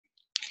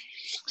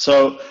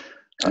So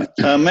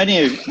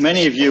many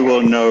of you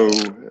will know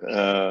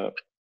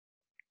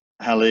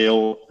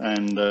Halil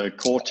and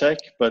Cortec,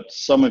 but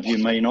some of you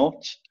may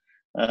not.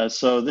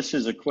 So this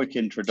is a quick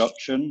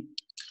introduction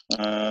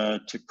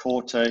to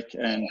Cortec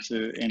and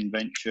to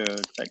Inventure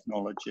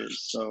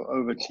Technologies. So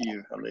over to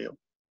you, Halil.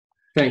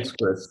 Thanks,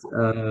 Chris.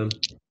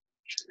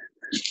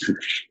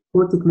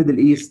 Cortec Middle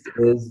East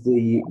is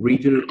the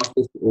regional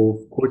office of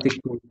Cortec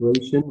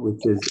Corrosion,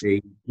 which is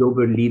a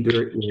global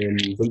leader in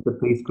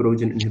interface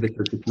corrosion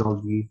inhibitor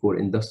technology for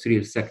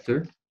industrial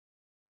sector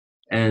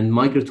and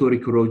migratory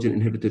corrosion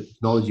inhibitor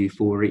technology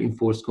for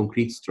reinforced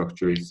concrete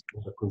structures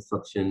in the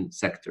construction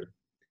sector.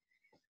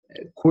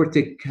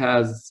 Cortec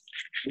has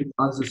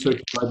ISO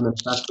certified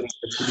manufacturing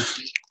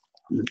facilities.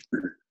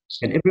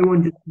 Can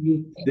everyone just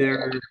mute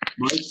their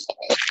mics?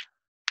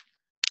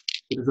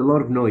 There's a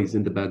lot of noise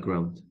in the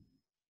background.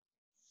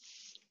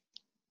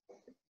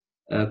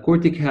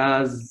 Cortec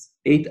has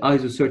 8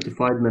 ISO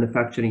certified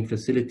manufacturing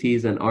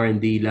facilities and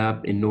R&D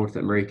lab in North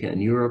America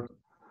and Europe.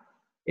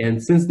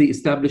 And since the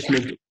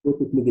establishment of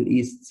Cortec Middle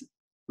East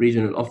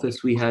regional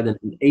office, we had an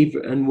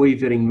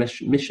unwavering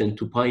mission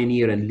to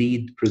pioneer and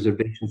lead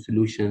preservation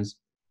solutions,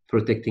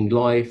 protecting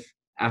life,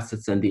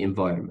 assets, and the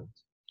environment.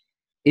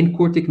 In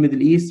Cortec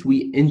Middle East,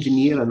 we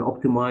engineer and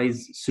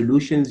optimize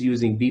solutions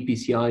using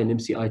VPCI and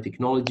MCI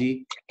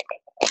technology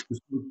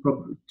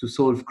to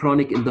solve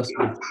chronic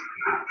industrial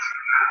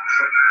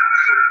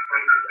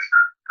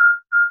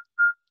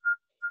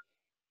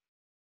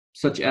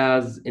such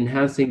as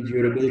enhancing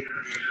durability.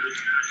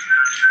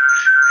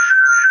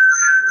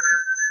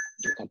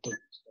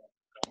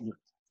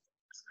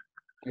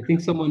 I think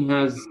someone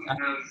has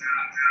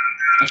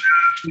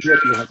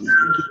devices.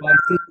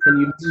 Can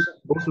you use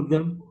both of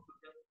them?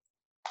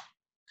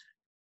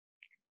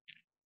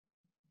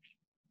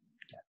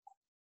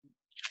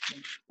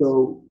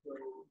 So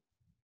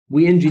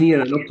we engineer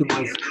and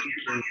optimize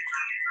solutions.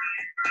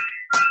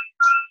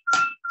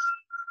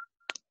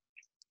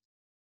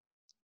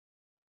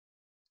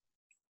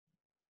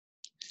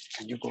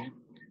 Can you go?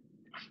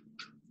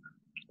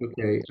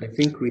 Okay, I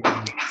think we.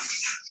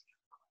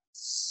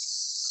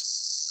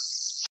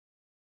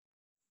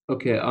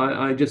 Okay,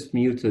 I just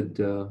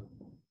muted, I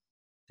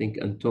think,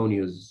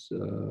 Antonio's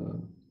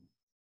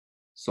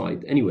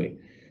side. Anyway,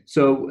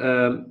 so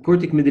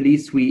Cortec Middle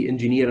East, we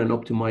engineer and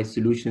optimize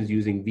solutions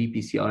using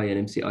VPCI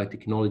and MCI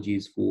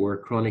technologies for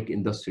chronic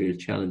industrial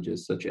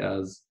challenges, such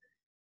as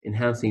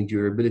enhancing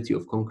durability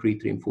of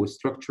concrete reinforced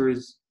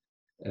structures,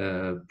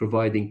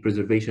 providing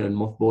preservation and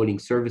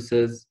mothballing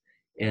services,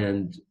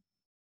 and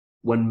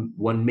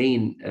one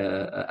main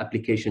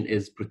application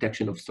is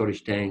protection of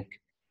storage tank,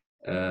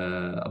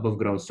 above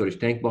ground storage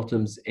tank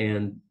bottoms,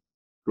 and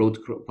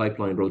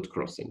pipeline road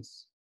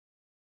crossings.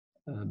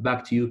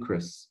 Back to you,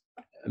 Chris.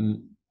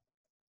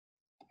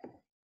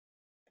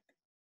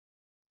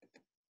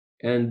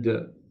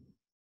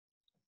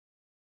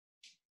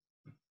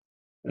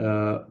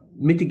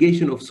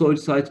 Mitigation of soil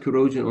site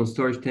corrosion on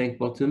storage tank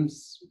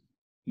bottoms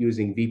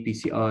using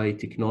VPCI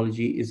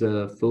technology is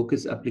a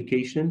focus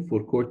application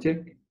for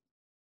Cortec.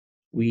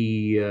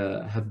 We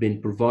have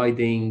been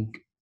providing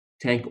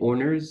tank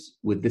owners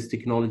with this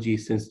technology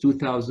since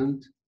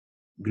 2000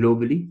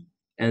 globally,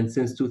 and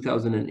since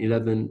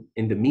 2011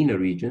 in the MENA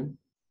region.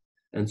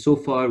 And so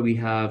far we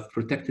have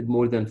protected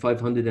more than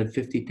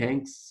 550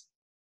 tanks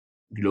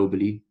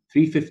globally,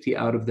 350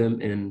 out of them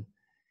in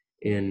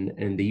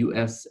the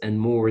US, and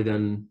more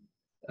than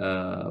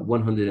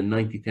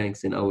 190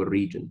 tanks in our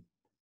region.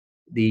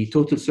 The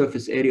total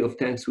surface area of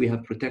tanks we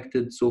have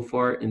protected so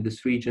far in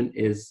this region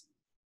is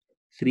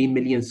 3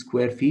 million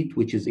square feet,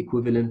 which is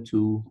equivalent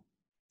to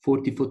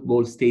 40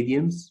 football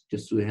stadiums,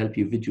 just to help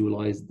you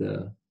visualize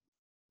the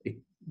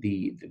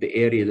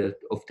area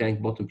of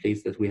tank bottom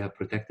plates that we have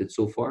protected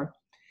so far.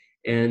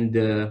 And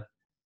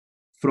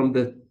from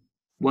the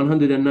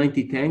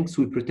 190 tanks,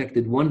 we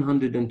protected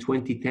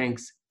 120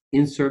 tanks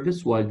in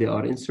service while they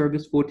are in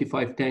service,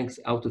 45 tanks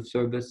out of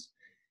service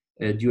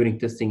during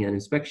testing and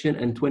inspection,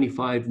 and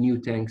 25 new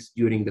tanks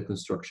during the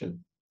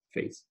construction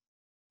phase.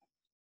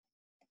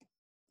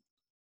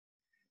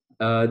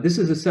 This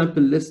is a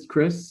sample list,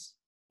 Chris,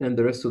 and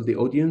the rest of the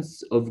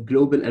audience, of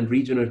global and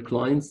regional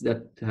clients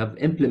that have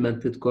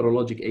implemented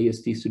Coralogic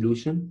AST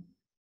solution.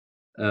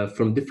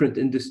 From different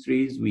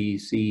industries, we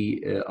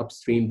see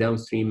upstream,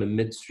 downstream, and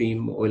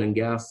midstream, oil and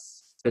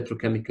gas,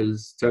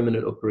 petrochemicals,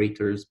 terminal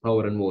operators,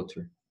 power and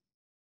water.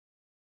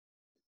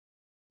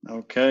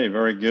 Okay,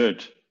 very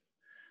good.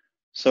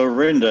 So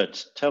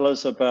Rindert, tell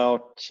us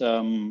about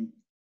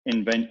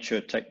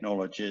Inventure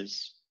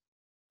Technologies.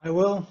 I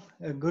will.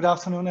 Good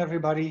afternoon,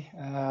 everybody.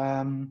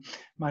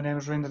 My name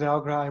is Rindert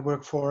Elgra. I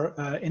work for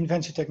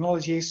Inventure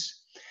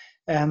Technologies,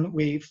 and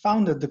we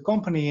founded the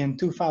company in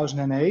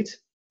 2008.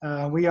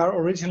 We are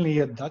originally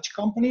a Dutch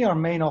company. Our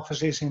main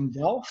office is in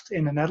Delft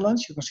in the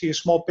Netherlands. You can see a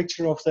small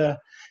picture of the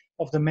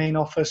main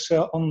office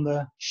on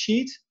the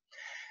sheet.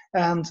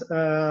 And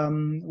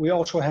we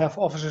also have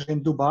offices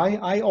in Dubai.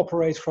 I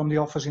operate from the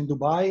office in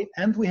Dubai,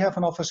 and we have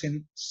an office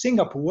in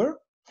Singapore.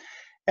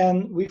 And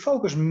we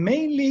focus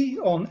mainly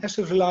on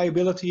asset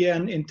reliability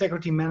and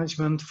integrity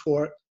management for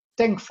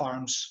tank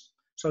farms.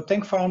 So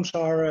tank farms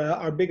are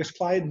our biggest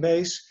client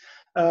base.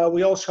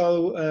 We also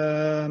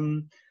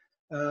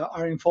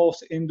are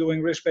involved in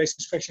doing risk-based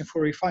inspection for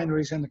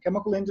refineries and the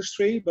chemical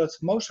industry, but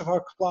most of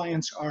our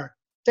clients are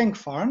tank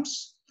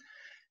farms.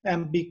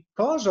 And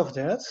because of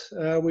that,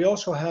 we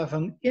also have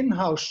an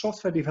in-house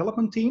software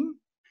development team,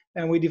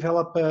 and we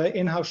develop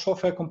in-house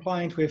software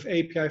compliant with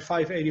API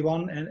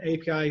 581 and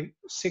API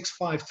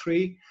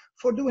 653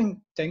 for doing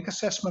tank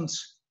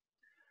assessments.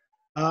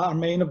 Our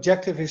main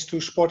objective is to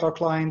support our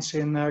clients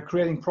in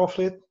creating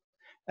profit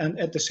and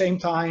at the same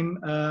time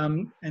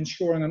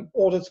ensuring an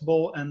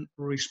auditable and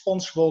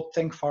responsible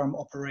tank farm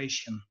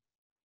operation.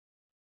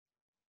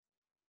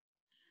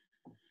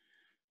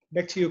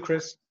 Back to you,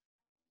 Chris.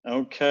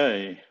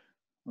 Okay,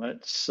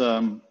 let's,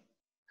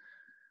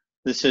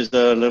 this is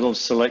a little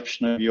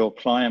selection of your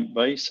client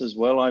base as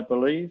well, I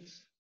believe.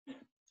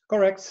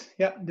 Correct,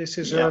 yeah, this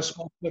is a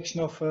small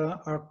selection of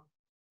our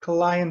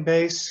client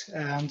base,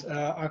 and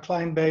our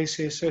client base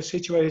is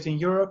situated in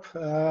Europe.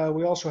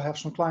 We also have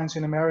some clients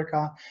in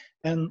America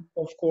and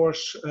of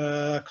course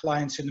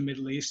clients in the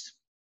Middle East.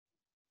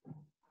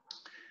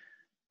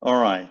 All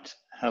right,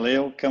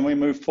 Halil, can we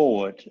move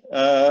forward?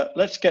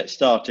 Let's get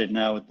started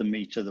now with the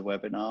meat of the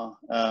webinar.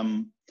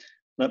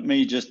 Let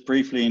me just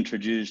briefly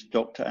introduce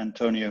Dr.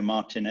 Antonio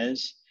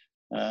Martinez.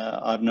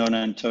 I've known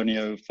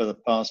Antonio for the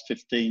past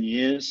 15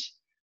 years.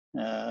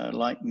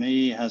 Like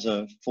me, has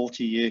a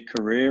 40-year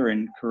career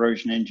in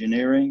corrosion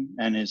engineering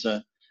and is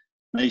a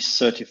NACE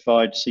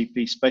certified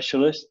CP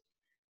specialist.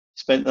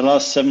 Spent the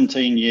last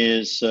 17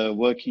 years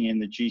working in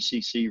the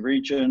GCC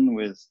region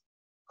with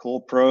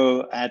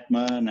Corpro,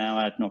 ADMA, now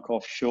ADNOC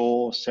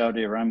Offshore,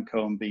 Saudi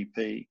Aramco and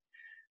BP.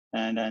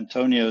 And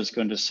Antonio is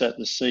going to set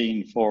the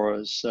scene for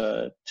us,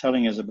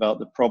 telling us about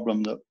the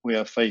problem that we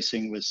are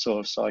facing with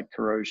soil side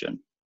corrosion.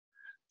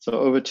 So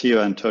over to you,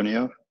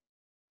 Antonio.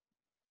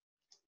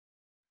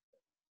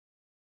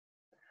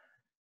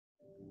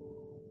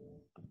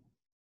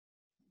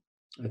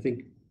 I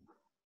think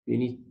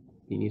he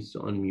needs to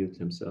unmute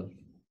himself.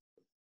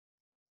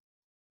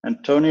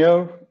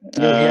 Antonio,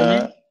 you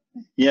hear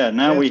me? Yeah,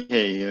 now we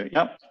hear you.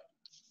 Yep.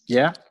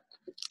 Yeah?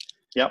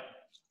 Yep.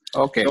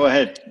 Okay. Go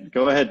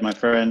ahead, my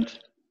friend.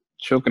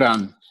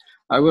 Shukran.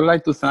 I would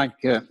like to thank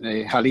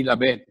Halil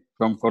Abed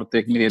from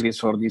Cortec Middle East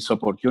for this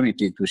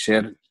opportunity to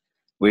share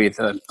with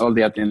all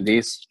the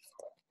attendees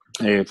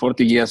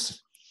 40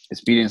 years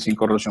experience in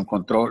corrosion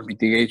control,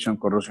 mitigation,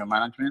 corrosion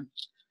management,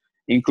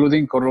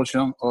 including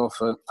corrosion of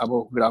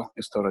above-ground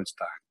storage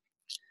tank.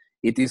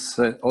 It is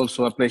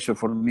also a pleasure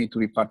for me to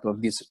be part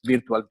of this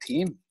virtual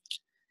team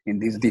in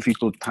these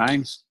difficult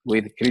times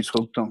with Chris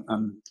Houghton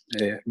and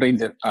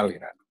Reinder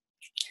Algran.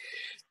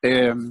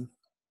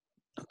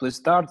 To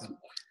start,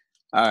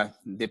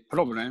 the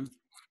problem, I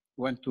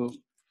want to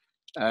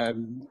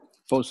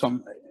post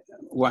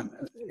one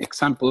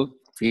example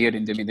here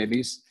in the Middle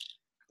East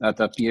that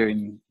appeared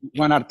in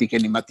one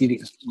article in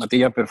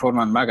Material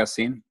Performance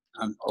magazine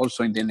and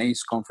also in the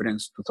NACE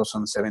conference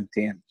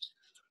 2017.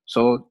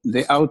 So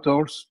the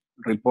authors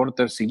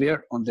reported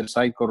severe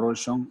underside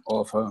corrosion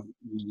of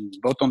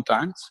bottom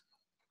tanks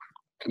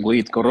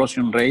with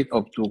corrosion rate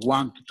up to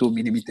 1 to 2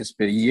 millimeters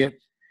per year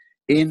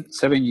in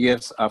 7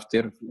 years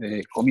after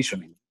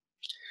commissioning.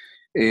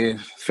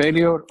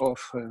 Failure of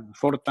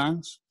 4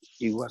 tanks,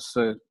 it was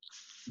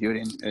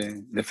during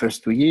the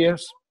first 2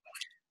 years,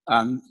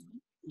 and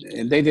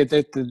they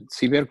detected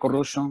severe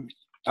corrosion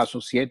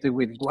associated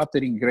with water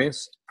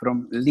ingress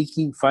from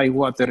leaking 5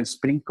 water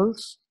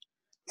sprinkles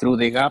through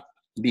the gap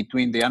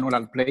between the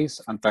annular place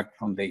and tank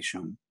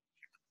foundation.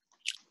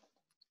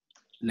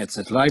 Next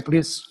slide,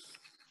 please.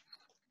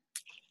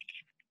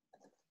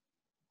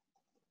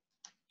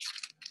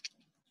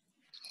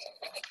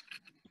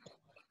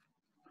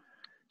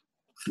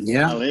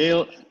 Yeah.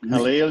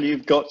 Halil,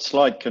 you've got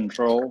slide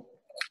control.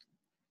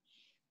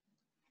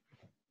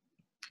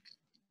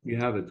 You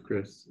have it,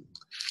 Chris.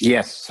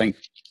 Yes, thank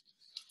you.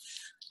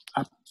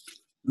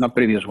 No,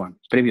 previous one.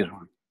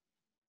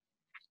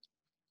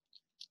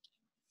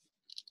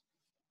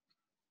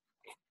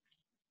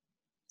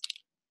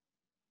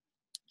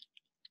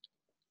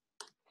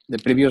 The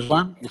previous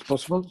one, if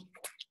possible.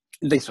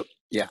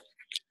 Yeah.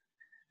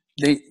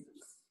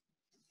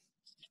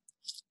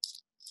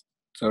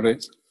 Sorry.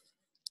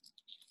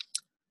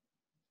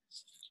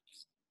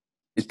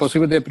 Is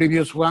possible the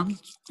previous one?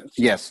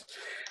 Yes.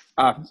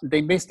 The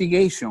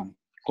investigation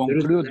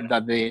concluded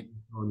that the...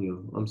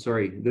 I'm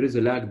sorry. There is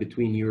a lag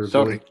between your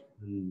Sorry. voice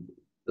and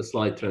the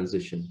slide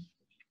transition.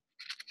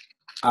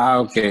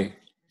 Okay.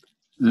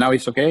 Now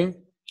it's okay?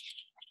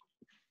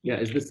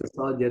 Yeah, is this the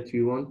slide that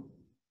you want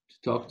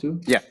to talk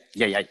to? Yeah.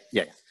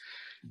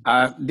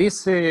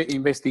 This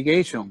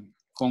investigation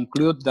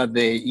concluded that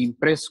the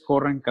impressed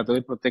current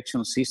cathodic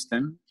protection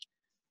system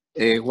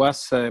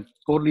was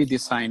poorly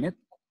designed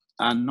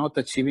and not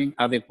achieving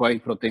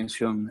adequate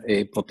protection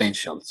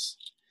potentials.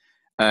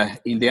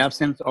 In the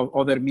absence of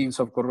other means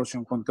of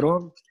corrosion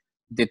control,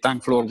 the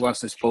tank floor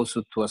was exposed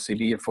to a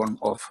severe form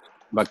of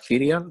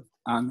bacterial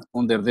and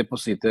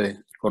under-deposit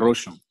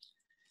corrosion.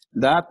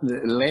 That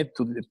led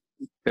to the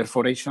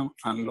perforation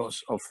and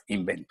loss of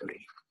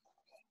inventory.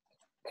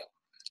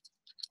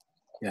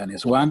 Yeah,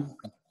 next one.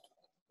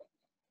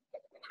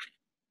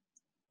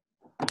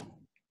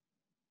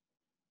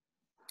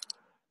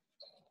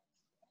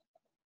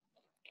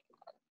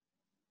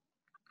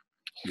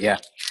 Yeah.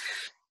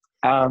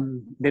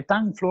 The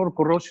tank floor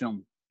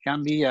corrosion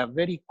can be a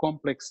very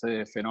complex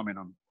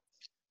phenomenon,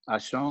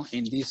 as shown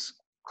in this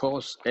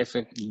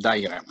cause-effect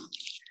diagram,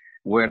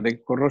 where the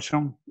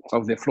corrosion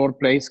of the floor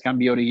plates can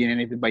be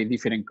originated by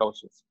different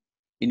causes.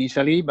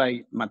 Initially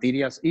by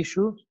materials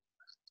issues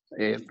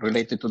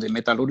related to the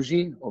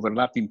metallurgy,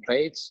 overlapping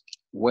plates,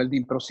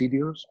 welding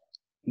procedures,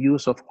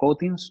 use of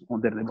coatings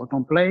under the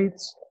bottom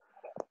plates.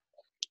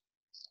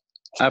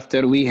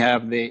 After we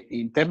have the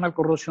internal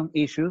corrosion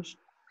issues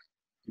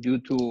due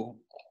to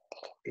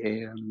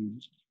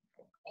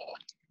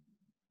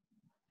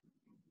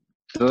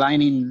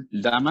lining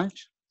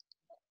damage,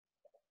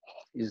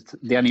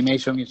 the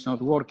animation is not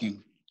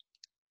working.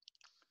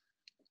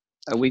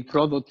 With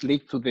product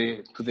leak to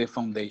the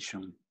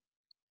foundation.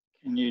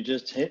 Can you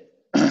just hit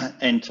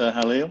enter,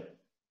 Halil?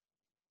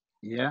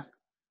 Yeah.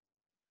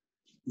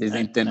 This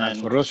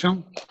internal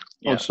corrosion.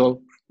 Yeah.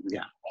 Also,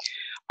 yeah.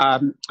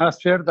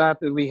 After that,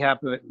 we have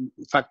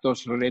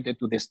factors related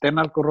to the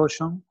external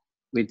corrosion,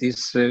 which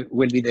is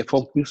will be the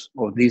focus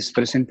of this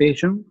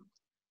presentation.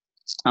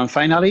 And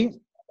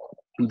finally,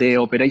 the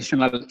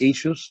operational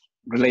issues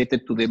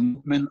related to the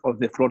movement of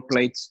the floor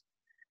plates,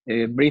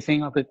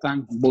 breathing of the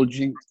tank,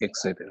 bulging,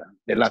 etc.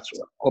 The last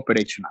one,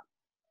 operational.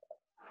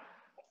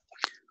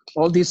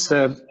 All these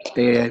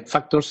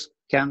factors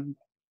can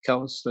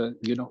cause,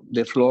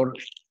 the floor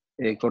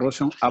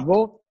corrosion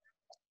above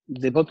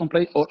the bottom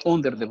plate or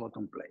under the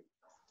bottom plate.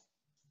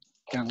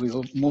 Can we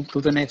move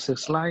to the next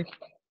slide?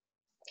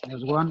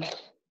 Next one.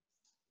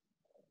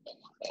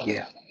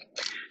 Yeah.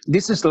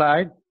 This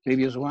slide,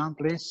 previous one,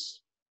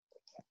 please.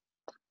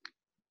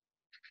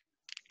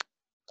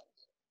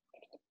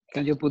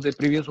 Can you put the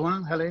previous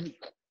one, Helen?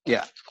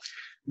 Yeah.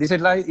 This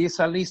slide is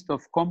a list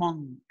of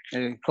common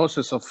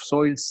causes of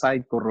soil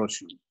side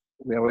corrosion.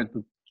 We are going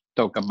to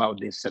talk about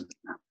this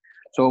now.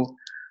 So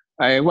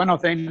one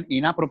of them,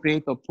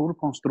 inappropriate or poor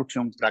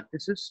construction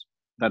practices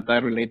that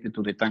are related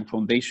to the tank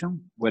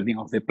foundation, welding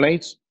of the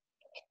plates,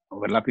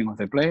 overlapping of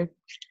the plate,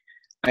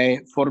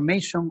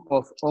 formation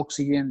of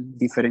oxygen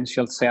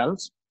differential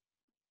cells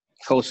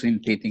causing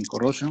pitting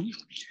corrosion,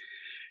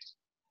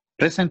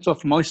 presence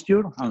of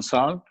moisture and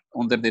salt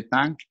under the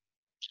tank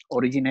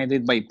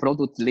originated by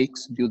product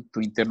leaks due to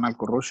internal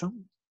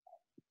corrosion,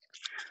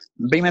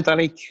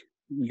 bimetallic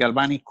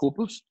galvanic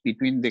couples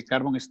between the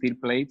carbon steel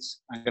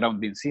plates and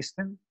grounding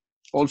system,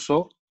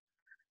 also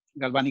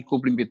galvanic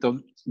coupling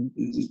between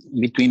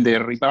the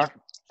rebar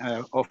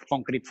of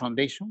concrete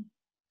foundation,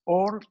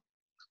 or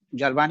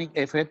galvanic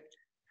effect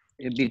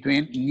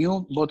between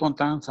new bottom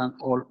tanks and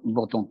old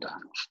bottom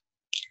tanks.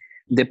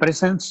 The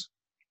presence,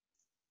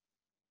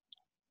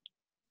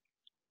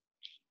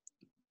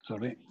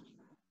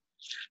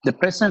 the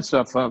presence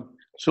of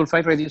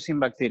sulfide reducing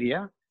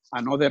bacteria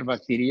and other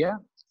bacteria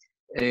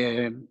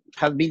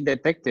has been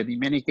detected in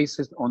many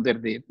cases under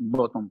the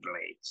bottom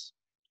plates.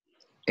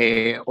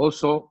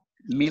 Also,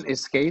 mill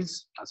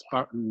scales as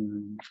part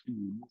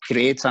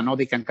creates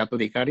anodic and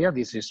cathodic area.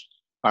 This is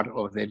part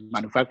of the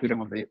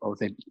manufacturing of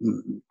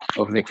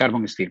the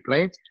carbon steel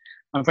plate.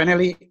 And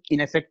finally,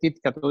 ineffective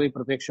cathodic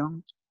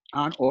protection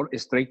and or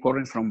straight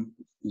current from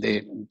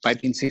the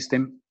piping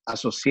system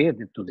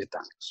associated to the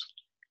tanks.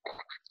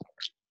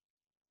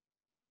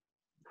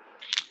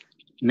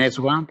 Next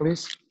one,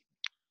 please.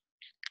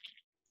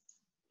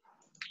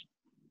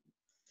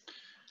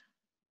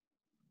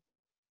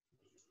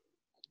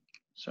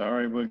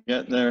 Sorry, we'll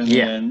get there in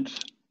the end.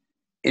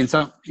 In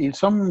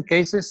some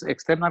cases,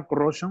 external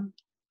corrosion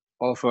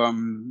of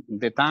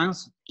the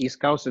tanks is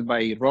caused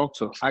by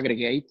rocks or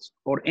aggregates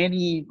or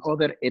any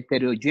other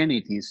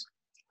heterogeneities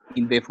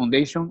in the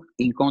foundation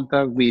in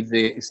contact with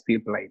the steel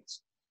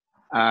plates.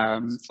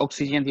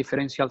 Oxygen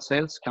differential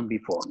cells can be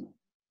formed.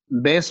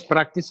 Best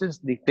practices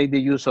dictate the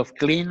use of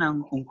clean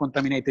and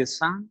uncontaminated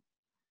sand.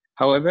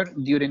 However,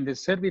 during the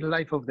service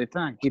life of the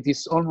tank, it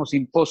is almost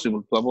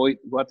impossible to avoid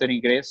water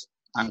ingress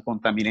and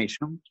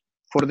contamination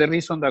for the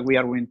reason that we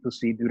are going to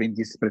see during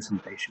this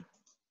presentation.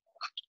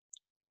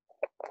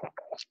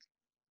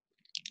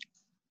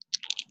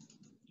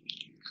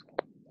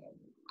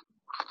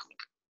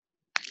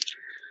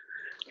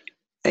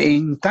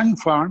 In tank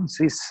farms,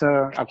 it's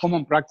a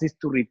common practice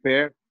to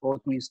repair or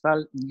to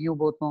install new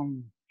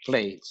bottom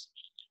plates.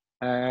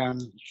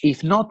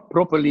 If not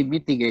properly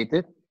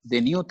mitigated, the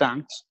new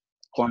tanks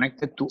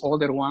connected to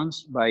older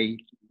ones by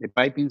the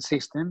piping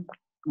system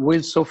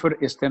will suffer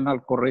external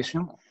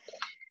corrosion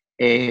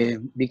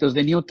because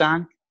the new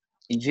tank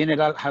in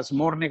general has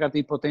more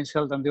negative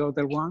potential than the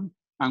other one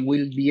and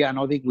will be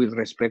anodic with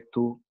respect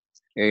to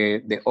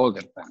the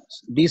older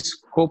tanks. This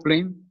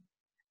coupling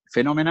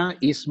phenomena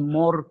is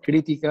more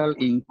critical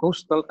in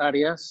coastal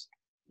areas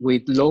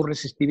with low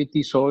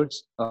resistivity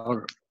soils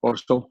or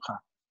also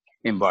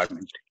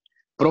environment.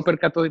 Proper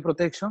cathodic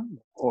protection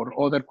or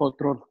other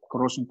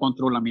corrosion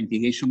control and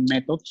mitigation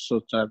methods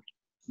such as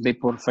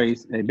vapor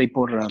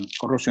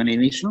corrosion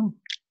inhibition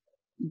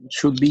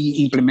should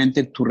be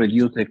implemented to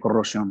reduce the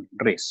corrosion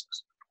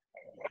risks.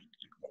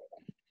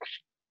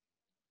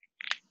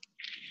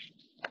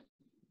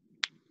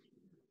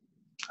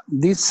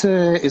 This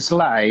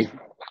slide,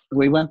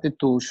 we wanted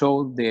to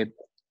show the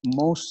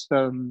most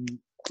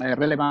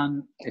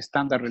relevant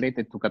standard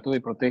related to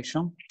cathodic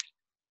protection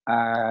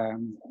by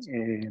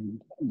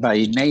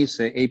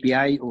NACE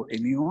API or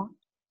EMUO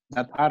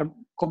that are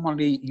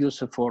commonly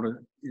used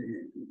for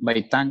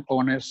by tank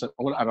owners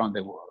all around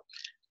the world.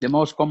 The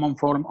most common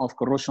form of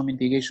corrosion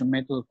mitigation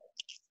method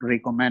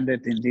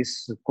recommended in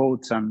these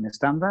codes and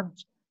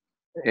standards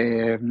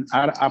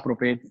are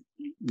appropriate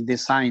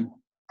design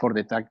for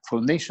the tank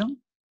foundation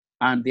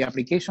and the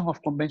application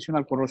of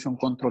conventional corrosion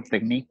control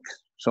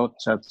techniques such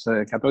as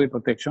cathodic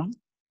protection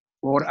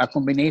or a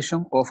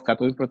combination of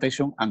cathodic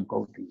protection and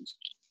coatings.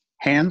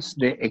 Hence,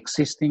 the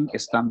existing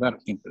standard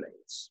in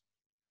place.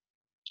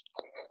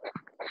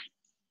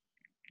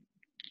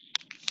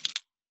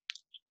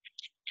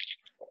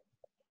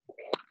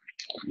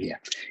 Yeah.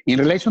 In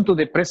relation to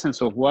the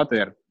presence of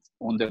water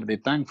under the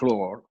tank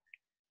floor,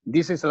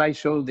 this slide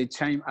shows the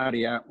chime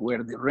area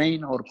where the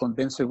rain or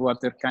condensed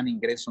water can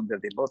ingress under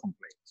the bottom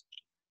plate.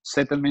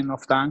 Settlement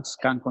of tanks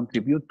can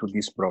contribute to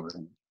this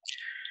problem.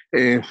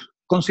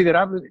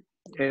 Considerable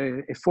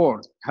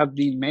effort has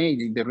been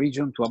made in the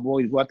region to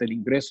avoid water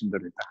ingress under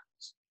the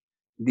tanks.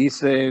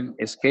 This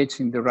sketch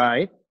in the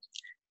right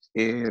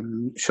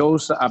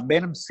shows a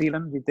berm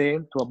sealant detail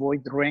to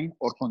avoid rain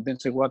or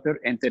condensed water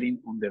entering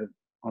under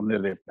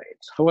the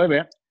plates.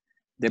 However,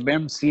 the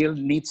berm seal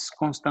needs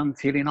constant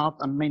filling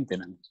up and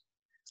maintenance.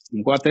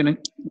 Water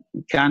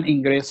can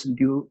ingress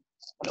due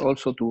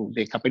also to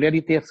the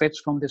capillarity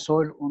effects from the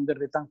soil under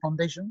the tank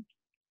foundation,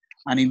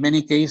 and in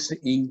many cases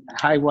in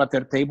high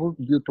water table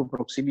due to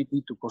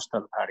proximity to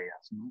coastal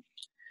areas.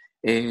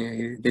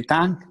 The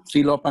tank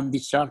fill up and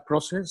discharge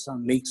process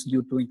and leaks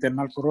due to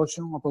internal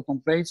corrosion of bottom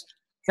plates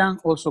can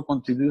also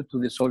contribute to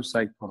the soil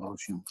side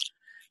corrosion.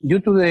 Due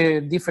to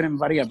the different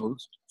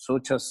variables,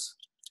 such as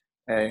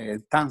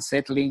tank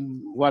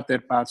settling, water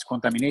paths,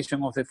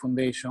 contamination of the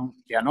foundation,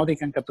 the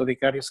anodic and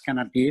cathodic areas can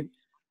appear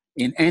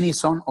in any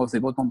zone of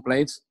the bottom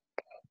plates,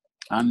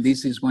 and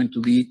this is going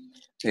to be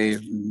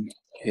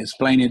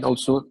explained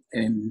also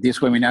in this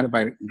webinar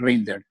by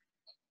Rinder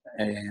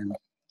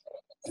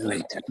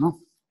later. No?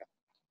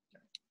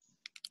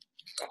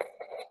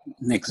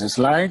 Next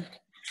slide.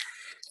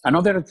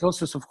 Another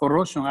causes of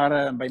corrosion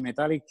are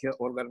bimetallic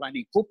or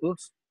galvanic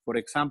couples, for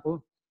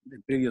example,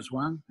 the previous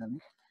one,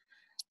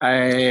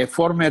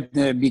 formed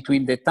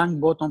between the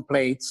tank bottom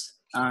plates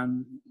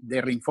and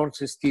the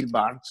reinforced steel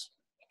bars.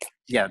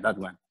 Yeah, that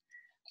one.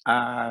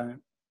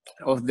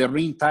 Of the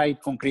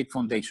ring-tight concrete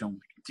foundation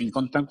in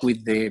contact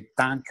with the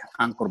tank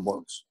anchor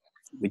bolts,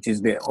 which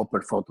is the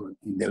upper photo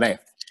in the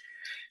left.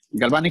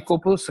 Galvanic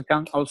couples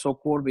can also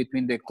occur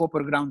between the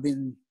copper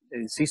grounding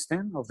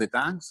system of the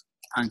tanks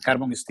and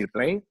carbon steel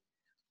plate,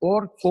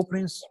 or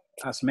couplings,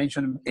 as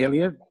mentioned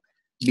earlier,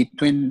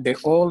 between the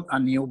old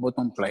and new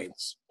bottom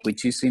plates,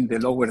 which is in the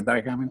lower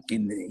diagram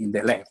in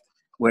the left,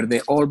 where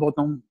the old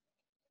bottom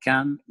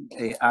can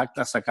act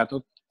as a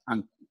cathode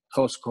and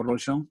cause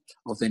corrosion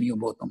of the new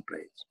bottom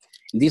plates.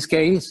 In this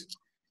case,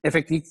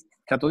 effective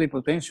cathodic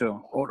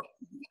protection or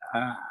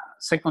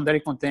secondary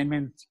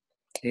containment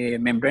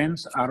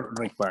membranes are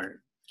required.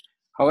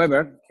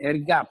 However, air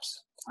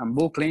gaps and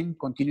buckling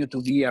continue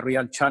to be a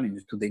real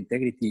challenge to the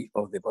integrity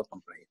of the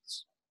bottom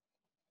plates.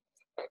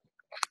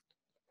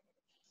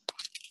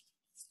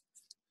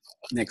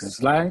 Next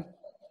slide.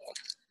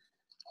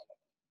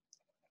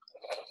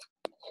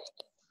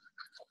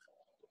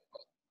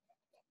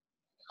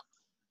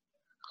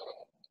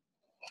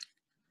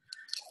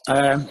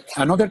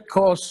 Another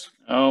cause.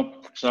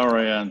 Oh,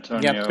 sorry,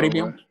 Antonio. Yeah,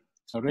 premium.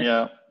 Sorry.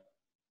 Yeah.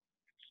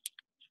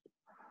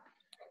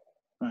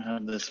 I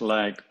have this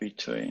lag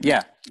between.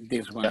 Yeah,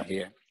 this one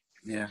here.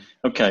 Yeah.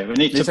 Okay, we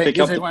need to pick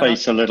up the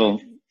pace a little.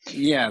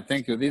 Yeah,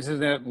 thank you. This is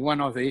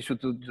one of the issues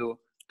to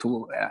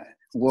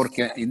work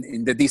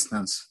in the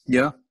distance.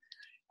 Yeah.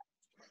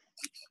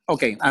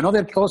 Okay,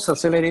 another cause of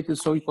accelerated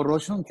soil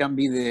corrosion can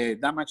be the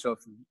damage of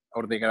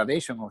or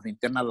degradation of the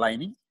internal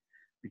lining,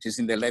 which is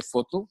in the left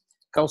photo,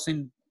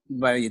 causing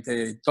by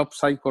the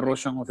topside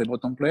corrosion of the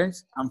bottom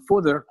plates and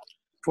further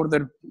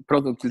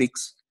product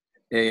leaks,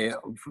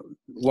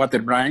 water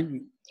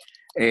brine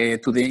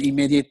to the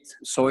immediate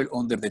soil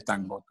under the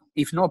tank bottom.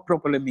 If not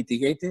properly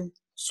mitigated,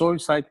 soil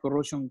side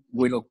corrosion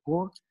will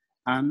occur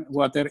and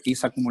water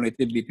is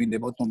accumulated between the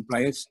bottom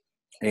plates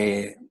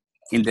in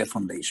the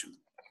foundation.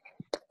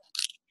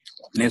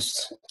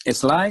 Next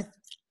slide.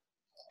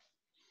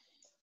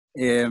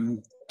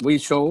 We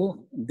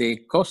show the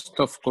cost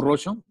of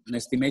corrosion, an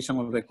estimation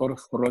of the cost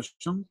of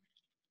corrosion.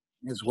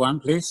 Next one,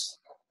 please.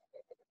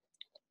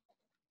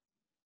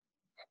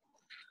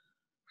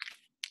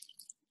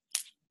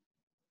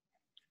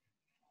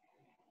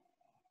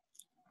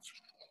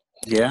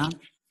 Yeah.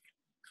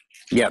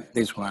 Yeah,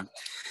 this one.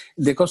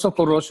 The cost of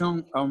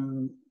corrosion,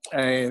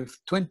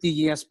 20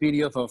 years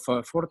period of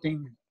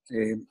 14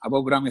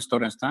 above ground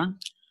storage tank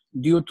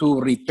due to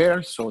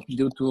repairs or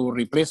due to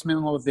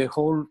replacement of the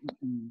whole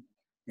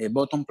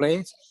bottom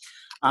plates.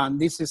 And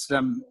this is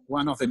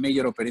one of the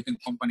major operating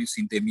companies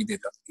in the Middle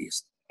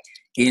East.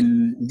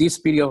 In this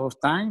period of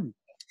time,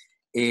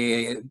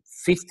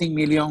 15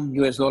 million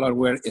US dollars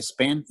were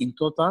spent in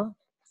total,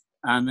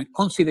 and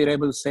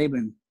considerable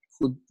savings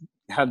could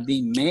have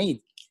been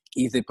made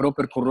if the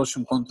proper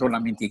corrosion control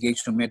and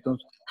mitigation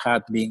methods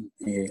had been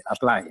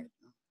applied.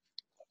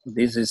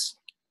 This is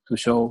to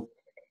show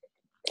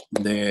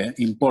the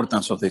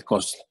importance of the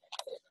cost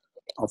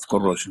of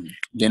corrosion.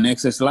 The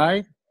next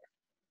slide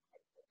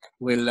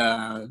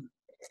will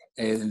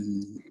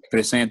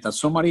present a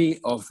summary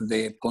of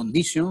the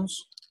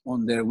conditions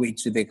under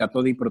which the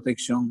cathodic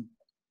protection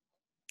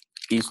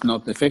is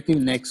not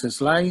effective. Next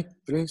slide,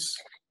 please.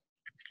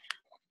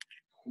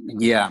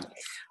 Yeah.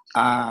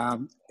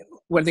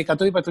 Where the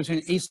cathodic protection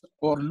is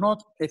or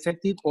not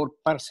effective or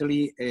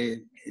partially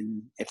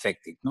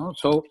effective. No?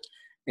 So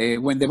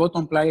when the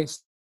bottom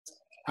plates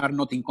are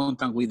not in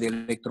contact with the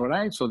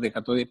electrolyte, so the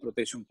cathodic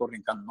protection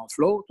current cannot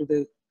flow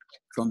to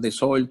from the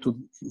soil to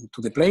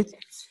the plate.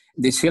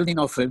 The shielding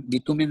of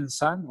bituminous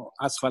sand or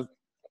asphalt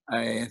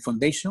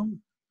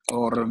foundation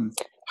or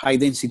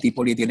high-density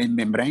polyethylene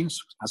membranes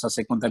as a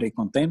secondary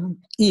containment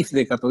if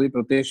the cathodic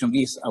protection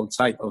is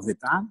outside of the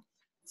tank,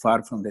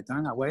 far from the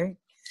tank, away.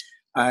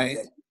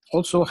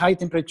 Also, high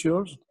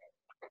temperatures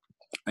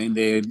in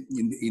the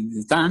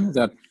tank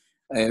that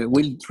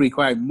will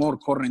require more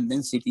current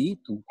density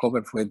to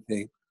cover for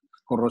the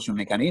corrosion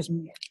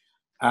mechanism.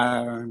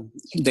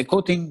 The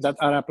coating that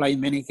are applied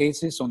in many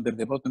cases under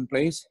the bottom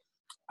plates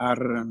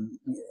are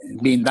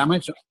being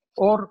damaged,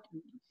 or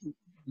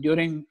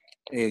during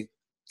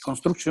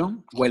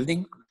construction,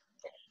 welding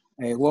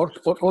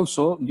work, or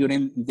also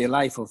during the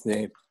life of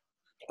the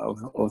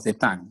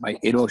tank by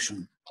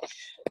erosion.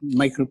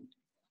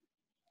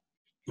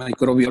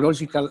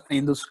 Microbiological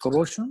induced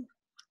corrosion,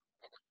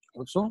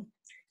 also.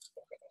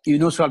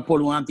 Unusual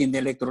polluant in the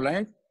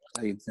electrolyte,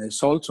 like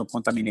salts or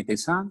contaminated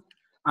sand,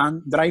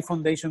 and dry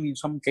foundation in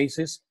some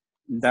cases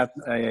that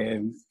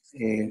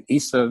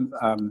is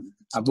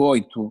a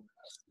void to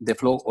the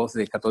flow of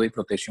the cathodic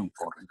protection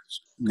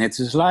currents. Next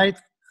slide.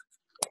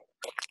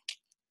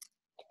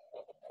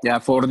 Yeah,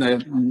 for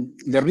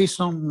the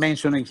reason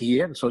mentioned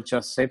here, such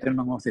as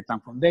settlement of the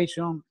tank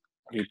foundation,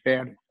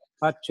 repair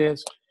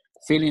patches,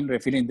 filling,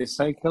 refilling the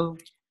cycle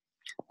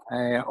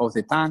of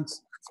the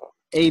tanks,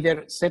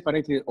 either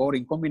separately or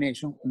in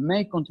combination,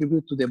 may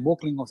contribute to the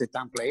buckling of the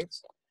tank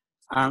plates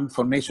and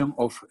formation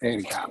of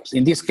air gaps.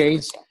 In this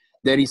case,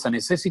 there is a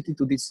necessity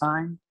to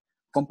design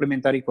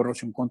complementary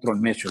corrosion control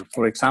measures.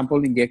 For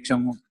example,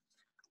 injection of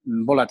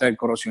volatile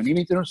corrosion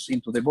inhibitors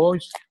into the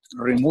voids,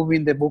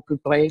 removing the buckle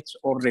plates,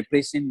 or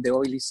replacing the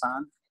oily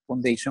sand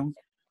foundation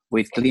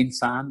with clean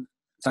sand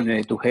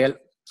to help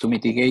to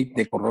mitigate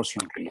the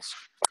corrosion risk.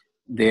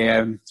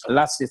 The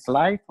last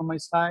slide from my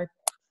side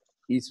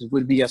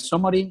will be a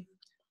summary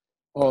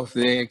of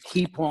the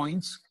key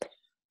points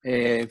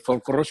for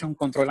corrosion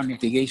control and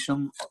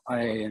mitigation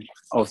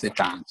of the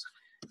tanks.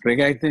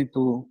 Regarding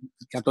to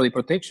cathodic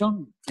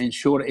protection,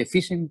 ensure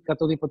efficient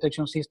cathodic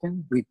protection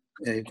system with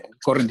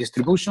current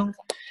distribution,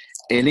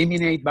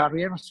 eliminate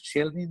barriers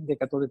shielding the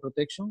cathodic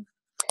protection,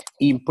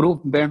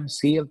 improve burn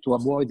seal to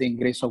avoid the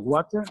ingress of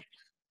water,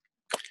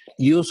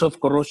 use of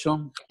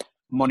corrosion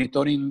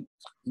monitoring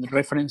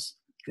reference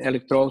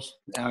electrodes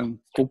and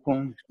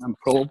coupon and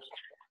probes,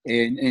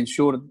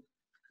 ensure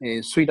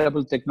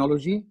suitable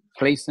technology,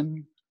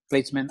 placement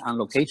and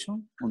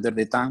location under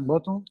the tank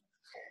bottom.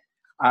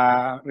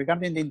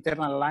 Regarding the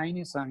internal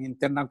linings and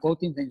internal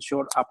coating,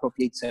 ensure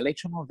appropriate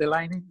selection of the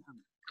lining and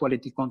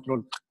quality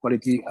control,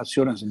 quality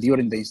assurance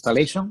during the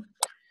installation.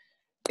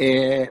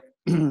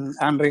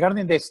 And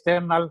regarding the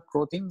external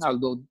coating,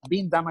 although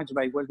being damaged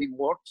by welding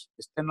works,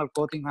 external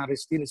coating are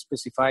still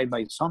specified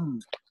by some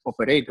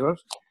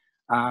operators.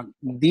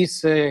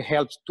 This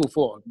helps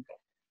twofold: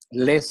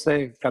 less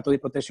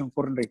cathodic protection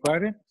current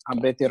required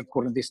and better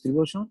current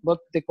distribution, but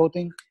the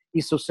coating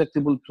is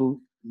susceptible to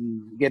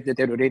get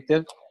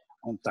deteriorated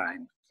on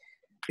time.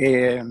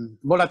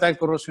 Volatile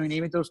corrosion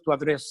inhibitors to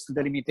address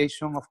the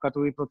limitation of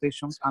cathodic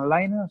protection and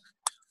liners.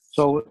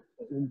 So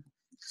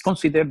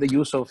consider the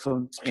use of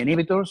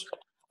inhibitors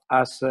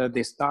as at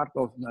the start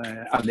of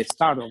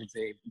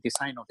the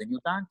design of the new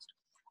tanks,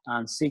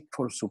 and seek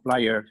for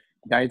supplier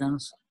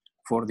guidance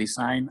for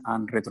design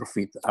and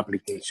retrofit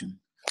application.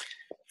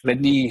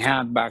 Let me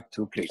hand back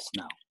to Chris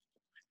now.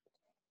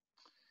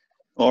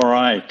 All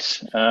right.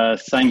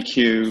 Thank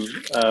you,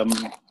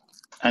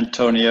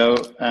 Antonio,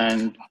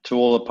 and to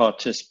all the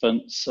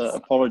participants.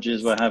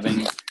 Apologies, we're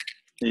having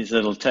these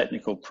little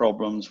technical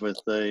problems with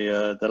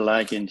the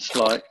lag in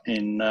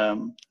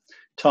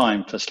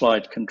time for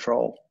slide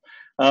control.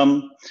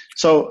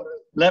 So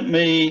let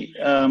me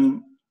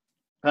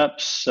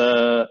perhaps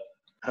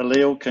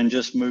Halil can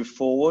just move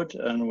forward,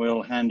 and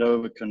we'll hand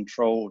over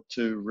control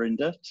to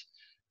Rindet.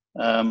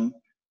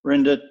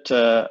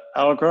 Rindert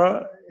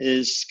Algra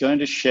is going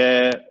to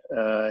share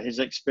his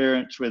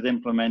experience with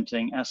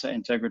implementing asset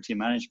integrity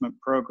management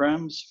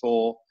programs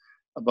for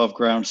above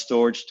ground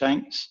storage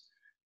tanks.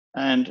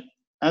 And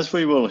as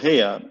we will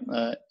hear,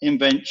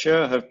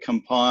 Inventure have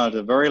compiled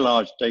a very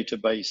large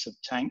database of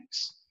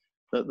tanks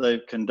that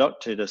they've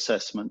conducted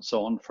assessments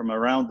on from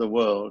around the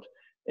world,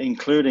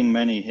 including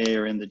many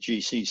here in the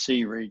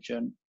GCC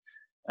region.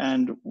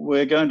 And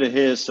we're going to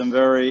hear some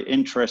very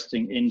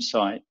interesting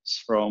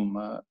insights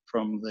from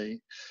the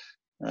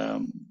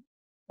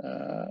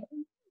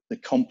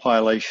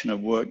compilation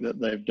of work that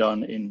they've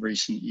done in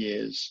recent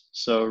years.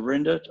 So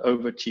Rindert,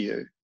 over to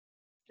you.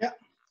 Yeah,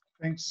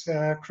 thanks,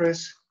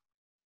 Chris.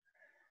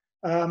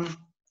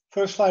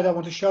 First slide I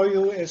want to show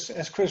you is,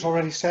 as Chris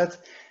already said,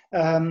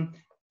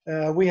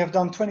 we have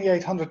done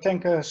 2,800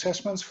 tank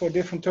assessments for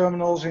different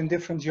terminals in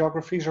different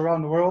geographies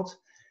around the world.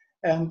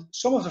 And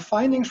some of the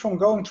findings from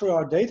going through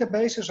our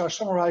databases are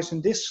summarized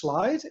in this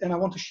slide. And I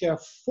want to share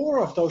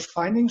 4 of those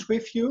findings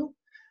with you.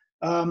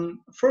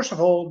 First of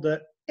all, the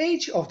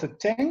age of the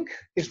tank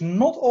is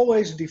not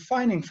always a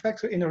defining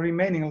factor in the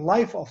remaining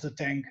life of the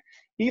tank.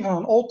 Even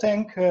an old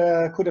tank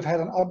could have had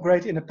an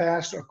upgrade in the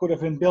past or could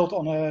have been built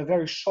on a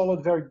very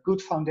solid, very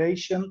good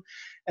foundation,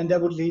 and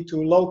that would lead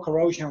to low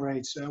corrosion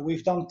rates.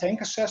 We've done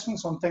tank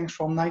assessments on tanks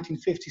from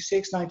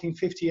 1956,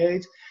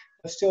 1958,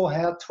 that still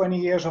had 20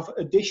 years of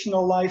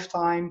additional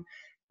lifetime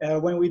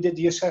when we did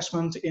the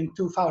assessment in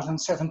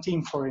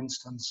 2017, for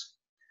instance.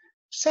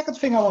 Second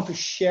thing I want to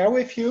share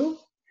with you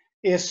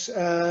is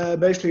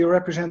basically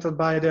represented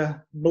by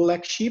the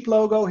black sheep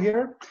logo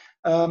here.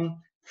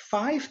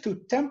 5 to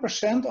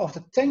 10% of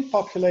the tank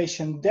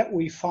population that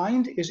we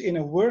find is in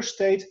a worse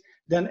state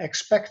than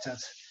expected.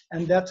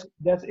 And that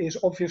is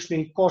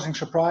obviously causing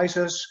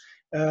surprises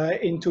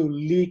into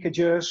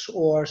leakages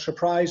or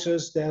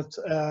surprises that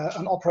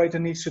an operator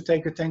needs to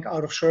take the tank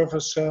out of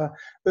service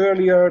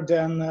earlier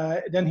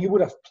than he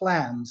would have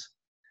planned.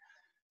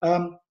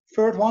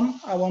 Third one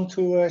I want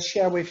to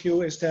share with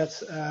you is that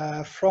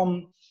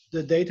from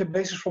the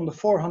databases, from the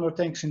 400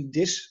 tanks in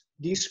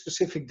these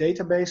specific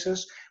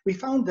databases, we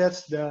found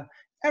that the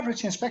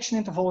average inspection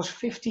interval is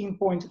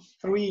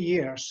 15.3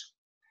 years.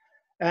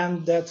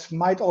 And that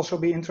might also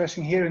be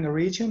interesting here in the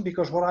region,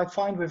 because what I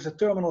find with the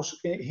terminals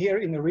here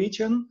in the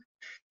region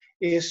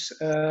is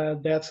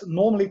that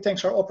normally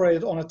tanks are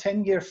operated on a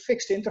 10-year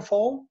fixed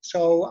interval.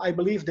 So I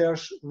believe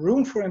there's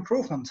room for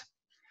improvement.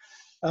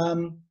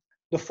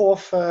 The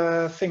fourth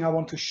thing I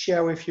want to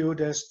share with you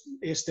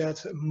is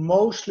that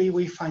mostly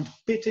we find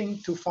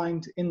pitting to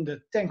find in the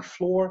tank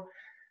floor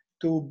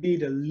to be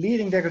the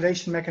leading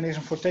degradation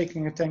mechanism for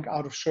taking a tank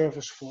out of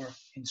service for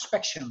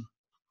inspection.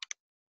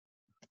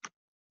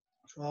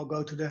 So I'll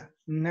go to the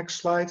next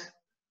slide.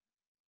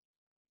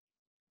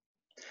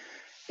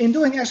 In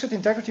doing asset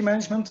integrity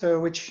management,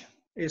 which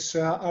is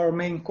our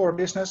main core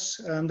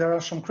business, there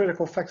are some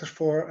critical factors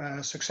for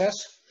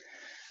success.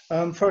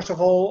 First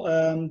of all,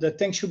 the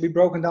tank should be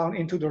broken down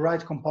into the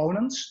right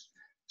components.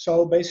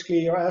 So basically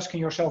you're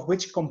asking yourself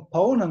which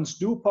components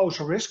do pose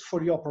a risk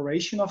for the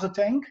operation of the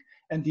tank,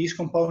 and these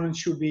components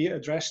should be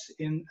addressed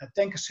in a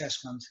tank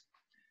assessment.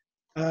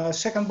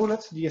 Second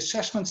bullet, the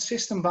assessment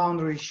system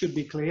boundary should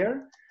be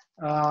clear.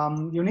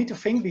 You need to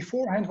think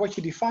beforehand what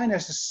you define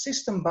as the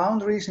system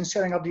boundaries in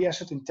setting up the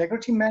asset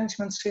integrity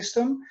management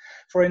system.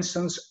 For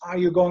instance, are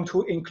you going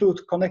to include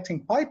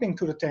connecting piping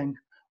to the tank?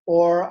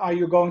 Or are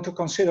you going to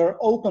consider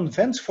open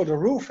vents for the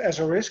roof as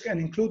a risk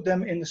and include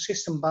them in the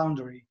system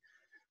boundary?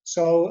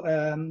 So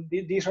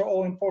these are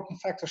all important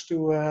factors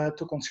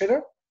to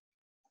consider.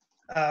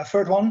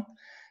 Third one,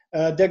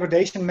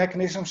 degradation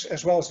mechanisms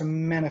as well as the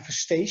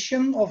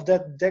manifestation of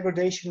that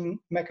degradation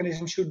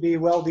mechanism should be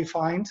well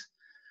defined.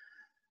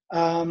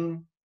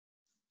 And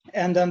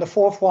then the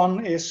fourth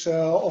one is,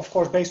 of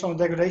course, based on the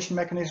degradation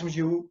mechanisms,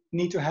 you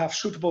need to have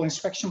suitable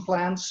inspection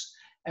plans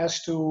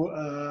as to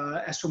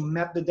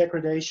map the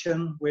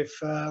degradation with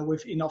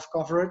enough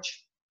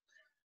coverage.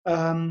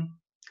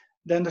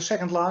 Then the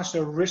second last,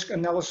 the risk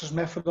analysis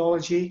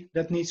methodology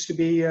that needs to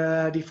be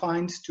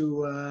defined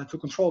to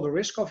control the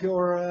risk of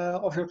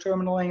your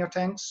terminal and your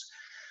tanks.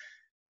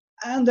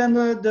 And then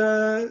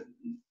the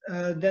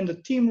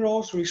team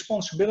roles,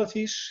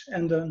 responsibilities,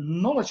 and the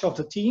knowledge of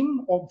the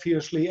team.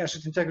 Obviously,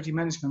 asset integrity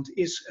management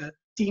is a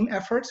team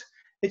effort.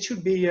 It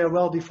should be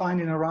well defined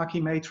in a hierarchy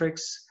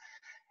matrix.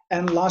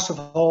 And last of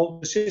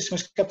all, the system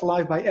is kept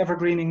alive by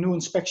evergreening new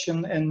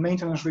inspection and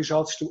maintenance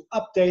results to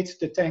update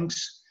the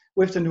tanks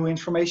with the new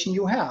information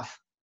you have.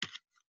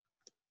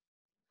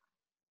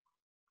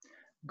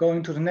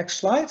 Going to the next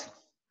slide.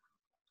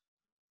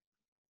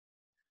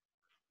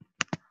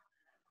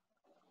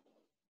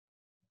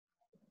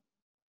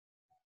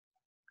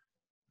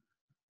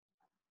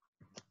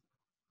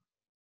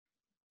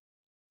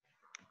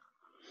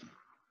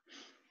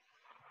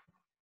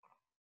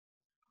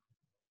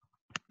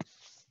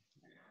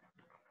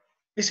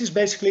 This is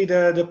basically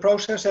the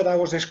process that I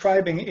was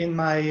describing in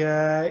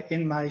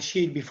my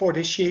sheet before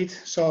this sheet,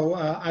 so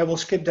I will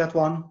skip that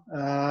one.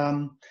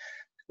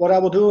 what I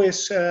will do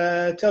is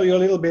tell you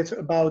a little bit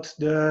about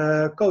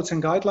the codes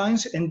and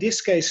guidelines. In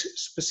this case,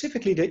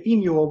 specifically the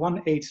EMU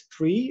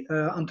 183.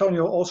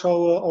 Antonio also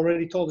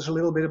already told us a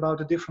little bit about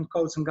the different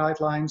codes and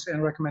guidelines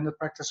and recommended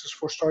practices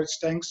for storage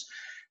tanks.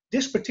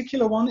 This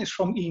particular one is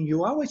from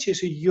EMUA, which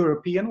is a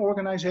European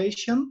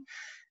organization,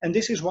 and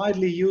this is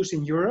widely used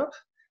in Europe.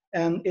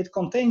 And it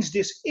contains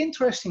this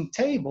interesting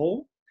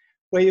table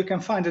where you can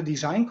find the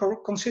design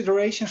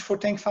considerations for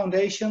tank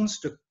foundations,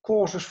 the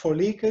causes for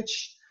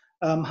leakage,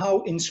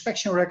 how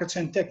inspection records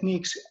and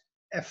techniques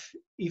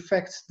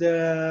affect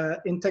the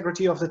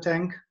integrity of the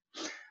tank.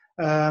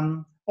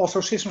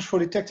 Also systems for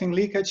detecting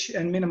leakage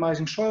and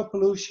minimizing soil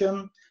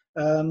pollution.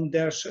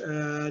 There's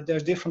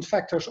different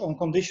factors on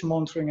condition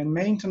monitoring and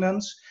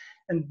maintenance.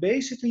 And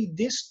basically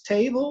this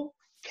table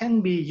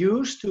can be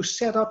used to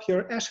set up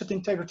your asset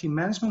integrity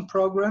management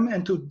program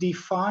and to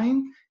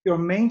define your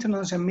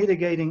maintenance and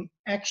mitigating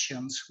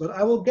actions. But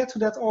I will get to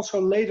that also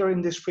later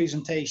in this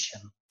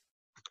presentation.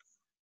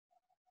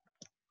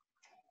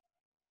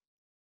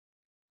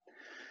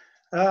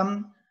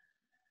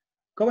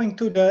 Going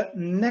to the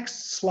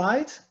next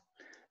slide.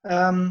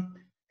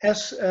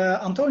 As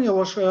Antonio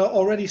was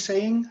already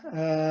saying,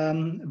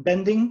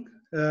 bending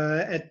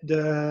at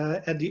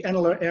the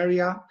annular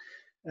area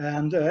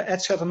and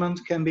edge settlement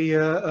can be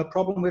a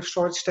problem with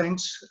storage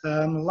tanks.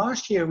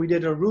 Last year we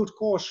did a root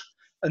cause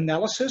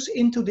analysis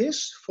into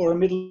this for a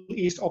Middle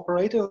East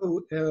operator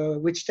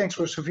which tanks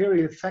were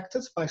severely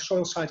affected by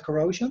soil side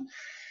corrosion.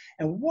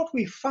 And what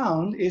we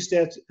found is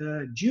that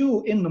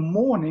dew in the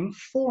morning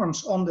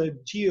forms on the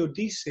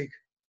geodesic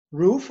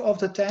roof of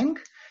the tank,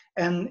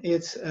 and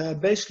it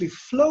basically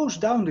flows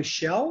down the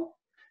shell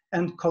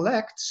and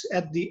collects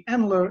at the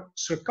annular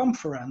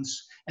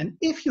circumference. And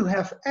if you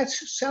have edge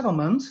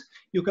settlement,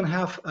 you can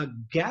have a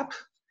gap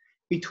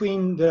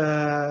between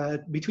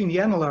the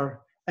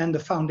annular and the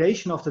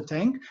foundation of the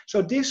tank.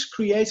 So this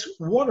creates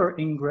water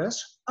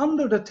ingress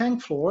under the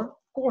tank floor,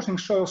 causing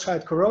soil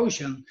side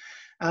corrosion.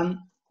 And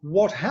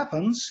what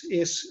happens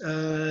is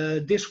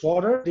this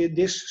water,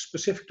 this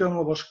specific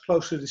terminal was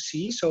close to the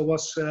sea, so it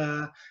was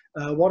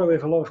water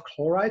with a lot of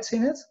chlorides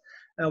in it.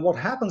 What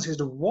happens is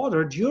the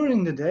water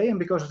during the day, and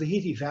because of the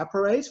heat,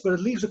 evaporates, but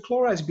it leaves the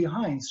chlorides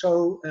behind.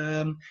 So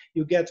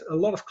you get a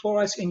lot of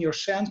chlorides in your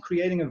sand,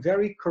 creating a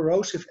very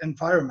corrosive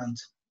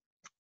environment.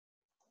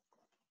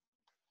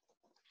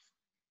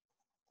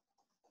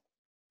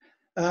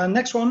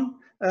 Next one.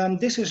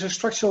 This is a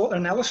structural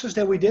analysis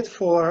that we did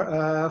for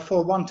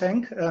one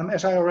tank.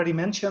 As I already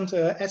mentioned,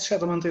 edge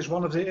settlement is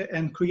one of the,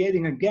 and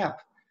creating a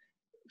gap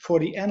for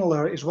the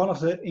annular is one of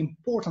the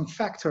important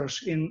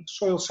factors in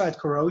soil side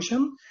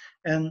corrosion.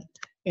 And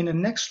in the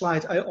next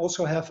slide, I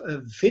also have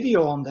a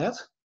video on that.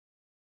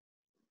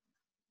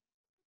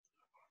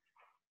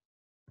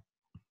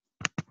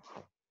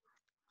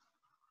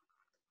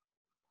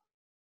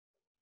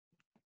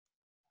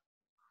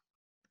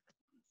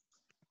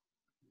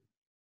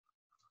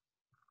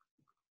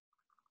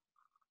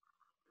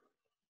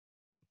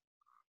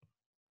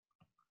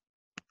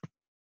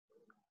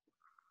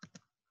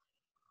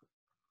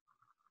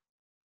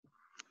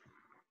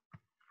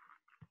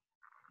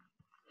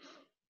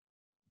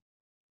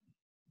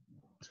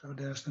 So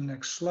there's the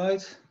next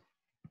slide.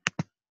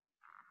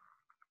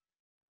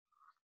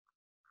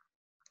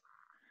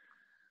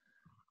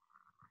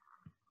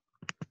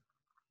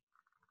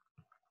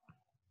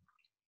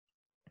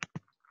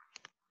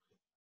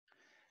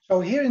 So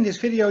here in this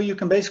video, you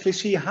can basically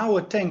see how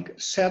a tank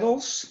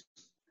settles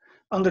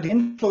under the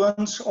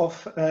influence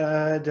of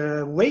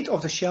the weight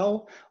of the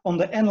shell on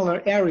the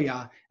annular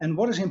area. And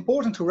what is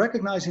important to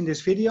recognize in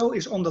this video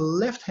is on the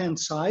left-hand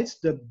side,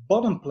 the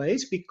bottom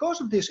plates. Because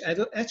of this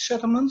edge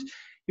settlement,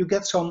 you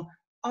get some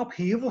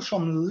upheaval,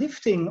 some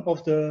lifting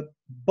of the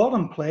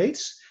bottom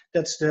plates.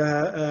 That's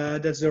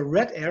the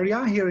red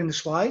area here in the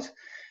slide.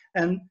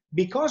 And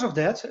because of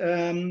that,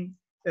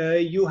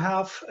 you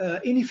have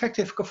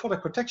ineffective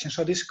cathodic protection.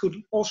 So this could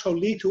also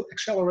lead to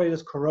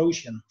accelerated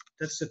corrosion.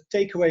 That's the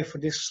takeaway for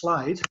this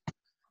slide.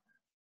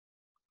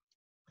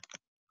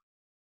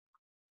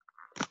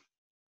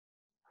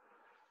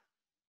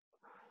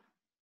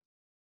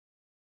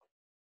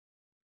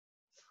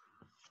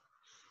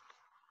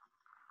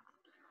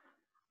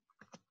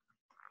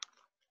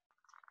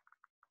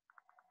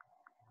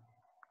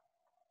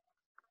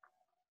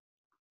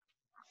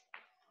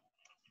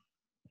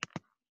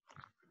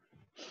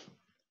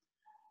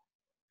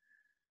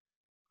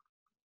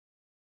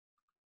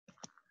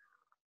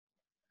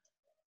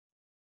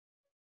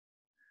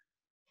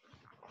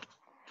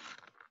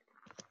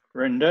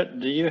 Rindet,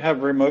 do you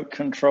have remote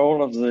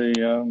control of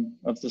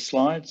the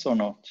slides or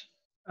not?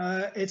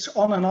 It's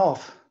on and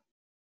off.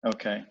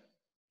 Okay.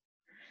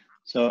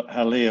 So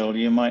Halil,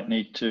 you might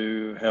need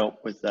to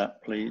help with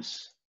that,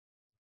 please.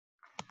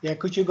 Yeah,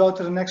 could you go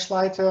to the next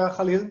slide,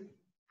 Khalil?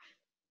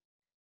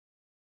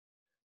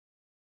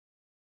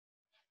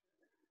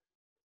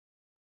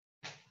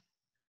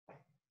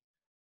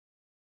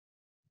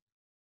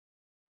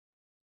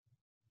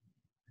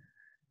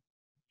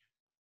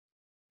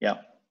 Yeah.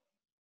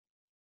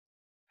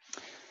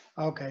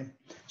 Okay,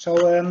 so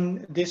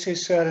this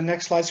is the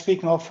next slide.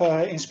 Speaking of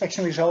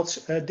inspection results,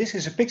 this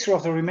is a picture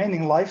of the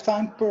remaining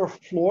lifetime per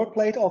floor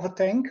plate of a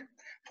tank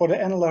for the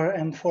annular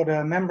and for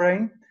the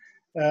membrane,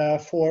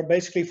 for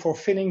basically for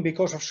filling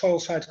because of soil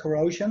side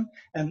corrosion.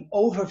 And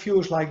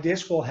overviews like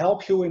this will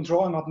help you in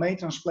drawing up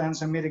maintenance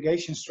plans and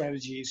mitigation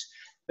strategies.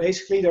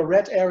 Basically, the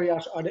red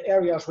areas are the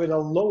areas with a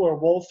lower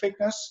wall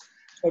thickness,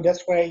 so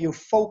that's where you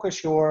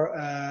focus your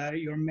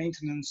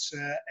maintenance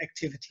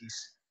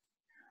activities.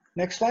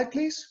 Next slide,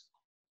 please.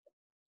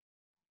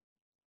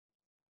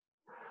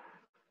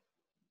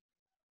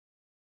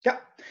 Yeah,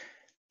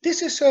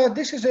 this is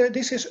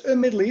a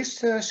Middle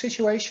East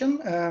situation.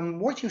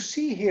 What you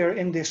see here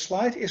in this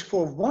slide is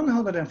for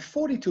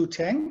 142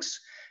 tanks.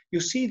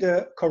 You see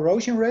the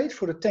corrosion rate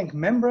for the tank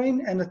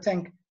membrane and the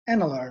tank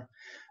annular.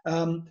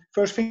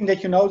 First thing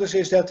that you notice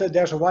is that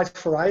there's a wide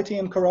variety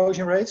in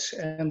corrosion rates,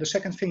 and the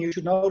second thing you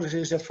should notice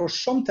is that for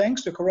some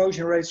tanks the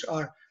corrosion rates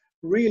are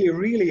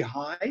really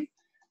high.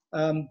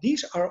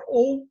 These are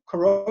all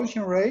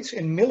corrosion rates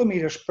in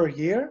millimeters per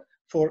year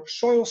for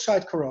soil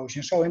side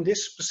corrosion. So in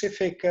this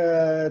specific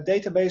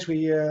database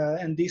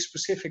and these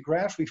specific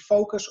graphs, we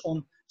focus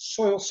on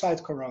soil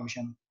side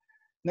corrosion.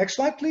 Next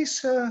slide,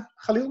 please,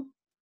 Khalil.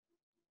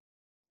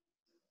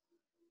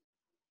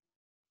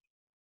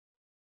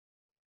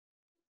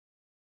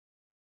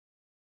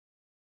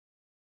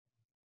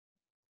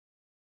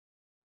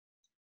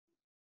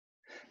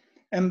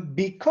 And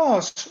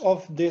because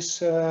of this,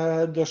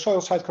 the soil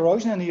side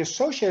corrosion and the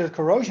associated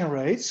corrosion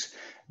rates,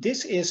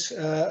 this is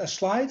a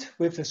slide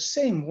with the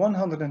same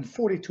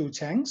 142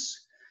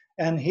 tanks.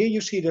 And here you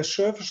see the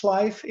service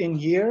life in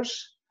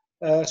years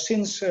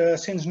since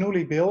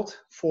newly built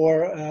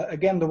for,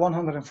 again, the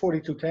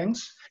 142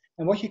 tanks.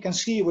 And what you can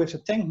see with the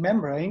tank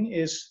membrane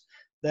is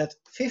that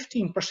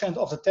 15%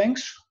 of the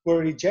tanks were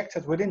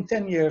rejected within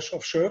 10 years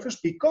of service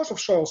because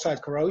of soil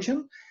side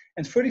corrosion,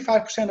 and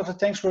 35% of the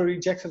tanks were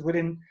rejected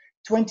within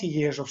 20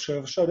 years of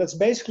service. So that's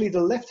basically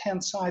the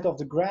left-hand side of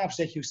the graphs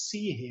that you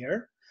see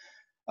here.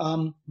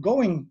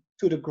 Going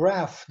to the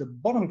graph, the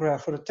bottom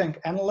graph for the tank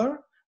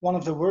annular, one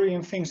of the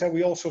worrying things that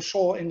we also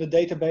saw in the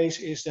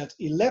database is that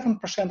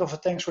 11% of the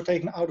tanks were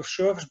taken out of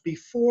service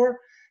before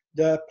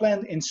the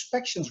planned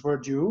inspections were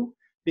due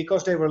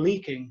because they were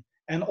leaking.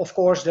 And of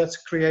course that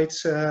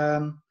creates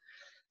yeah,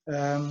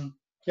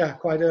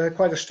 quite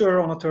a stir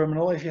on a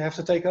terminal if you have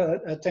to take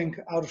a tank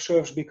out of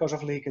service because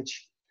of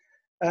leakage.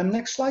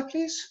 Next slide,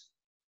 please.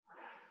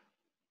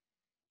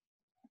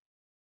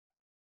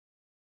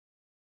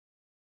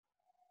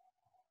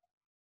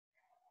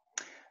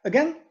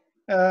 Again,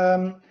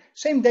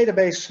 same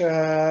database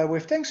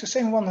with tanks, the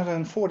same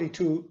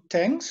 142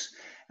 tanks.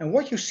 And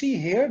what you see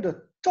here,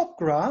 the top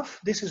graph,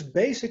 this is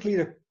basically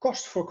the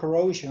cost for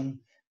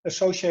corrosion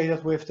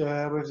associated with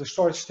the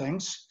storage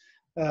tanks.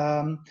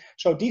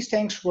 So these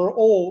tanks were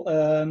all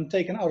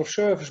taken out of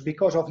service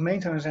because of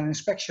maintenance and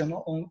inspection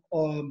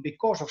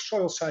because of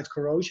soil side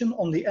corrosion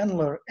on the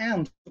annular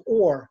and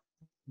or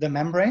the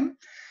membrane.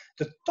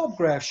 The top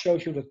graph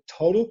shows you the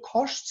total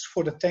costs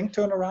for the tank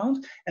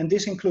turnaround, and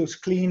this includes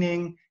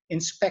cleaning,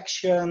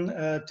 inspection,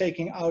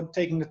 taking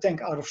the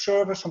tank out of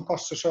service, some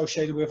costs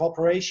associated with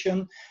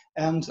operation,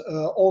 and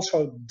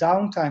also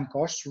downtime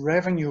costs,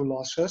 revenue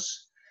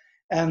losses.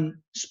 And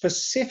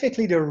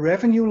specifically the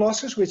revenue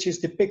losses, which is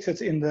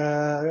depicted in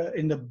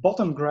the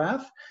bottom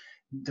graph,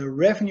 the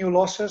revenue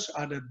losses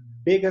are the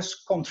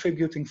biggest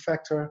contributing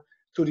factor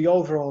to the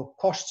overall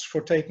costs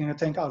for taking a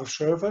tank out of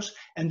service.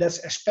 And that's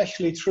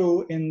especially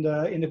true in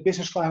the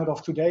business climate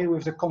of today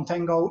with the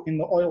contango in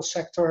the oil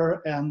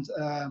sector and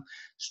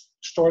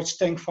storage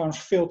tank farms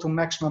filled to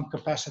maximum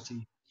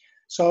capacity.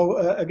 So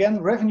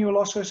again, revenue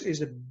losses is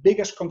the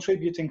biggest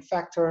contributing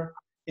factor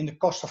in the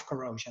cost of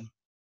corrosion.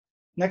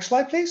 Next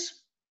slide, please.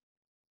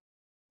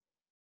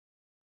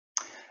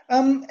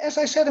 As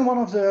I said in one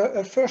of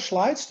the first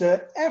slides,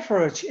 the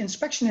average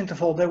inspection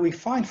interval that we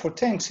find for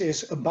tanks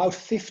is about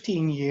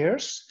 15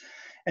 years.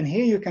 And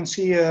here you can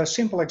see a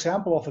simple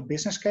example of a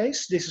business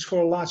case. This is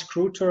for a large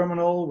crude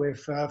terminal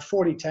with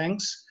 40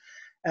 tanks.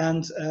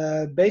 And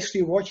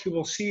basically what you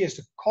will see is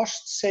the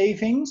cost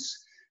savings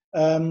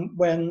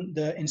when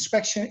the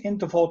inspection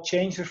interval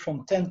changes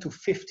from 10 to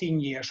 15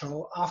 years.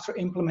 So after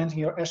implementing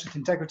your asset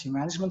integrity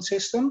management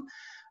system,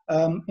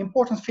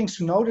 important things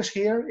to notice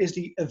here is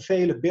the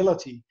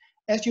availability.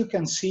 As you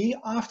can see,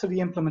 after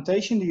the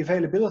implementation, the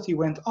availability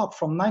went up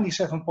from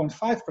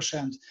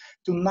 97.5%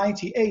 to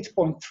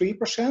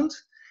 98.3%.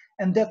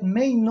 And that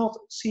may not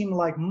seem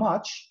like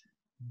much,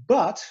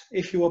 but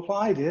if you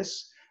apply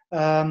this,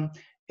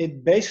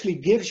 it basically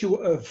gives you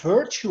a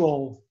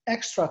virtual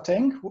extra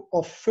tank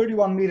of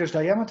 31 meters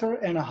diameter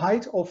and a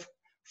height of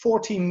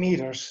 14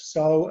 meters.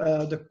 So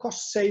the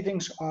cost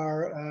savings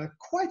are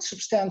quite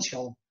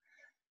substantial.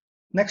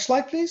 Next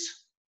slide, please.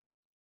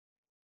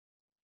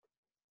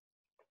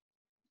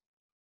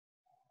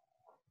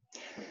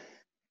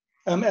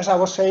 As I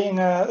was saying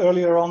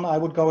earlier on, I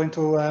would go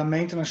into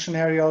maintenance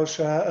scenarios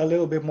a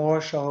little bit more.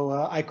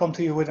 So I come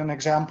to you with an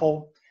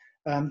example.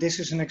 This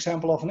is an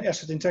example of an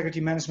asset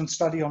integrity management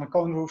study on a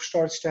cone roof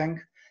storage tank.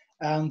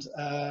 and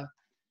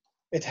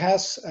it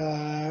has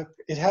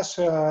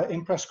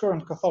impressed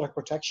current cathodic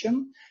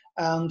protection,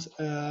 and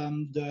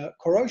the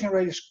corrosion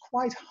rate is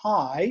quite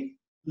high,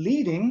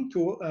 leading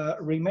to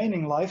a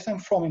remaining lifetime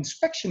from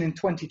inspection in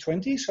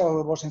 2020. So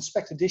it was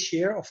inspected this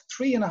year of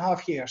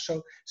 3.5 years.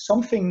 So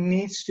something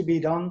needs to be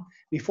done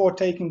before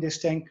taking this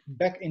tank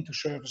back into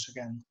service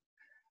again.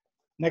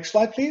 Next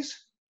slide, please.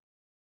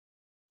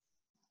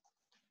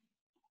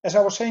 As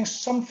I was saying,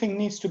 something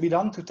needs to be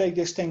done to take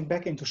this tank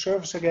back into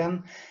service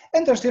again,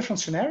 and there's different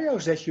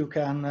scenarios that you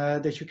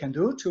can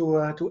do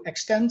to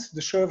extend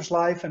the service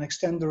life and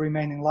extend the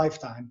remaining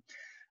lifetime.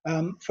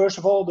 First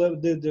of all,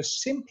 the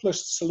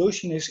simplest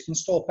solution is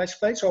install patch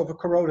plates over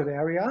corroded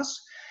areas,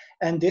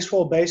 and this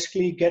will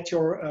basically get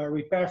your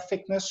repair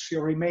thickness,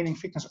 your remaining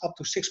thickness, up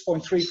to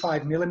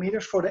 6.35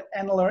 millimeters for the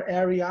annular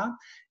area.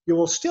 You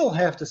will still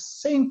have the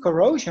same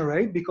corrosion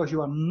rate because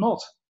you are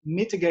not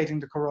mitigating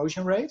the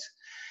corrosion rate.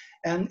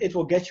 And it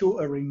will get you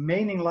a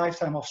remaining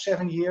lifetime of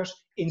 7 years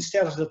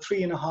instead of the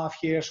 3.5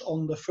 years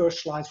on the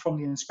first slide from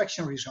the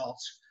inspection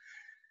results.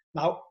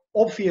 Now,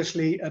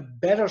 obviously, a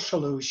better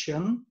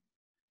solution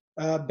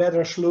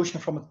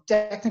from a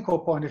technical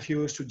point of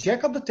view is to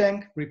jack up the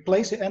tank,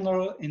 replace the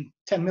annular in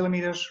 10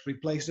 millimeters,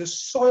 replace the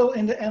soil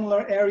in the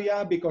annular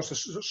area because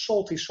the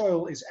salty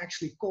soil is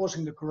actually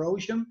causing the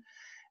corrosion,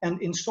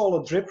 and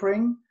install a drip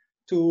ring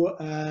to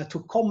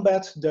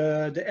combat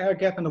the air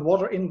gap and the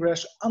water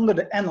ingress under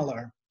the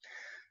annular.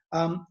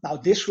 Now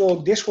this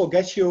will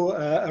get you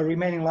a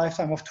remaining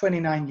lifetime of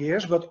 29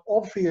 years, but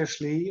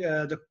obviously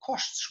the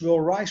costs will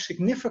rise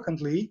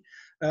significantly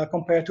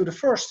compared to the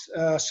first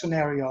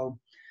scenario.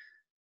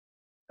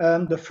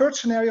 The third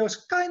scenario is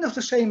kind of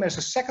the same as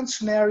the second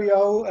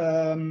scenario.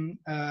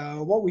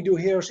 What we do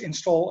here is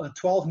install a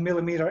 12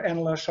 millimeter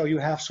annular, so you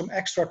have some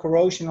extra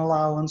corrosion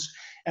allowance,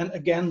 and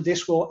again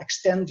this will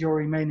extend your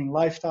remaining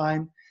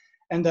lifetime.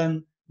 And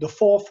then the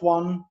fourth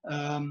one,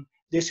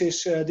 this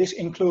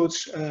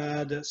includes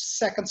the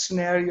second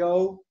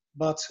scenario,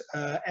 but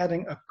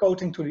adding a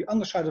coating to the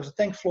underside of the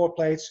tank floor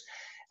plates,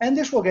 and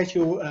this will get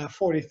you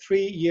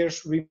 43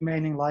 years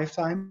remaining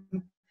lifetime,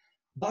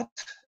 but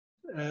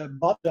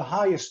the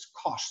highest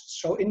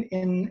cost. So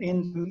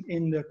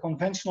in the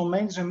conventional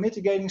maintenance and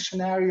mitigating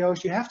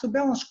scenarios, you have to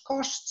balance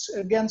costs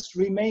against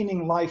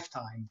remaining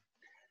lifetime.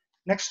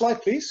 Next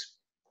slide, please.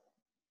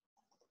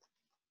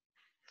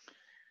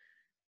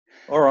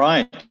 All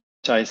right.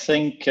 I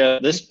think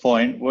at this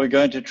point we're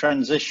going to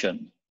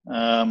transition.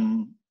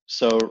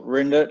 So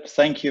Rindert,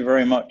 thank you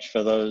very much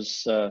for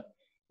those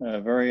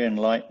very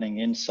enlightening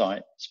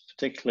insights,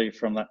 particularly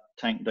from that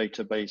tank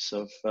database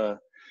of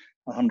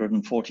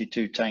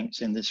 142 tanks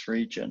in this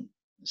region.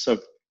 So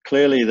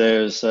clearly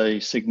there's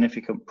a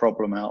significant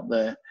problem out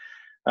there.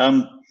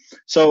 We're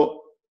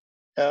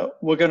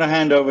going to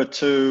hand over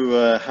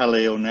to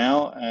Halil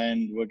now,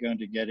 and we're going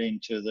to get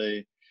into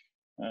the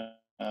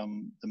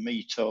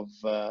meat of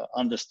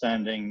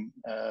understanding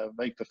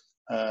vapor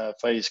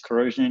phase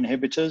corrosion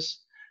inhibitors,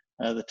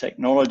 the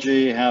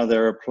technology, how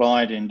they're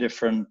applied in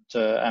different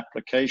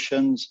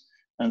applications,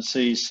 and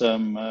see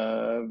some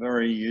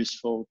very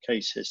useful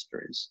case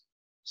histories.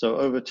 So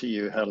over to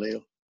you,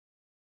 Halil.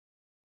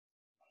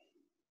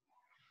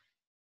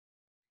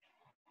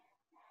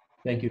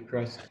 Thank you,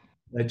 Chris.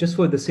 Just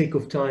for the sake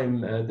of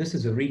time, this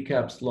is a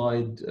recap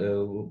slide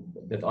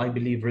that I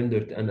believe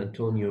Rindert and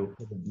Antonio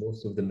covered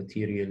most of the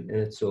material in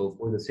it. So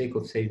for the sake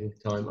of saving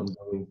time, I'm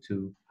going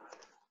to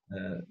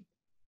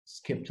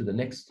skip to the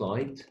next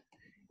slide.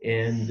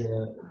 And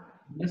the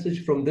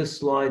message from this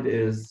slide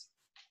is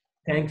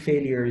tank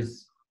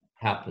failures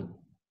happen.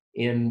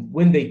 And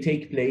when they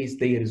take place,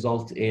 they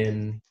result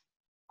in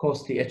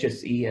costly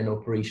HSE and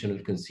operational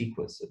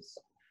consequences.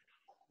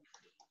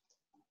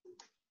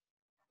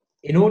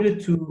 In order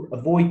to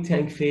avoid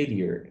tank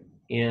failure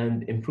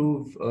and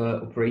improve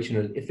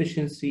operational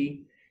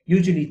efficiency,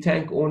 usually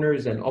tank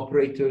owners and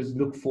operators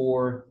look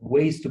for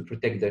ways to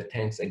protect their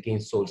tanks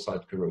against soil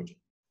site corrosion.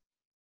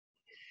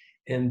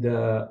 And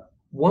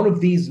one of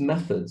these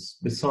methods,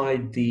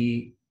 beside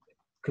the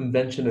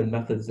conventional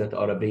methods that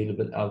are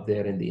available out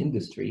there in the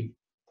industry,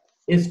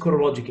 is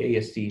Corrogic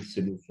AST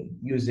solution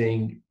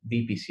using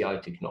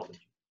VPCI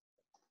technology.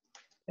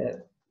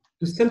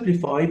 To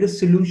simplify, this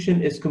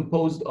solution is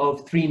composed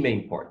of three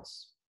main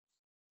parts.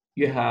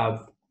 You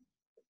have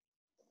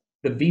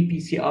the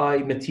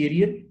VPCI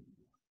material,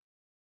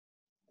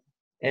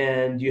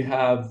 and you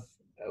have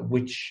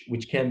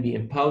which can be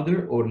in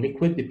powder or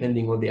liquid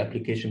depending on the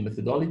application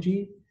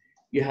methodology.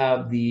 You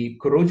have the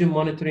corrosion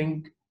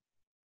monitoring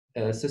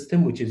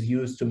system, which is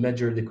used to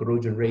measure the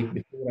corrosion rate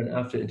before and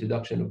after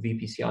introduction of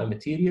VPCI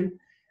material.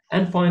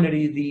 And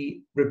finally,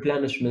 the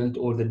replenishment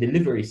or the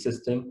delivery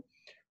system,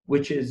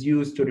 which is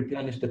used to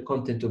replenish the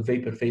content of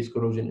vapor phase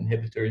corrosion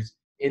inhibitors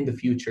in the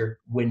future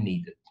when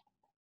needed.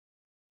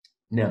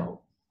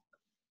 Now,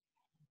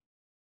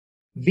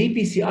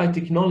 VPCI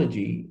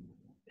technology,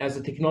 as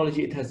a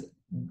technology, it has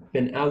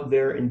been out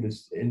there in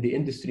the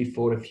industry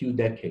for a few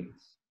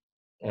decades.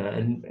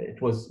 And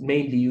it was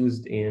mainly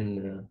used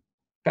in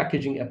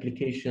packaging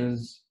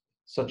applications,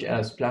 such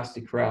as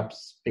plastic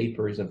wraps,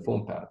 papers, and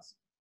foam pads.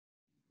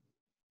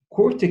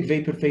 Cortec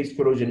vapor phase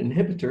corrosion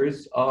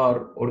inhibitors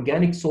are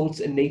organic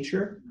salts in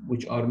nature,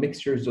 which are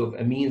mixtures of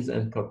amines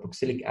and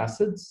carboxylic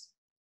acids.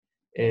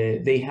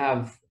 They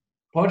have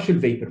partial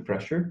vapor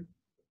pressure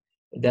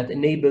that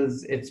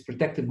enables its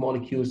protective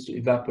molecules to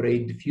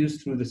evaporate,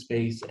 diffuse through the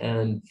space,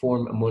 and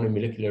form a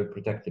monomolecular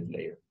protective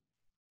layer.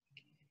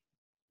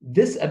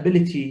 This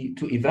ability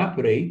to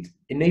evaporate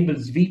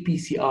enables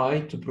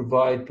VPCI to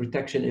provide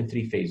protection in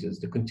three phases: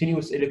 the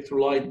continuous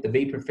electrolyte, the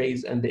vapor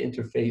phase, and the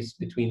interface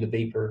between the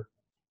vapor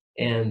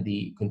and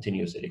the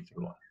continuous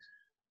electrolyte.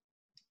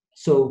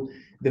 So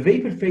the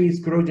vapor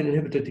phase corrosion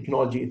inhibitor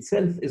technology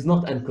itself is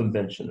not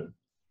unconventional,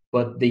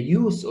 but the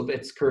use of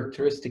its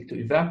characteristic to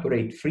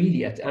evaporate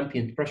freely at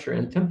ambient pressure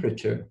and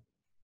temperature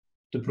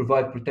to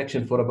provide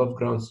protection for above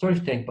ground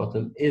storage tank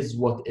bottom is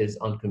what is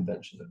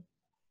unconventional.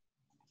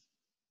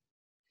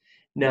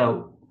 Now,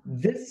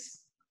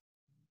 this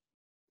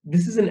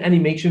is an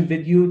animation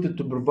video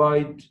to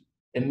provide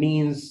a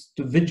means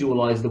to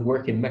visualize the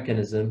working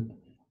mechanism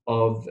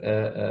of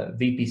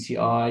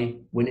VPCI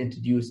when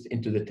introduced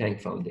into the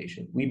tank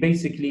foundation. We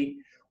basically,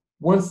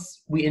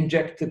 once we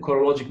inject the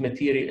corrosive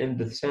material in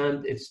the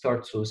sand, it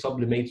starts to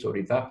sublimate or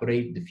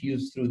evaporate,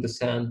 diffuse through the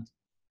sand,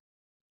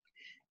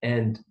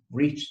 and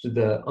reach to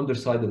the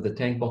underside of the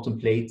tank bottom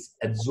plates,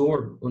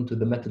 absorb onto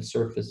the metal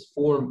surface,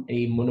 form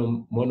a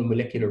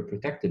monomolecular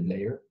protective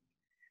layer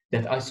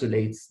that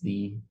isolates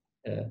the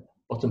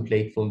bottom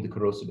plate from the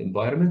corrosive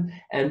environment.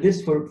 And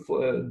this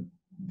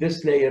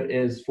this layer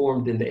is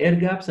formed in the air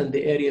gaps and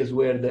the areas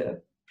where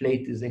the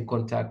plate is in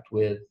contact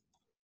with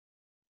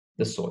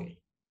the soil.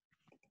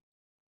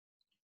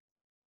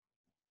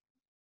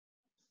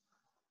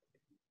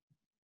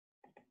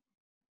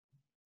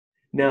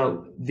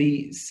 Now,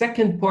 the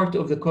second part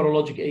of the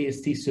Corrologic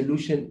AST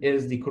solution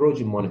is the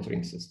corrosion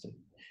monitoring system,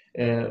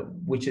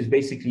 which is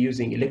basically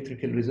using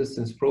electrical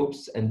resistance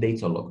probes and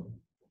data logging.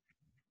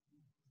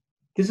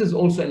 This is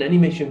also an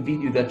animation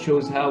video that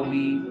shows how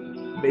we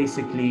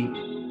basically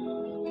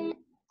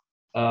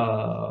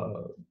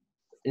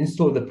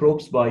install the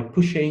probes by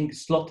pushing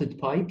slotted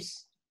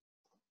pipes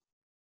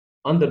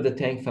under the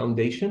tank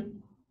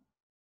foundation.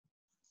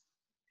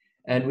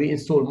 And we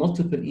install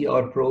multiple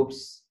ER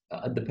probes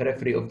at the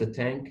periphery of the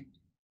tank.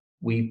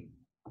 We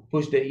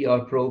push the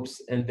ER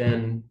probes and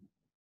then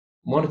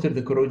monitor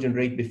the corrosion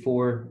rate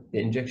before the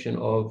injection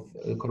of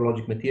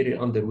corrosive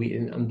material until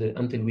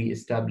we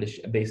establish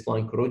a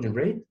baseline corrosion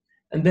rate.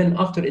 And then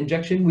after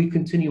injection, we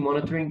continue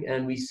monitoring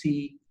and we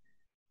see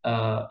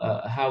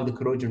how the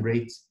corrosion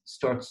rate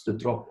starts to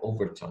drop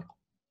over time.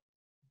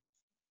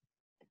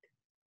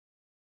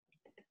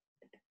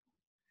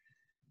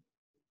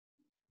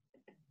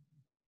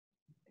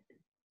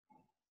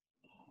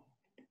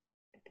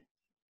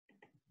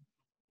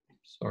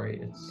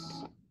 Sorry,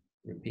 it's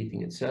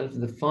repeating itself.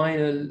 The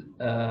final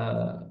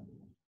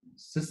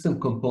system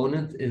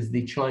component is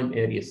the chime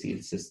area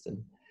seal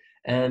system.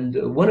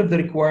 And one of the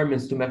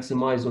requirements to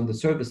maximize on the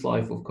service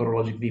life of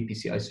Corrologic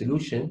VPCI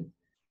solution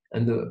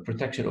and the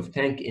protection of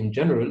tank in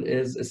general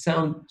is a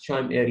sound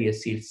chime area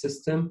seal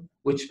system,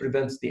 which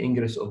prevents the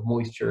ingress of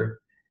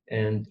moisture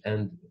and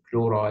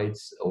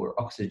chlorides or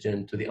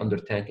oxygen to the under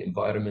tank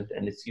environment.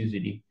 And it's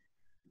usually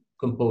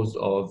composed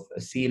of a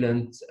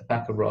sealant, a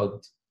packer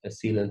rod, a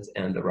sealant,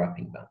 and a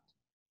wrapping band.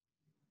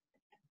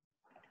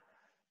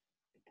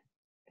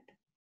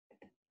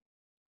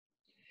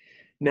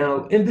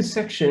 Now, in this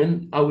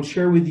section, I will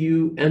share with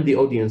you and the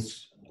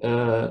audience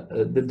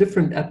the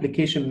different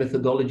application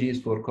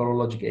methodologies for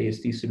Corrologic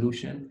AST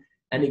solution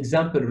and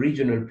example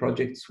regional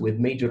projects with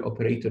major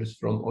operators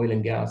from oil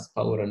and gas,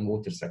 power and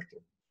water sector.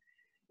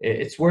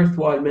 It's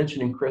worthwhile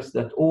mentioning, Chris,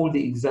 that all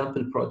the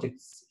example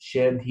projects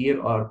shared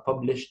here are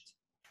published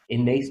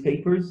in NACE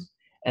papers.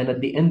 And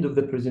at the end of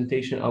the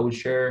presentation, I will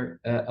share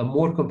a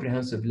more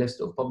comprehensive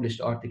list of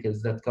published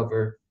articles that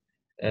cover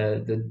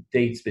the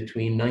dates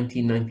between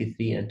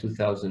 1993 and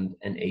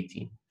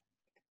 2018.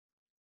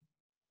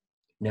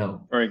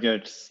 Now, very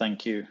good,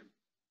 thank you.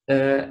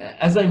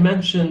 As I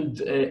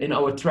mentioned in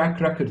our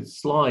track record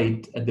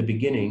slide at the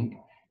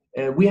beginning,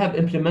 we have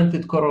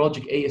implemented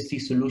Corrologic AST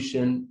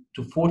solution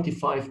to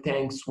 45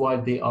 tanks while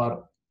they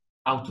are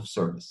out of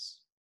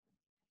service.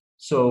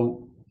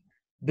 So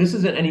this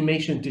is an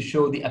animation to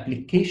show the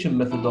application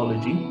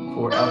methodology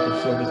for out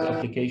of service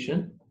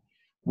application,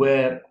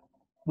 where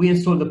we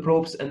install the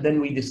probes and then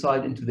we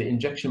decide into the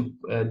injection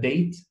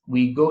date.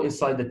 We go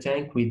inside the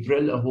tank, we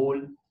drill a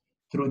hole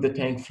through the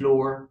tank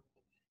floor,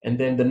 and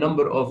then the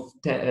number of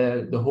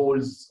the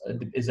holes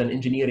is an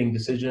engineering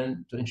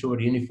decision to ensure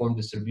uniform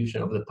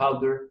distribution of the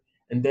powder.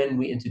 And then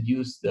we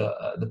introduce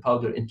the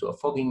powder into a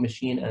fogging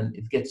machine and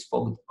it gets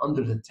fogged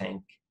under the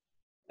tank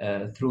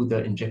through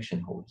the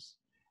injection holes.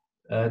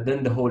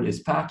 Then the hole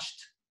is patch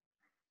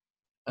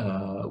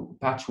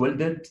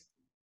welded,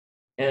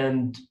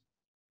 and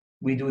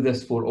we do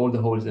this for all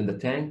the holes in the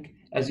tank.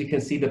 As you can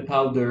see, the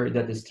powder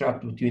that is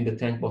trapped between the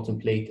tank bottom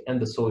plate and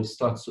the soil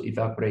starts to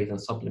evaporate and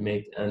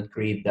sublimate and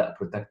create that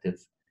protective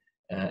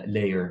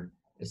layer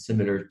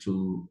similar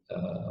to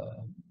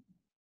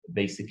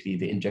basically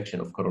the injection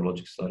of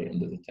corrologic slurry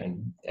into the tank.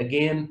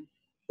 Again,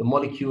 the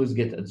molecules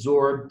get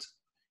absorbed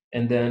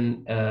and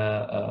then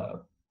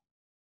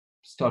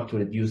start to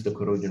reduce the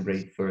corrosion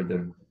rate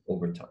further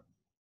over time.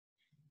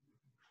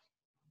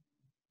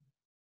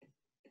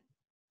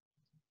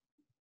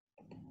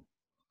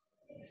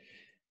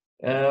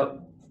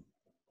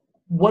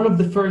 One of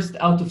the first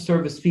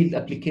out-of-service field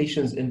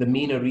applications in the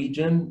MENA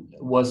region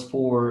was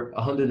for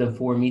a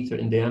 104-meter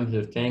in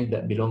diameter tank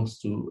that belongs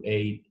to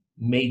a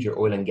major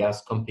oil and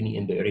gas company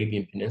in the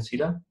Arabian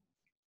Peninsula.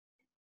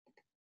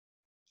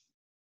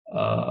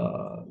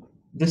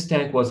 This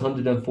tank was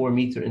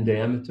 104-meter in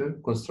diameter,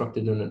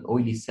 constructed on an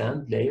oily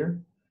sand layer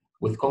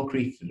with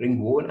concrete ring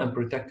wall and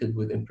protected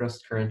with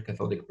impressed current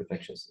cathodic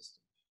protection system.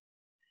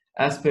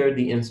 As per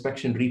the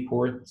inspection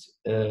report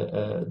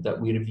that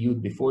we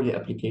reviewed before the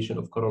application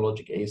of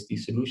corrologic AST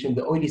solution,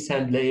 the oily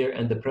sand layer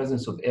and the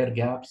presence of air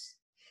gaps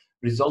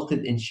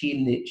resulted in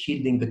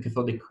shielding the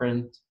cathodic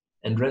current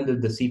and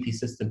rendered the CP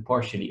system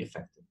partially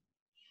effective.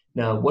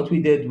 Now, what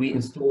we did, we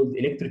installed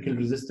electrical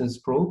resistance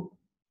probe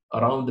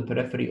around the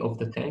periphery of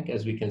the tank,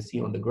 as we can see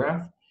on the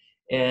graph,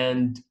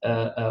 and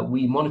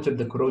we monitored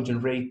the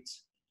corrosion rate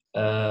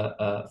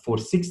for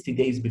 60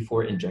 days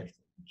before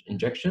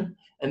injection,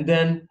 and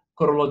then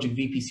corrologic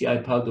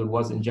VPCI powder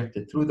was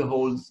injected through the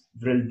holes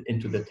drilled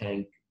into the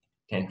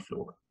tank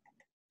floor.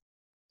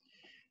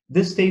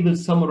 This table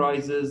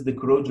summarizes the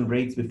corrosion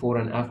rates before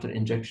and after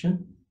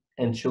injection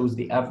and shows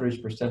the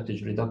average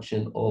percentage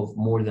reduction of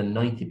more than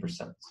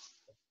 90%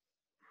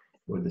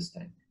 for this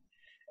tank.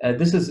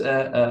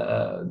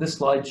 This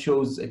slide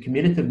shows a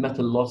cumulative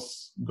metal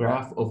loss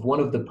graph of one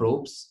of the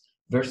probes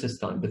versus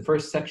time. The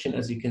first section,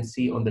 as you can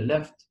see on the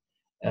left,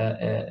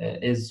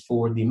 is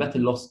for the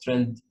metal loss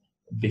trend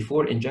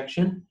before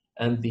injection,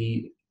 and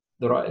the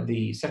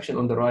section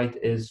on the right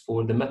is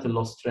for the metal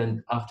loss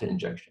trend after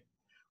injection,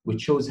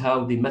 which shows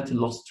how the metal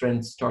loss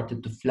trend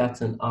started to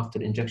flatten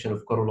after injection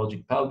of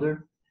corrologic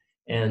powder.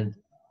 And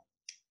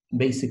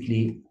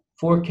basically,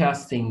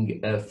 forecasting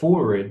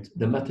forward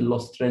the metal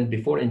loss trend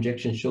before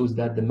injection shows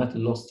that the metal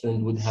loss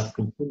trend would have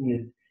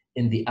continued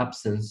in the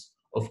absence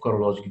of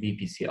corrologic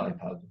VPCI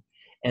powder.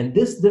 And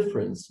this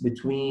difference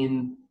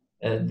between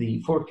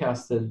the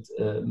forecasted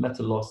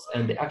metal loss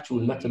and the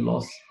actual metal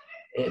loss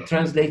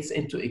translates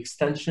into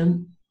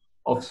extension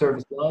of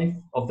service life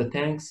of the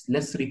tanks,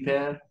 less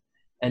repair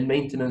and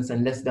maintenance,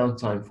 and less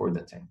downtime for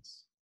the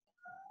tanks.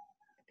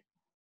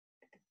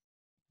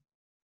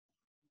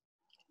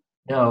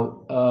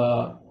 Now,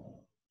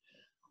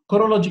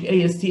 corrologic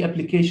AST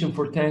application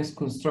for tanks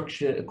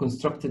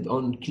constructed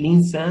on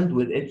clean sand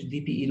with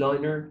HDPE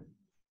liner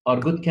are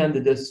good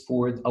candidates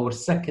for our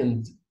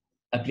second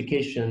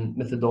application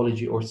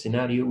methodology or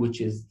scenario,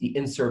 which is the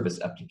in-service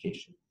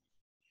application,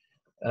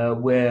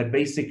 where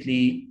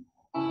basically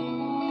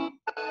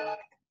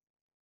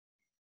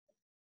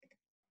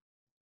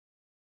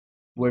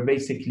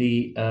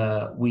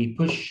we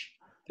push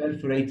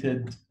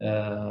perforated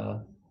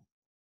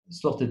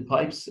slotted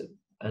pipes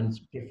and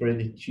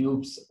perforated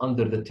tubes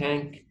under the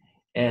tank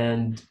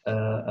and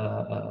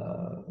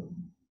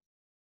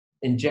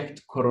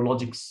inject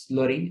corrologic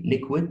slurry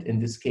liquid, in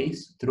this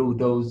case, through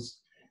those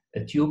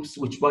tubes,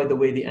 which, by the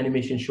way, the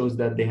animation shows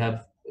that they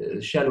have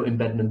shallow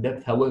embedment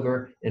depth.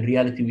 However, in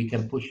reality, we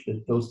can push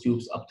those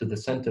tubes up to the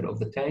center of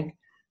the tank.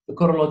 The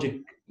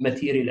corrologic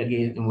material,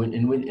 again,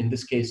 in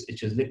this case,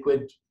 it is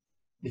liquid,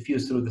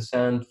 diffuse through the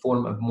sand,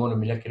 form a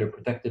monomolecular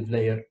protective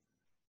layer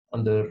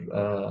on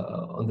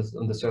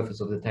the surface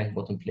of the tank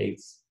bottom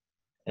plates,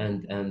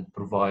 and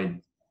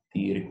provide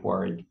the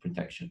required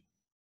protection.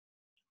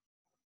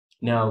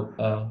 Now,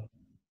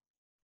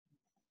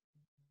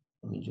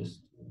 let me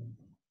just.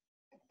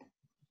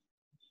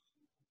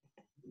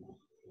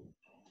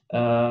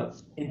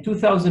 In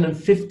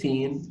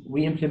 2015,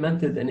 we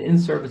implemented an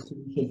in-service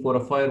solution for a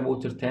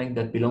firewater tank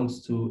that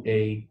belongs to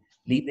a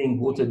leading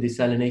water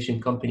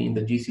desalination company in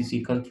the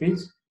GCC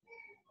countries.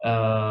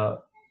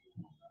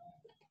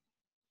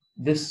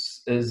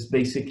 This is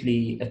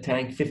basically a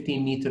tank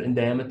 15 meter in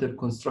diameter,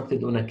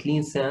 constructed on a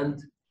clean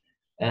sand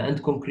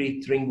and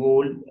concrete ring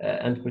wall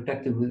and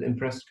protected with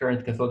impressed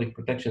current cathodic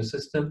protection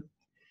system.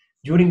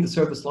 During the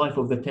service life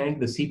of the tank,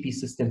 the CP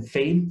system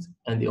failed,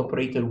 and the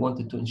operator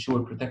wanted to ensure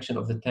protection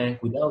of the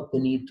tank without the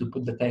need to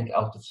put the tank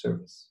out of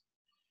service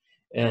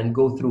and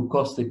go through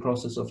costly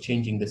process of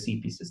changing the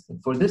CP system.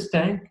 For this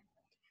tank,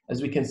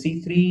 as we can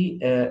see, 3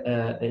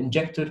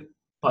 injector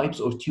pipes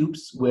or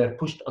tubes were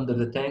pushed under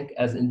the tank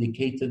as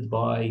indicated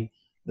by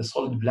the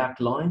solid black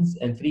lines,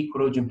 and 3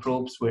 corrosion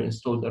probes were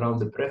installed around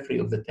the periphery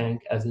of the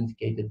tank as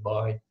indicated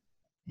by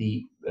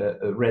the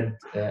red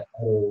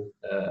arrow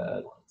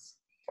lines.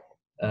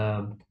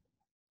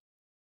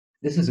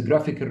 This is a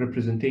graphical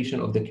representation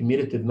of the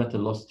cumulative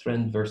metal loss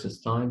trend versus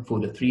time for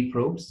the 3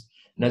 probes.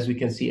 And as we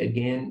can see,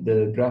 again,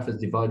 the graph is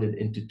divided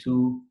into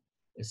 2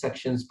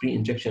 sections,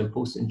 pre-injection and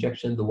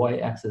post-injection. The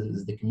y-axis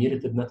is the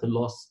cumulative metal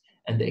loss,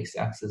 and the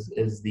x-axis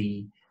is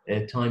the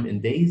time in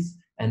days.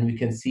 And we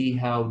can see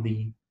how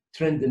the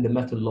trend in the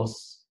metal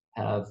loss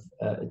have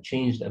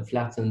changed and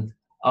flattened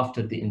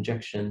after the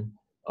injection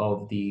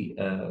of the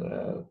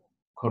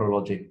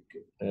corrologic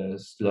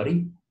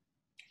slurry.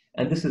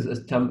 And this is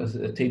a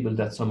table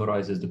that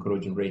summarizes the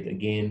corrosion rate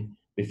again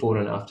before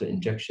and after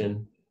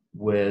injection,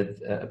 with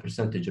a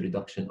percentage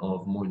reduction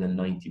of more than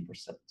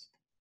 90%.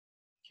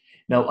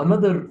 Now,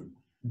 another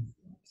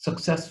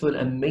successful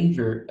and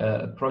major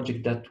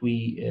project that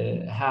we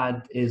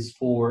had is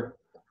for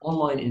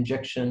online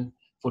injection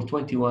for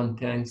 21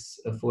 tanks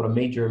for a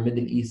major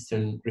Middle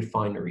Eastern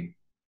refinery.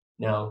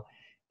 Now,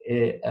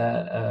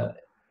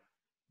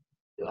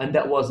 and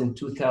that was in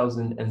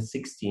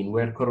 2016,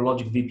 where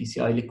corrologic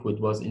VPCI liquid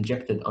was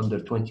injected under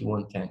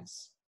 21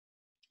 tanks.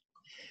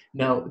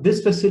 Now,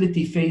 this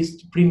facility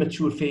faced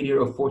premature failure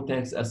of 4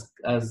 tanks,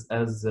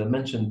 as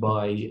mentioned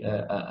by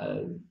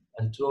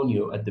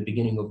Antonio at the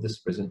beginning of this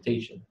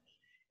presentation.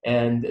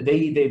 And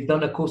they've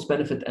done a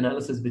cost-benefit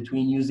analysis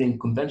between using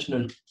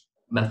conventional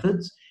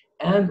methods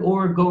and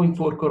or going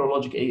for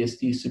corrologic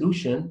AST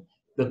solution.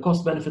 The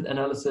cost-benefit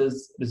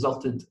analysis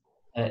resulted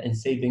in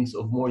savings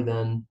of more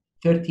than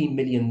 $13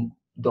 million.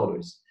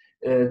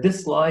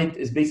 This slide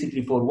is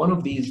basically for one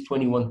of these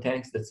 21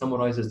 tanks that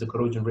summarizes the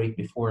corrosion rate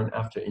before and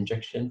after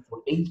injection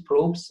for 8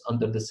 probes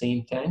under the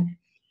same tank,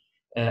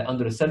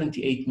 under a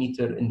 78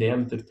 meter in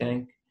diameter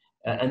tank.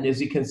 And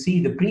as you can see,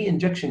 the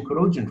pre-injection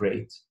corrosion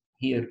rate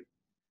here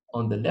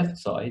on the left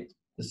side,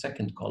 the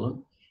second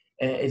column,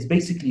 is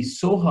basically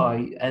so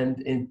high,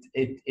 and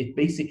it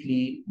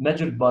basically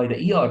measured by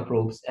the ER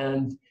probes,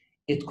 and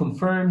it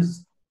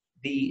confirms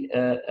the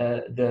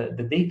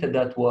data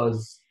that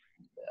was,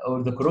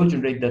 or the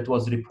corrosion rate that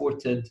was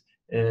reported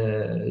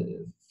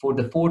for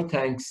the 4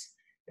 tanks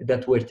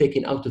that were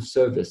taken out of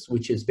service,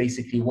 which is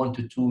basically 1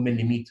 to 2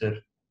 millimeter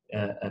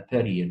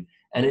per year.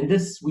 And in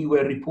this, we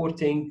were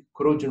reporting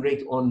corrosion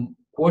rate on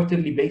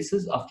quarterly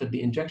basis after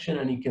the injection,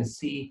 and you can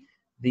see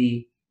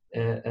the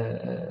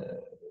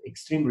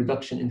extreme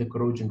reduction in the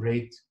corrosion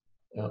rate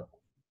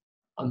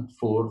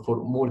for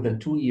more than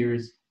 2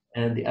 years,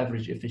 and the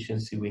average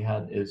efficiency we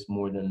had is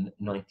more than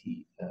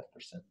 90%.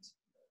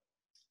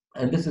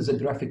 And this is a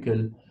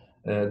graphical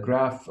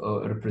graph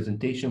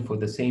representation for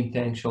the same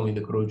tank showing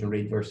the corrosion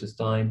rate versus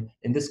time.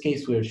 In this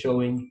case, we're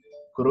showing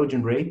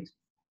corrosion rate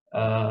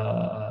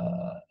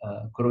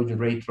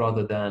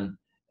rather than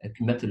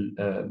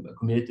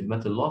cumulative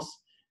metal loss.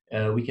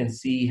 We can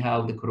see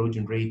how the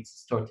corrosion rate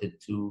started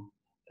to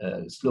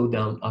slow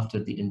down after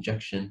the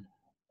injection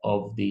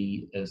of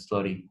the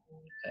slurry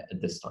at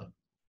this time.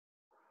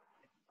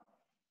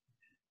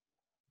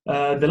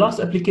 The last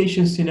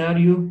application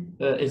scenario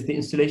is the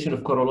installation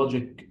of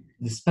corrologic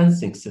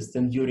dispensing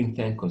system during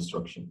tank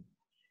construction.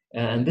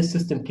 And this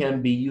system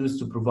can be used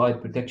to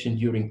provide protection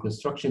during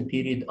construction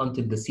period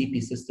until the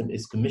CP system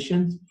is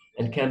commissioned,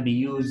 and can be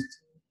used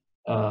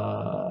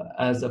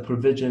as a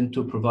provision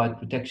to provide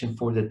protection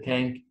for the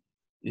tank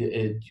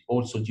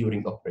also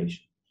during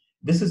operation.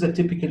 This is a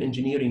typical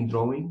engineering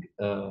drawing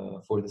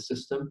for the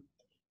system.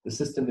 The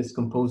system is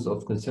composed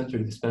of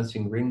concentric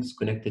dispensing rings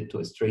connected to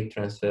a straight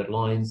transfer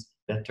lines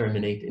that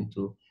terminate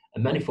into a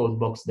manifold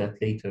box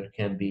that later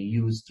can be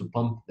used to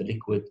pump the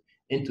liquid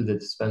into the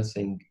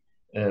dispensing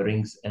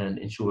rings and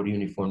ensure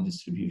uniform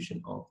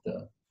distribution of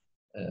the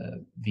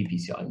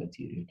VPCI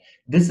material.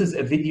 This is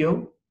a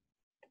video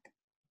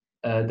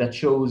that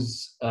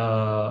shows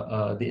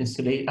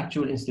the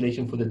actual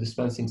installation for the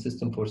dispensing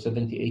system for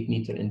 78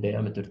 meter in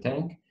diameter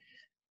tank.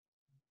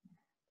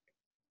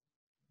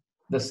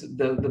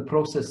 The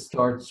process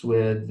starts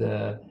with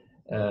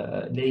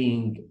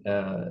laying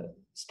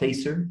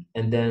spacer,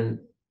 and then,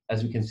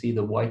 as you can see,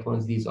 the white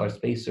ones, these are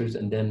spacers,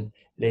 and then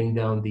laying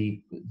down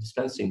the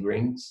dispensing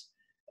rings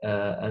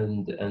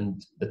and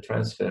the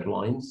transfer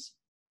lines.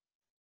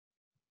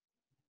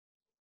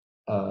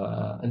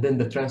 And then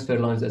the transfer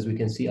lines, as we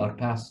can see, are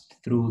passed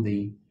through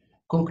the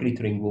concrete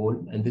ring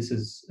wall, and this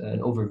is an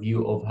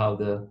overview of how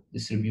the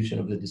distribution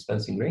of the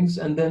dispensing rings,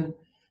 and then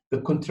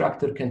the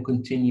contractor can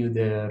continue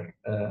their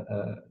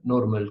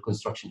normal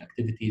construction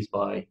activities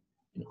by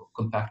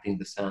compacting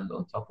the sand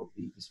on top of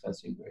the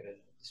dispensing ring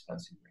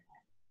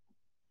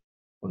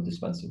or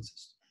dispensing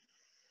system.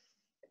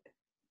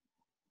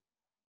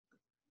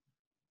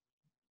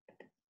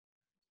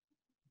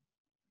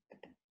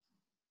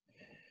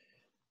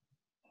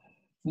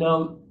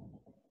 Now,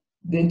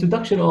 the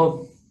introduction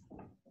of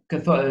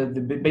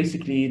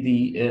basically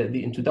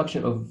the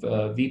introduction of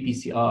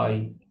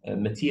VPCI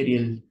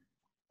material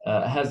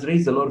has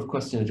raised a lot of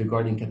questions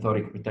regarding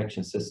cathodic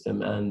protection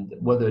system and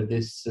whether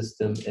this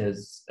system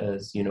is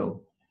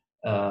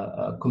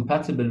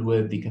compatible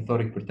with the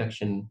cathodic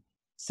protection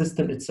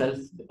system itself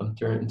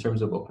in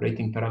terms of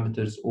operating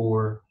parameters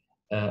or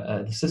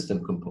the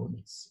system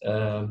components.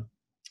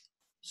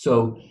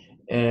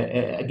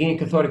 Again,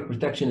 cathodic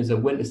protection is a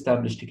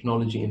well-established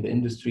technology in the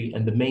industry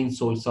and the main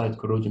soil site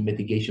corrosion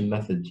mitigation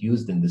method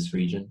used in this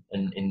region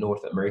and in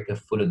North America,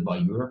 followed by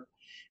Europe.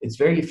 It's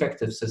a very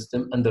effective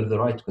system under the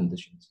right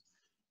conditions.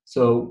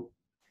 So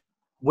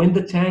when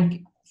the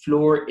tank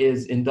floor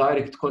is in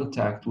direct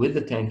contact with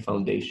the tank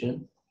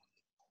foundation,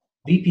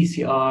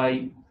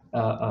 VPCI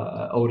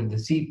or the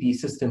CP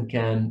system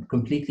can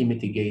completely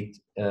mitigate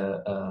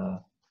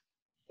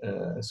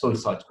soil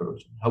site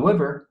corrosion.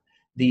 However,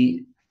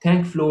 the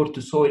tank floor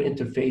to soil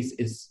interface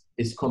is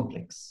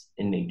complex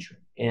in nature,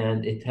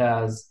 and it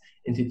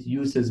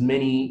introduces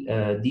many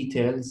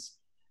details,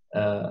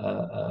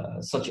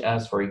 such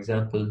as, for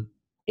example,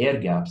 air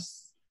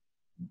gaps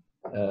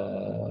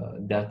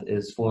that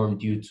is formed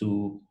due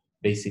to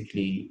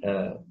basically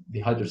the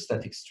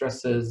hydrostatic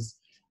stresses,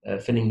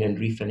 filling and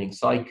refilling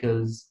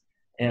cycles,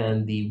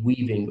 and the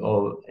weaving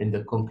in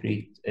the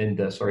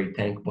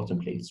tank bottom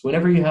plates.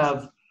 Whenever you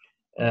have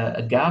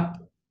a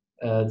gap,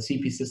 the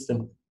CP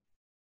system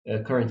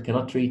current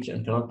cannot reach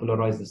and cannot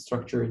polarize the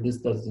structure. This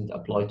doesn't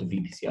apply to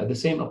VPCI. The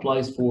same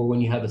applies for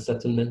when you have a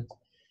settlement.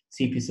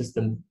 CP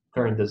system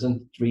current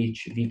doesn't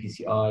reach,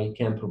 VPCI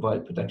can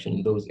provide protection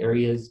in those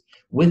areas.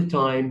 With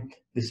time,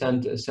 the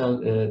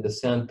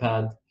sand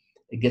pad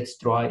gets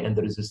dry and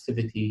the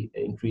resistivity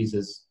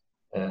increases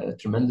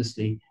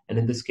tremendously. And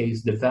in this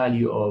case, the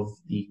value of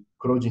the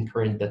corrosion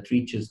current that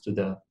reaches to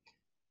the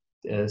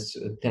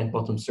tank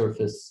bottom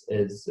surface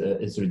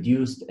is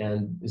reduced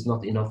and is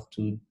not enough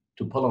to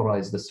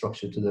polarize the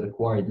structure to the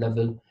required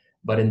level.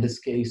 But in this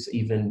case,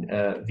 even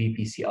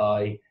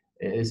VPCI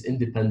is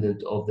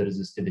independent of the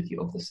resistivity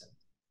of the sand.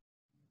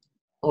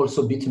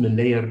 Also, bitumen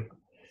layer,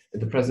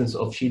 the presence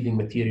of shielding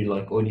material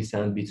like oily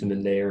sand,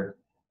 bitumen layer,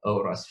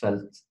 or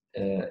asphalt,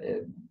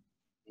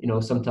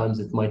 sometimes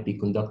it might be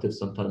conductive,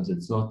 sometimes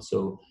it's not.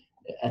 So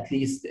at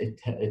least it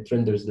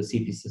renders the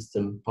CP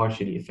system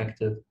partially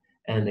effective.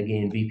 And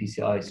again,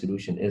 VPCI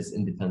solution is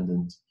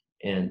independent,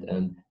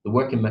 and the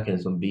working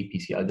mechanism of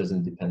VPCI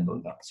doesn't depend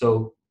on that.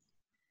 So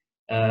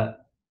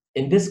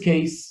in this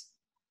case,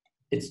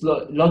 it's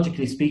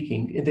logically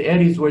speaking, in the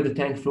areas where the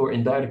tank floor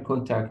in direct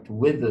contact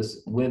with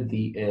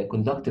the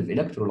conductive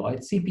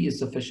electrolyte, CP is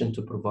sufficient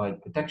to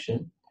provide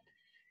protection.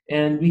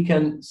 And we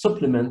can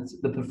supplement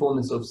the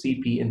performance of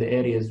CP in the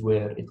areas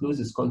where it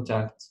loses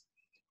contact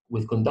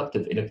with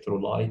conductive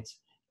electrolyte,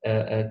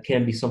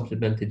 can be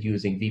supplemented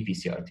using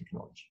VPCI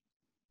technology.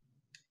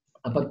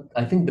 But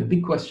I think the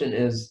big question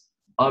is,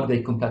 are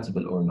they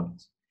compatible or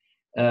not?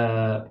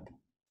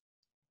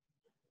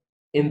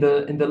 In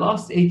the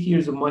last 8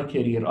 years of my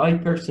career, I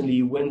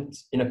personally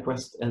went in a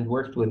quest and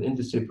worked with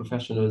industry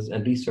professionals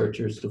and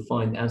researchers to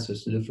find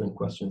answers to different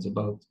questions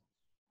about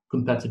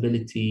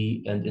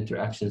compatibility and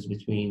interactions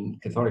between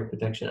cathodic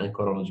protection and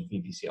corrologic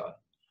VPCI.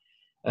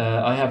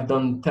 I have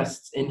done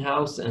tests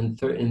in-house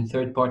and in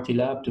third-party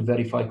lab to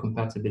verify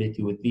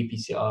compatibility with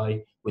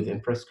VPCI, with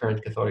impressed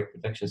current cathodic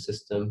protection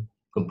system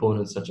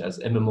components such as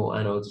MMO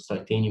anodes,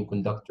 titanium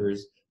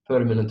conductors,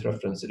 permanent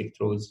reference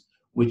electrodes,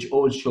 which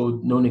all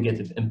showed no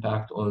negative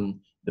impact on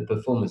the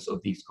performance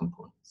of these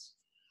components.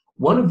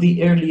 One of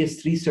the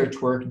earliest research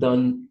work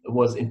done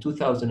was in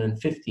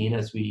 2015,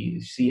 as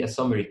we see a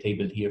summary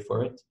table here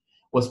for it,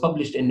 was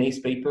published in NACE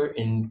paper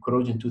in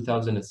Corrosion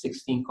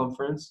 2016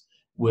 conference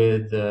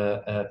with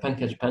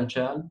Pankaj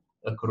Panchal,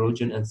 a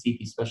corrosion and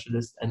CP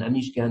specialist, and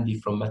Amish Gandhi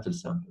from metal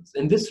samples.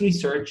 In this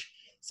research,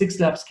 6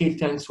 lab scale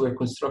tanks were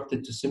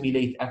constructed to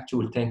simulate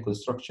actual tank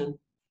construction,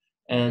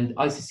 and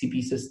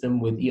ICCP system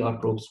with ER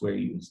probes were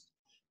used.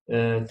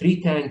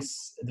 3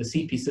 tanks, the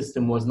CP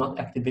system was not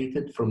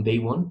activated from day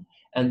 1,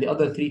 and the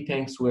other 3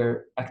 tanks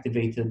were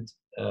activated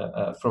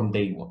from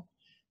day 1.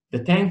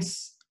 The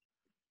tanks,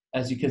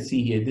 as you can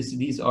see here,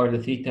 these are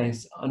the 3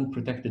 tanks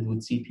unprotected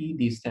with CP,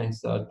 these tanks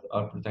that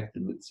are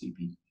protected with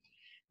CP.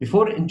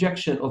 Before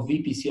injection of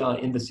VPCI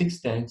in the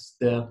 6 tanks,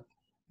 the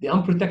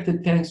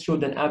unprotected tanks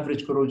showed an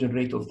average corrosion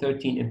rate of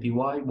 13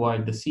 MPY,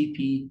 while the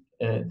CP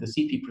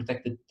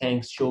protected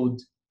tanks showed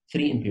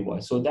 3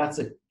 MPY. So that's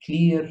a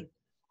clear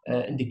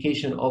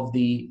indication of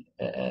the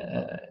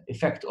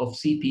effect of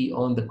CP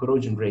on the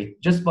corrosion rate.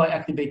 Just by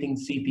activating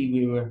CP,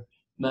 we were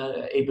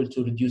able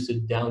to reduce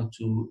it down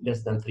to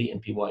less than 3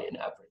 MPY in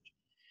average.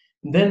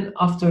 Then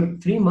after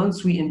 3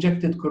 months, we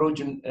injected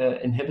corrosion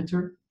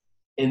inhibitor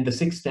in the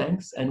 6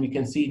 tanks, and we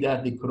can see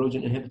that the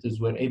corrosion inhibitors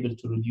were able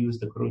to reduce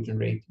the corrosion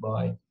rate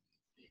by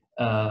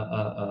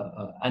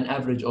an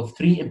average of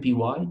 3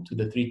 MPY to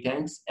the 3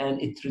 tanks,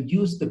 and it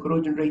reduced the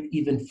corrosion rate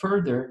even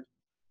further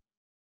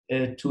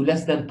to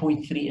less than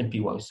 0.3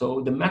 MPY.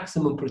 So the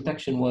maximum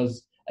protection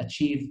was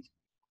achieved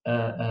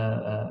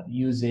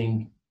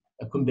using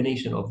a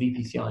combination of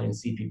VPCI and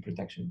CP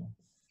protection method.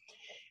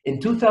 In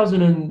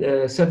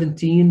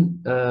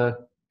 2017,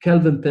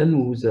 Kelvin Penn,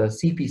 who's a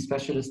CP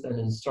specialist and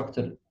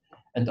instructor,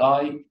 and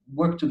I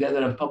worked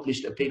together and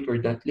published a paper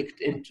that looked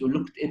into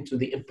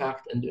the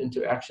impact and the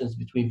interactions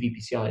between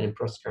VPCI and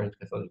impressed current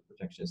cathodic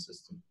protection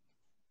system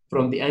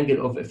from the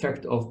angle of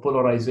effect of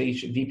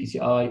polarization,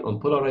 VPCI on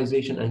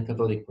polarization and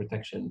cathodic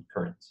protection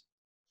currents.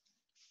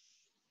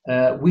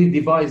 We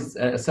devised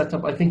a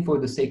setup. I think for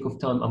the sake of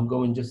time, I'm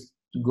going just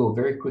to go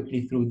very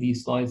quickly through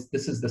these slides.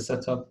 This is the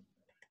setup,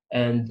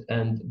 and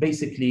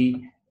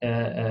basically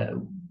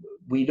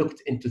we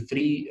looked into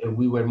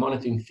we were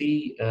monitoring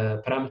 3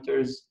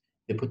 parameters: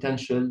 the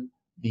potential,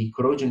 the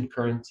corrosion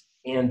current,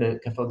 and the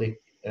cathodic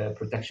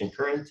protection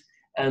current.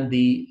 and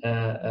the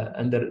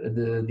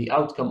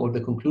outcome or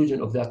the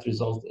conclusion of that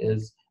result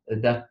is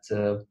that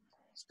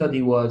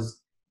study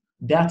was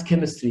that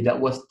chemistry that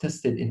was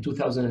tested in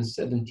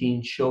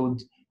 2017 showed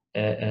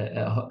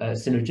a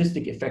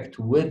synergistic effect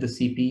with the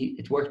CP.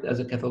 It worked as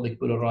a cathodic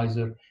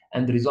polarizer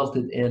and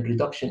resulted in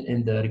reduction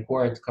in the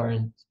required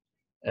current,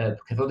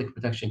 cathodic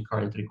protection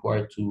current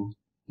required to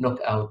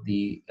knock out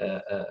the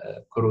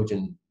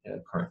corrosion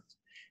current.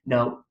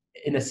 Now,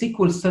 in a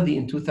sequel study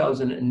in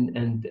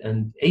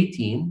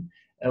 2018,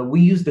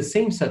 we used the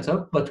same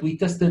setup, but we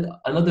tested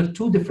another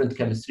 2 different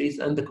chemistries,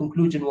 and the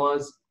conclusion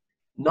was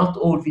not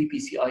all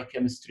VPCI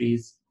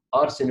chemistries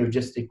are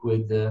synergistic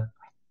with the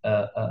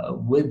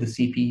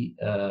CP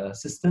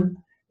system,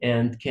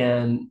 and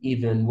can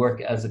even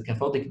work as a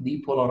cathodic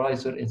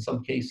depolarizer in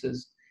some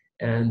cases,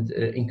 and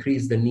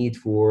increase the need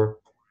for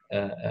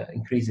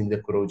increasing the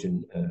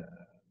corrosion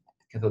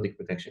cathodic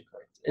protection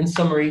current. In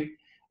summary,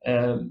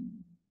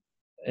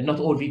 not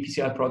all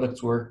VPCI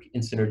products work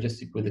in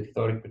synergistic with the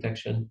cathodic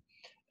protection.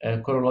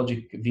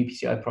 Corrologic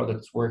VPCI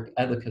products work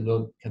as a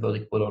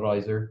cathodic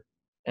polarizer,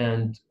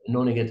 and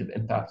no negative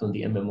impact on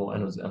the MMO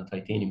anodes and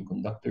titanium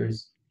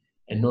conductors,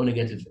 and no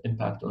negative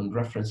impact on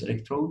reference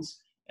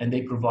electrodes, and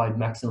they provide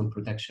maximum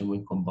protection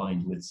when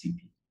combined with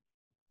CP.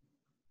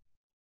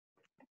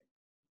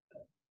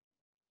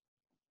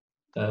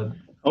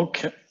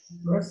 Okay.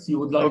 Russ, you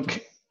would like Okay.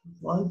 to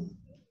slide?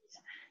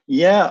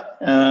 Yeah,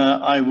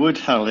 I would,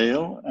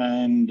 Halil,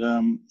 and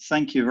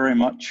thank you very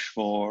much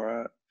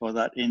for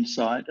that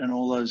insight and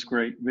all those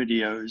great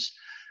videos.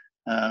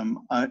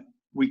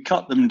 We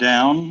cut them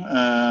down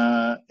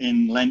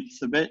in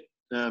length a bit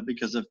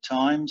because of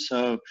time,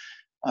 so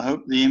I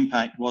hope the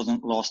impact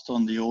wasn't lost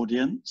on the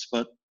audience,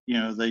 but you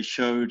know, they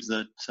showed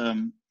that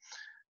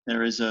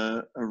there is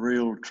a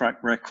real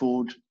track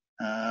record,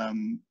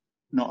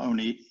 not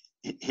only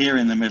here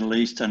in the Middle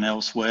East and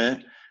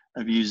elsewhere,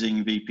 of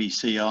using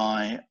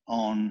VPCI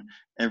on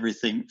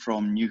everything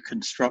from new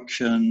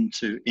construction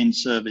to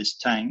in-service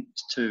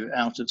tanks to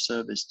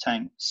out-of-service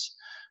tanks.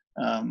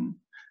 And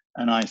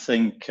I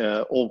think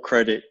all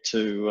credit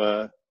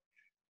to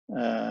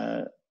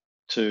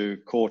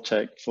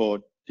Cortec for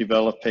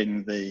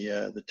developing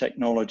the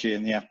technology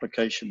and the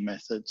application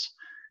methods.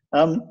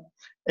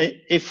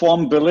 If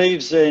one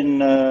believes in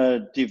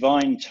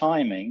divine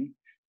timing,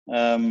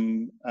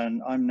 and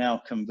I'm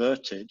now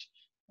converted,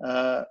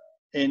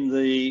 in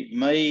the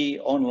May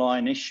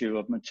online issue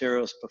of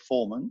Materials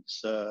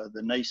Performance,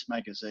 the NACE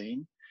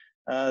magazine,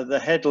 the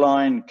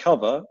headline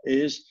cover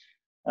is,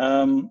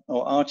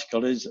 or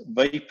article is,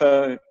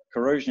 Vapor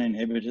Corrosion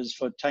Inhibitors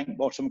for Tank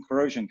Bottom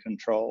Corrosion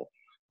Control.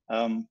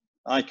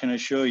 I can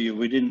assure you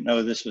we didn't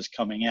know this was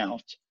coming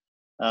out,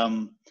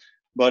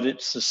 but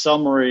it's a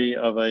summary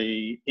of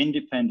an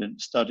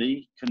independent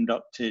study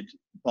conducted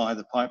by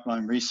the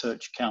Pipeline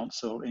Research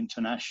Council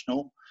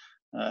International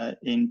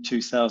in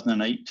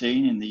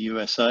 2018 in the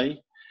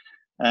USA.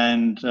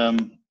 And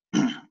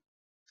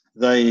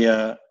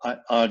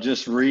I'll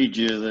just read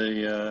you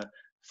the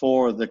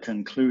 4 of the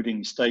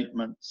concluding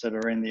statements that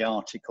are in the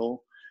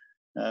article.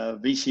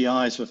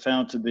 VCIs were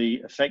found to be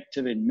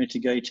effective in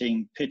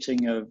mitigating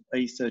pitting of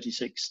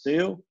A36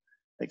 steel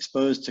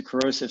exposed to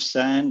corrosive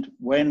sand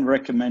when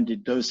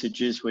recommended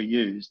dosages were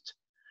used.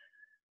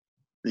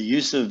 The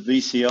use of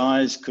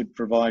VCIs could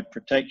provide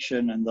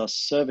protection and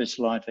thus service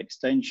life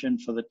extension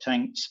for the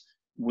tanks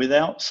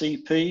without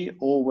CP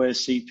or where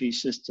CP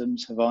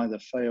systems have either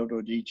failed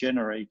or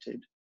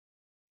degenerated.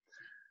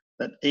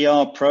 That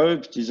ER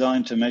probes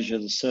designed to measure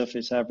the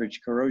surface average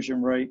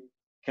corrosion rate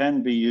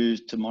can be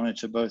used to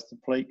monitor both the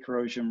plate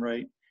corrosion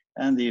rate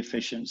and the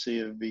efficiency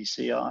of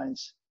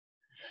VCIs.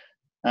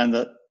 And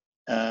that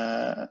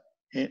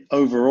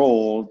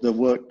overall, the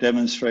work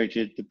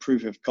demonstrated the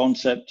proof of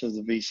concept of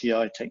the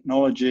VCI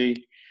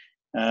technology,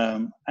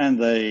 and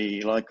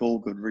they, like all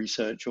good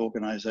research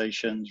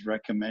organizations,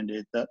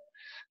 recommended that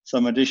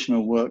some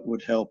additional work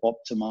would help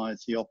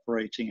optimize the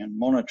operating and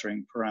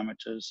monitoring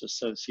parameters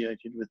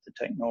associated with the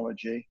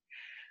technology.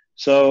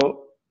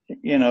 So,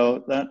 you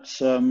know,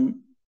 that's a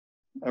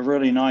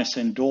really nice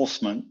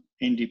endorsement,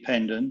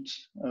 independent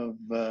of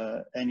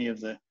any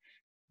of the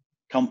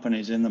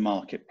companies in the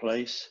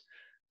marketplace.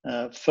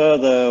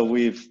 Further,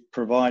 we've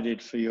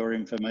provided for your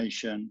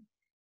information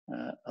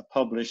a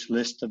published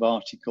list of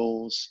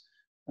articles,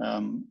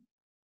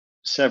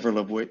 several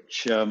of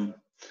which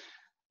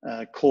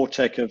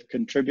Cortec have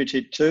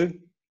contributed to.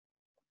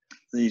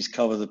 These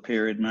cover the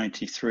period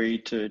 93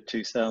 to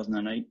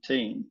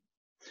 2018.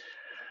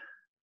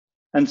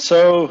 And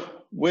so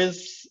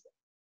with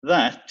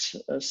that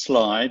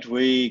slide,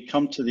 we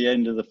come to the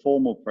end of the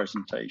formal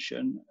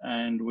presentation,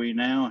 and we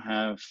now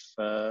have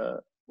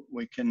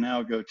we can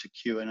now go to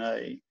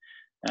Q&A.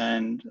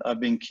 And I've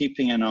been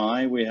keeping an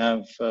eye. We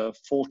have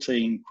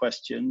 14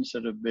 questions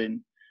that have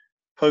been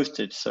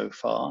posted so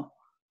far.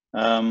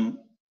 And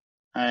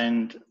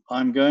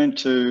I'm going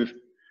to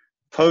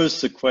pose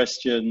the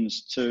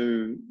questions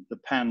to the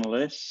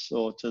panelists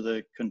or to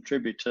the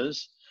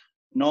contributors,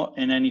 not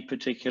in any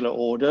particular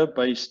order,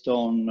 based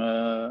on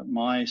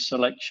my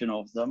selection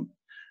of them.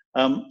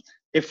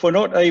 if we're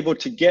not able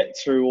to get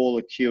through all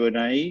the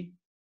Q&A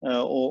or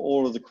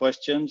all of the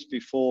questions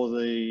before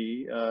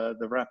the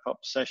wrap-up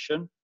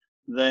session,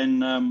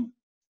 then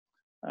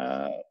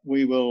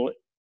we will,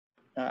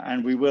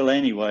 and we will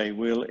anyway,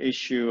 we'll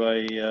issue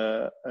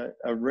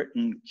a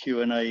written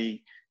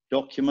Q&A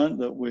document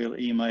that we'll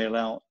email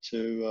out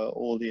to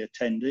all the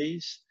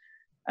attendees.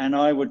 And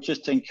I would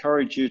just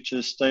encourage you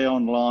to stay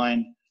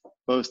online,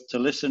 both to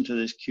listen to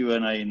this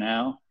Q&A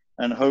now,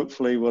 and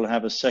hopefully we'll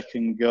have a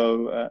second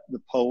go at the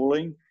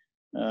polling,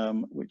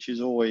 which is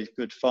always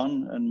good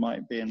fun and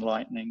might be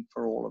enlightening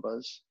for all of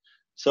us.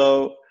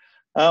 So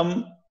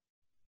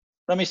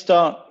let me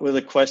start with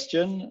a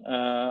question.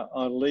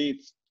 I'll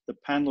leave the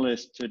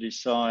panelists to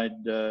decide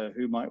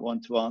who might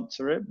want to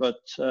answer it, but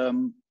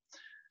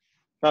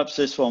perhaps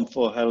this one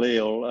for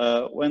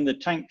Halil. When the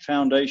tank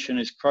foundation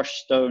is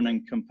crushed stone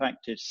and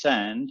compacted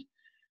sand,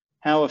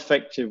 how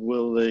effective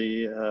will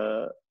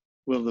the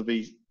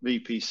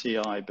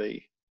VPCI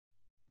be?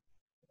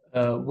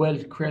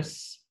 Well,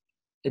 Chris,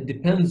 it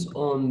depends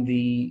on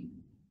the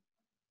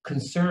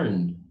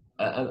concern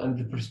and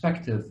the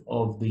perspective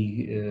of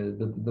the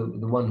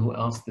one who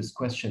asked this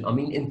question. I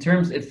mean, in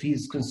terms, if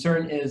his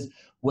concern is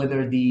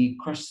whether the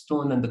crushed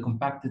stone and the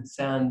compacted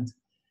sand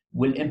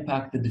will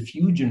impact the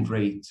diffusion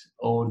rate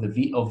or of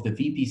the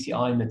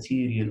VPCI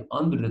material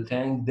under the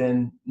tank,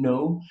 then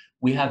no.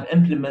 We have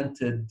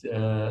implemented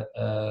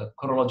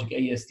Corrosion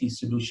AST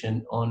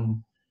solution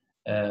on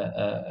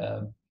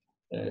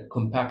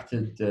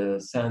compacted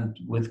sand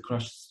with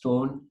crushed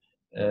stone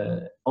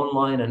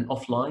online and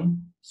offline.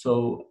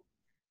 So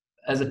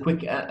as a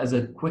quick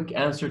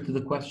answer to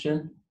the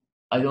question,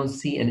 I don't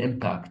see an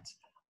impact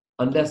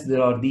unless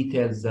there are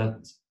details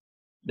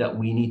that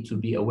we need to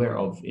be aware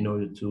of in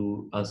order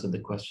to answer the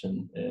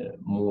question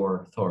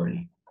more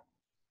thoroughly.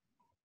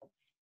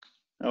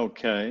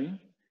 Okay.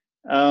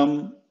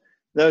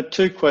 There are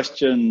two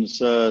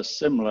questions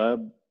similar,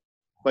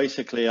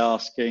 basically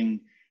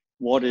asking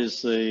what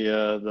is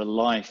the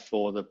life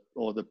or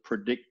the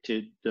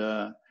predicted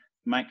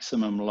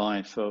maximum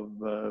life of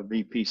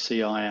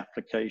VPCI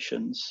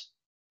applications?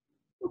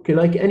 Okay,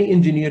 like any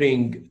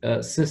engineering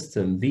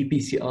system,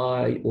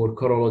 VPCI or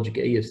Corrosion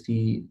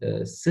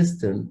AST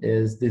system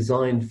is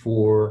designed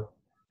for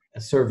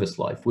a service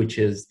life, which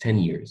is 10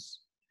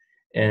 years.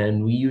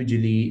 And we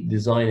usually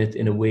design it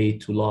in a way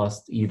to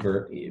last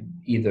either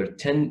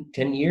 10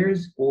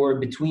 years or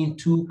between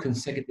 2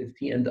 consecutive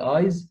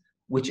T&Is,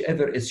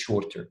 whichever is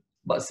shorter.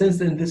 But since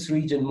in this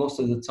region, most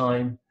of the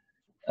time,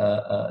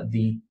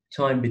 the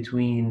time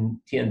between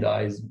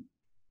T&Is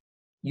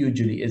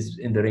usually is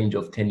in the range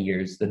of 10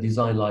 years. The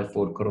design life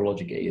for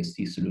Corrosion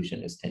AST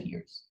solution is 10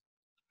 years.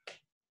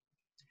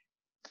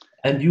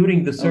 And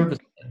during the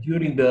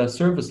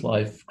service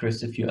life,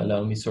 Chris, if you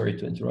allow me, sorry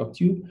to interrupt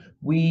you,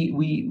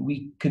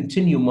 we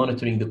continue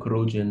monitoring the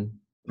corrosion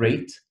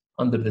rate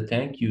under the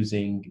tank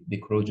using the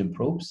corrosion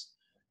probes,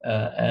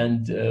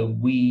 and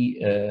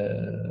we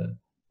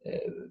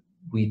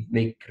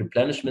make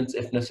replenishments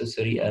if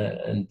necessary,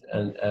 and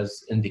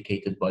as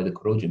indicated by the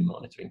corrosion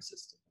monitoring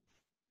system.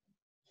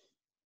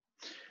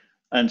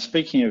 And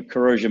speaking of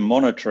corrosion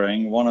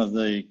monitoring, one of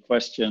the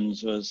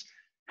questions was,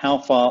 how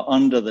far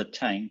under the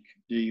tank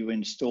do you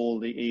install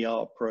the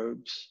ER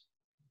probes?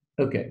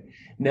 Okay,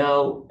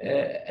 now,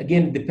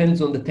 again, it depends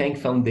on the tank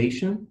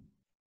foundation.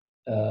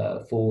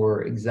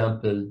 For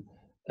example,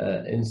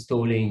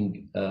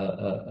 installing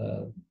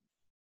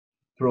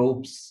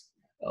probes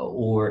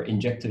or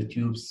injector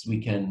tubes,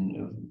 we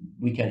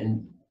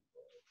can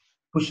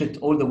push it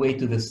all the way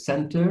to the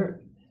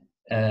center.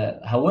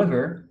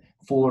 However,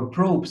 for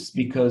probes,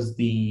 because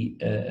the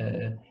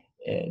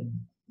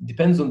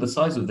depends on the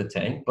size of the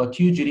tank, but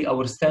usually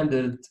our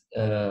standard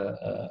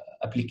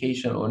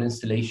application or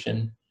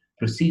installation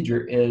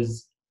procedure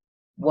is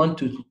 1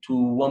 to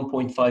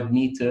 1.5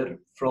 meter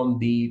from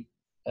the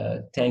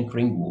tank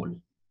ring wall.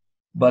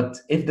 But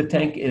if the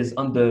tank is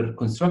under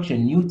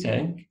construction, new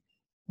tank,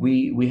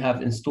 we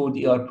have installed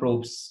ER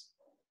probes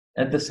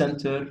at the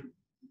center,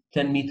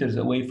 10 meters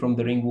away from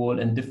the ring wall,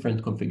 and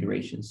different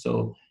configurations.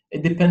 So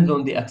it depends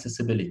on the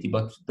accessibility,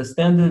 but the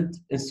standard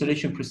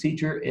installation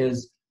procedure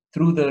is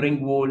through the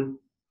ring wall,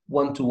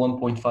 1 to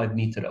 1.5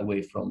 meter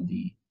away from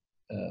the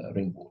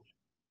ring wall.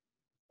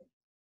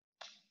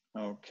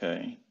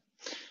 Okay.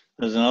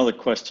 There's another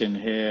question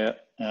here.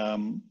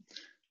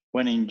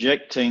 When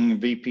injecting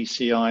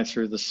VPCI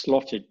through the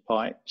slotted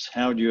pipes,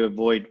 how do you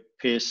avoid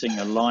piercing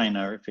a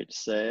liner if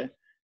it's there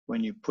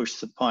when you push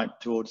the pipe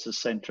towards the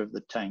center of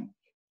the tank?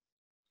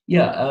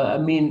 Yeah, I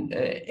mean,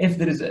 if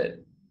there is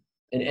an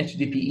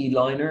HDPE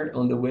liner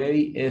on the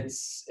way,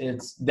 it's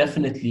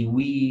definitely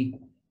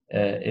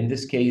in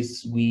this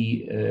case,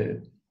 we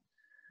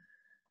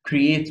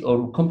create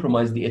or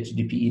compromise the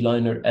HDPE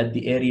liner at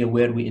the area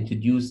where we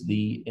introduce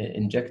the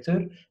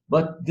injector,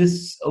 but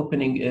this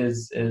opening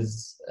is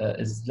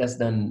less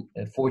than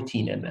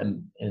 14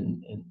 mm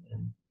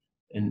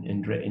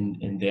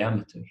in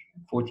diameter,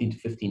 14 to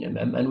 15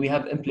 mm, and we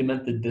have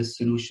implemented this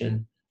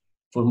solution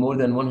for more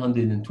than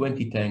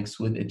 120 tanks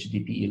with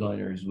HDPE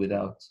liners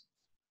without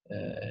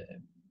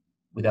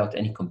without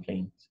any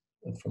complaint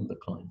from the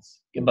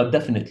clients. Yeah, but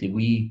definitely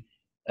we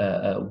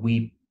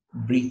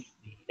breach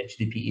the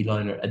HDPE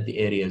liner at the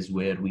areas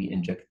where we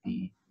inject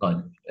the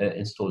liner,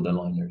 install the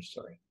liners,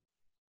 sorry.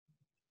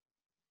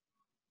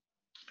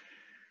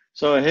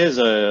 So here's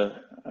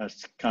a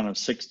kind of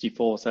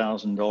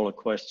 $64,000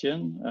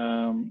 question.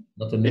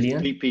 Not a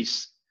million?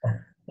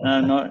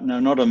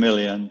 Not a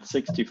million,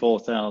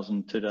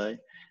 64,000 today.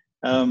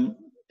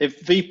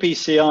 If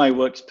VPCI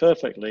works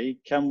perfectly,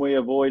 can we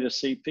avoid a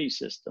CP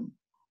system?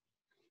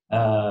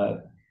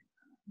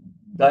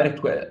 Direct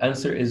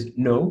answer is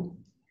no,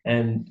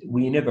 and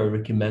we never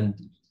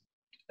recommend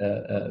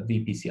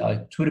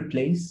VPCI to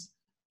replace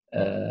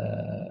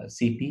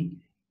CP.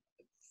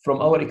 From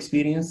our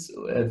experience,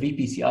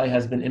 VPCI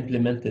has been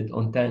implemented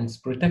on tanks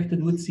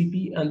protected with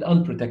CP and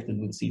unprotected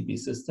with CP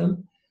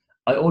system.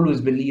 I always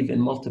believe in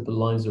multiple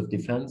lines of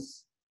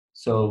defense.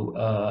 So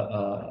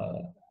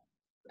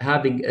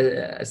having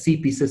a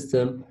CP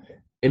system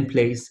in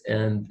place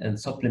and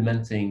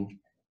supplementing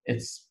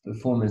its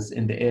performance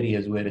in the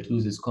areas where it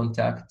loses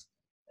contact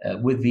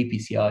with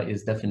VPCI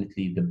is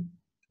definitely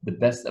the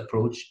best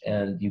approach,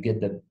 and you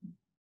get the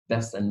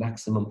best and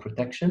maximum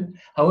protection.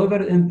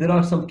 However, there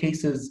are some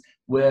cases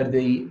where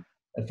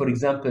for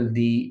example,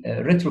 the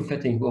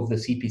retrofitting of the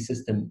CP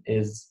system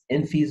is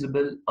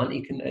infeasible,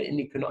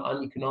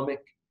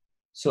 uneconomic.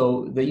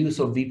 So the use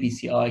of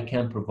VPCI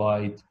can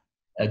provide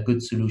a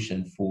good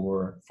solution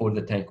for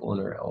the tank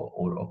owner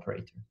or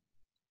operator.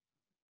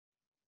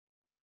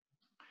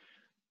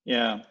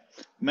 Yeah,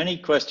 many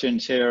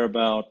questions here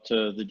about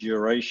the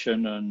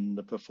duration and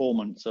the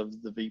performance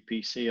of the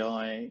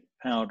VPCI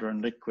powder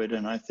and liquid,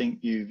 and I think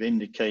you've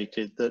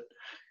indicated that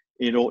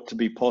it ought to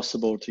be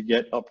possible to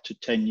get up to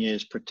 10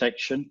 years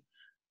protection.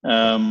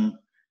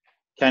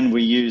 Can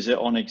we use it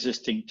on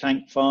existing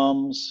tank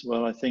farms?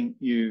 Well, I think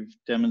you've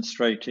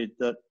demonstrated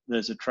that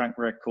there's a track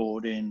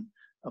record in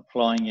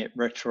applying it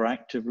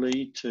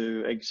retroactively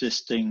to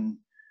existing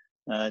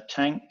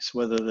tanks,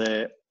 whether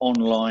they're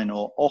online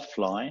or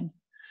offline.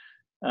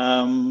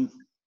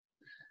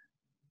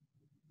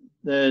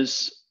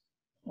 There's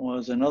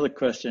another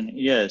question.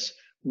 Yes.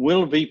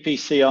 Will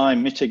VPCI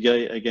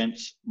mitigate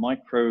against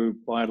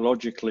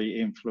microbiologically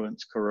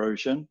influenced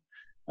corrosion?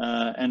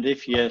 And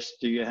if yes,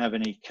 do you have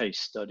any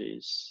case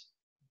studies?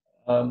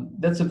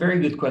 That's a very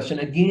good question.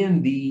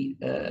 Again,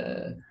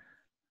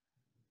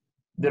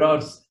 there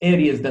are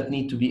areas that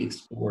need to be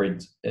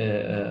explored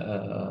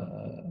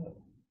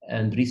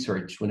and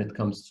researched when it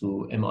comes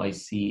to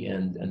MIC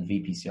and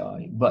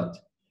VPCI. But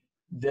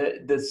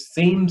the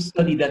same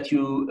study that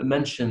you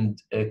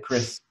mentioned,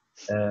 Chris,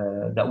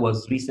 that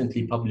was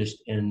recently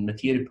published in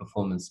Material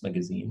Performance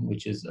magazine,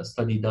 which is a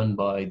study done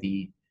by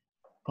the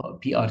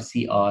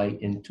PRCI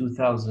in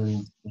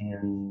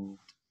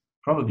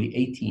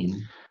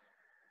 2018.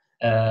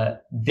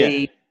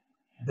 The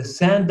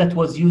sand that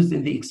was used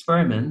in the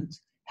experiment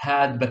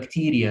had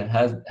bacteria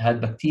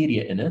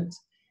in it,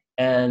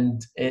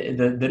 and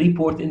the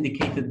report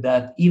indicated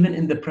that even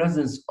in the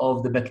presence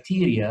of the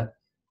bacteria,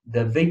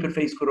 the vapor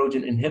phase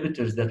corrosion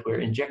inhibitors that were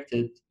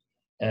injected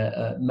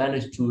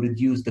managed to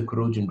reduce the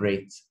corrosion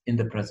rates in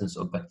the presence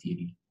of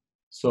bacteria.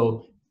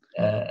 So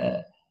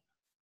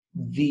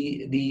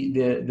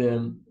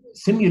the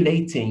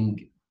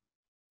simulating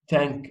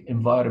tank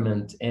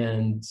environment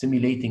and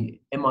simulating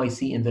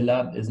MIC in the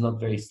lab is not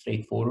very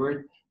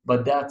straightforward,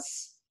 but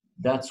that's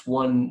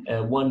one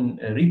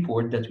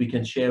report that we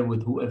can share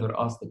with whoever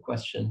asked the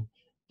question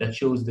that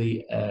shows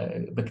the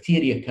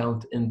bacteria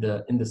count in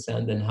the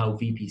sand and how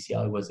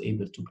VPCI was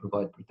able to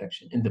provide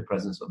protection in the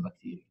presence of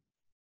bacteria.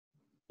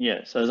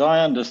 Yes, as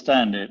I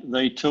understand it,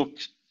 they took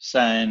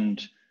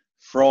sand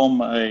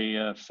from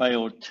a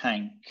failed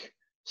tank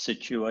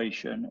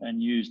situation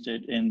and used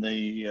it in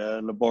the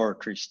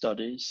laboratory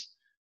studies.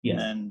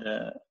 Yes. And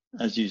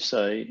as you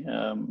say,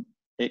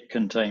 it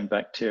contained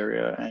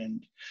bacteria,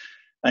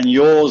 and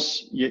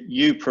yours,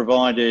 you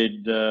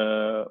provided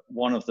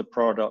one of the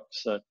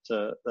products that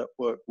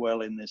worked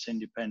well in this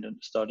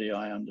independent study,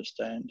 I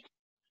understand.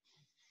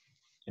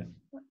 Yeah.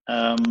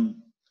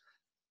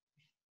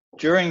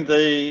 During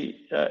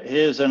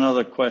here's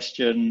another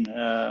question.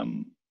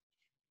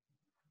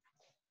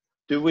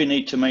 Do we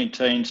need to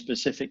maintain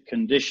specific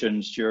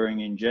conditions during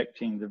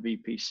injecting the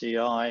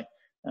VPCI,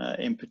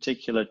 in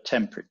particular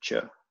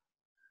temperature?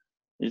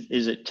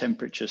 Is it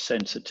temperature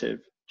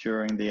sensitive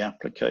during the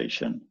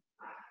application?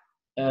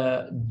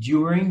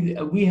 During the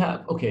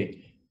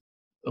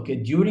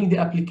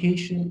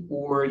application,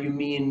 or you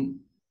mean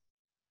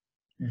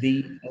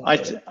the?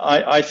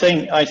 I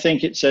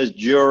think it says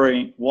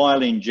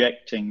while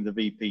injecting the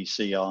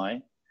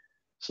VPCI.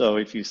 So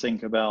if you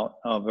think about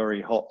our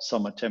very hot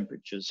summer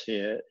temperatures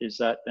here, is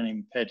that an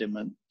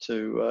impediment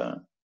to?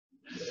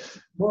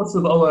 Most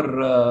of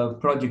our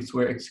projects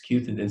were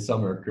executed in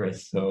summer,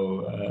 Chris.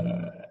 So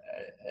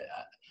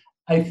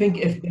I think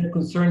if their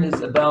concern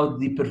is about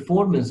the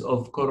performance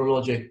of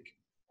corrologic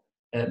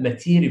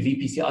material,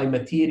 VPCI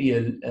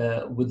material,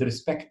 with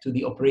respect to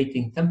the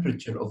operating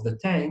temperature of the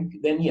tank,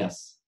 then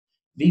yes,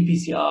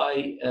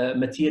 VPCI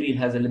material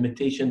has a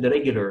limitation. The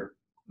regular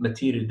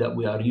material that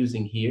we are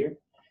using here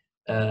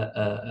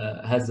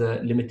has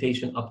a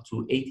limitation up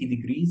to 80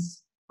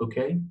 degrees,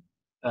 okay?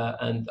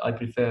 And I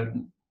prefer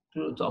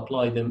to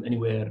apply them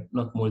anywhere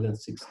not more than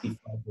 65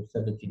 or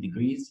 70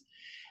 degrees.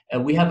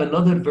 And we have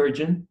another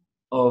version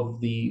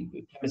of the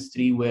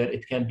chemistry where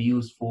it can be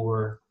used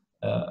for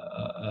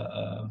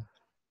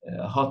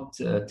hot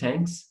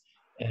tanks.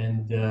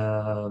 And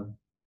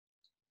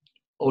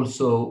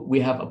also we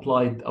have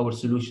applied our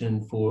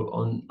solution for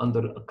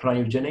under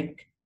cryogenic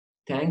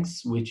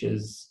tanks, which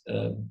is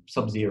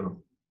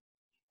sub-zero.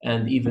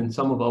 And even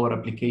some of our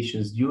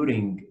applications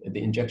during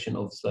the injection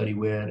of slurry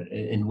were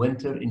in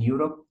winter in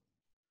Europe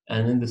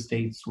and in the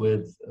States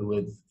with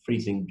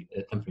freezing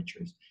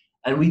temperatures.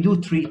 And we do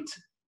treat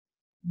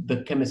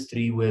the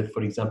chemistry with,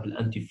 for example,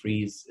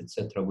 antifreeze,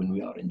 etc., when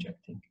we are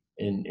injecting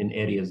in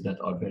areas that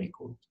are very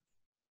cold.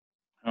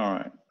 All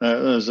right.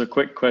 There's a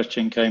quick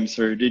question came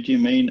through. Did you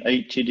mean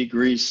 80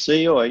 degrees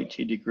C or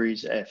 80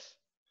 degrees F?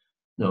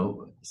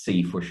 No,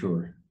 C for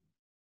sure.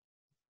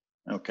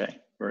 Okay,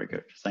 very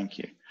good. Thank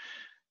you.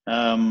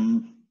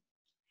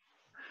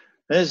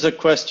 There's a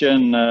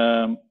question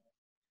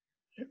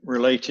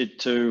related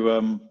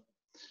to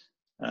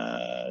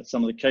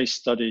some of the case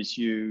studies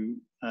you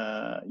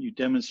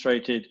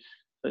demonstrated.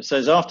 It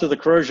says, after the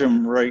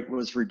corrosion rate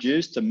was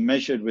reduced and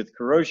measured with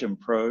corrosion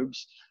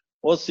probes,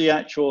 was the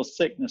actual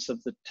thickness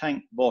of the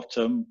tank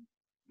bottom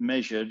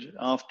measured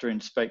after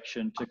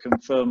inspection to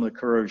confirm the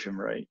corrosion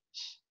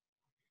rates?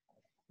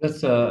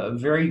 That's a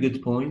very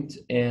good point,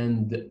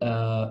 and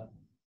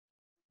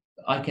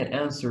I can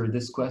answer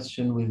this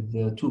question with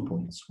 2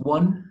 points.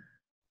 One,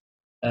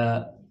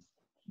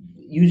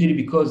 usually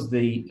because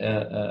the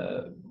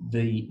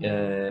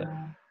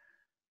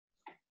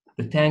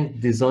tank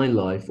design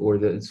life, or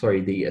the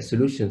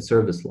solution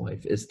service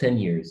life is 10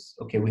 years.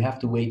 Okay, we have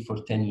to wait for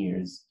 10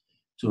 years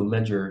to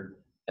measure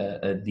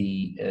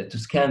to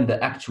scan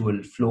the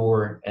actual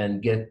floor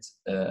and get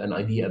an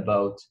idea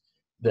about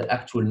the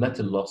actual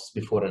metal loss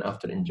before and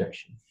after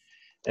injection.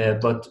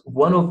 But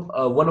one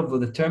of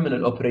the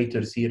terminal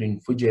operators here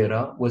in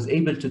Fujairah was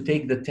able to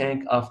take the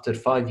tank after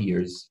 5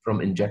 years from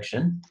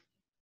injection,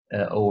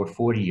 or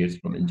 4 years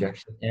from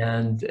injection,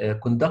 and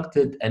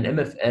conducted an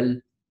MFL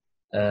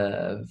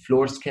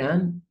floor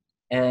scan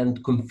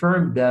and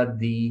confirmed that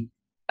the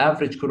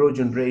average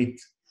corrosion rate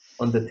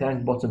on the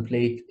tank bottom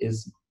plate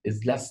is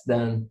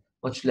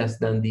much less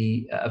than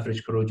the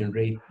average corrosion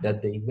rate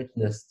that they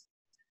witnessed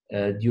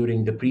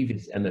during the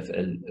previous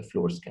MFL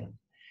floor scan.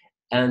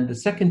 And the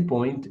second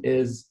point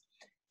is,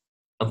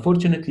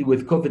 unfortunately,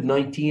 with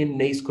COVID-19,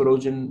 NACE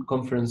corrosion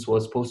conference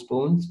was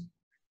postponed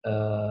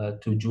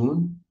to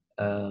June,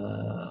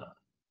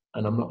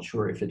 and I'm not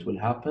sure if it will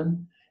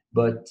happen,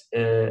 but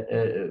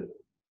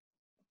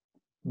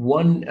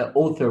one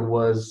author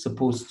was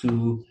supposed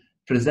to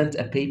present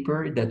a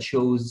paper that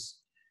shows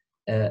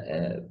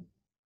MFL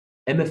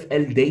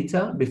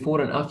data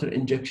before and after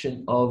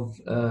injection of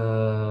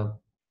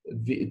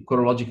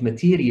corrologic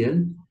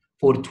material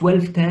for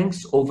 12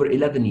 tanks over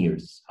 11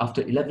 years,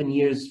 after 11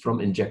 years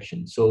from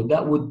injection. So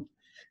that would,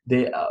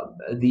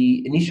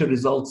 the initial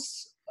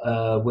results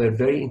were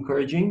very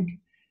encouraging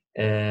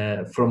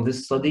from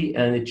this study,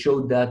 and it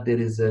showed that there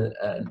is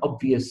an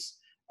obvious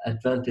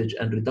advantage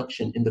and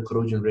reduction in the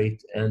corrosion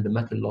rate and the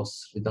metal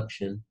loss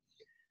reduction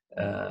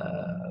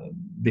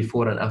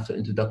before and after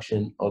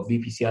introduction of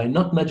VPCI,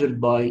 not measured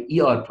by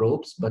ER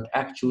probes, but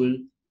actual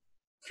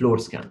floor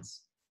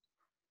scans.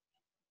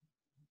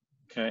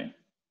 Okay.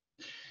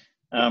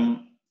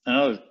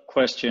 Another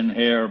question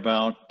here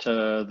about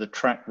the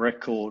track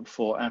record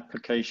for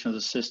application of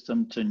the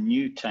system to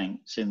new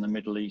tanks in the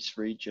Middle East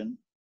region.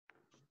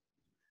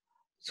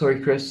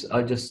 Sorry, Chris,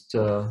 I just...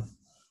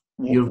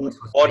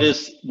 What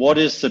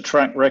is the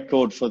track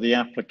record for the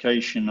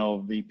application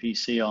of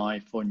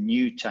VPCI for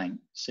new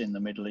tanks in the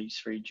Middle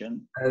East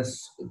region?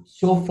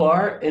 So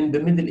far in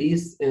the Middle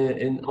East,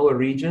 in our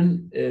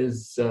region,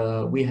 is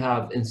we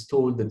have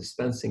installed the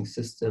dispensing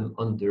system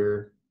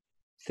under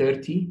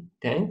 30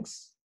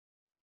 tanks,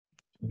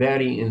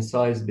 varying in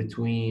size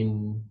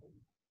between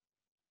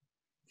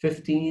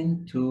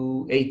 15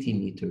 to 80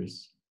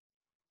 meters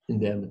in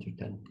diameter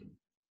tank.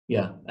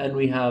 Yeah, and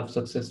we have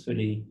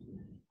successfully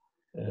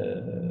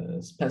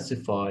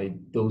specified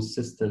those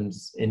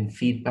systems in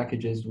feed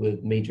packages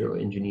with major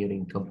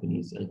engineering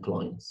companies and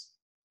clients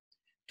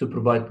to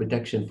provide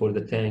protection for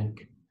the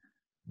tank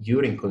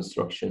during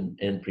construction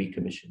and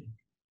pre-commissioning.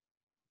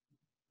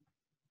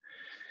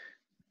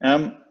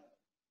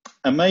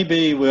 And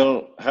maybe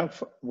we'll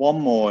have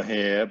one more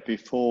here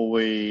before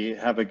we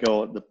have a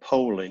go at the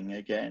polling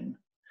again.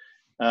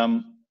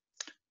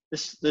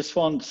 This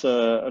one's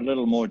a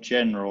little more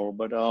general,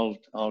 but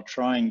I'll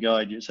try and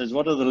guide you. It says,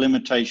 what are the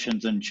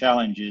limitations and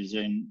challenges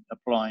in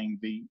applying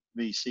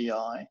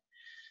VCI?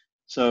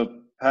 So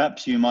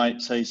perhaps you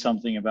might say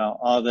something about,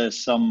 are there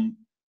some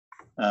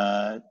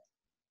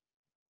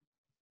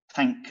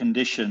tank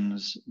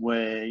conditions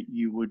where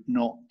you would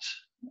not,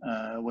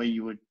 where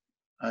you would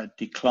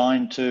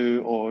decline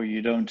to, or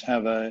you don't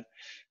have a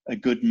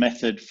good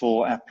method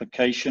for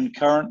application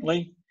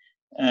currently?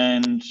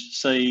 and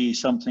say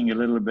something a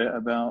little bit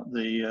about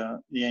the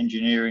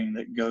engineering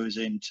that goes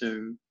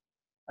into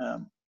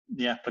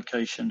the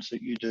applications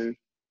that you do?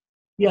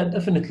 Yeah,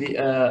 definitely.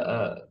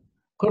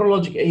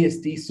 Corrologic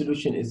AST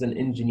solution is an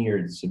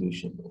engineered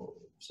solution.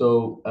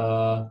 So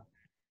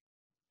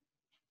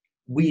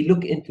we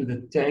look into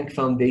the tank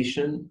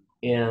foundation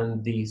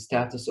and the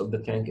status of the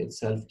tank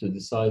itself to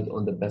decide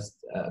on the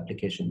best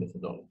application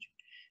methodology.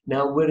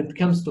 Now, when it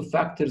comes to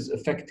factors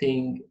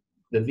affecting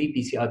the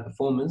VPCI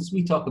performance,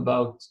 we talk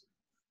about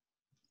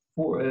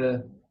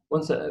the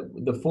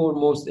four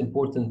most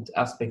important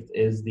aspect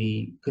is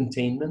the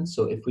containment.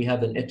 So if we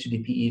have an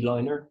HDPE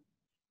liner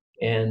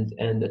and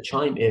a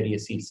chime area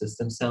seal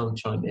system, sound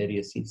chime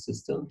area seal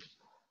system,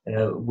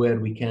 where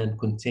we can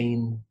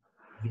contain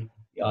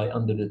VPCI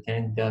under the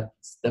tank,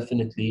 that's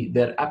definitely,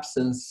 their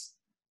absence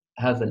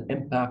has an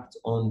impact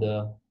on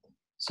the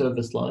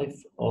service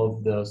life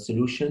of the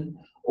solution.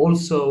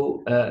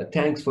 Also,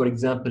 tanks, for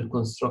example,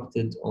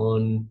 constructed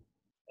on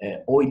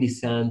oily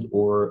sand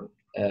or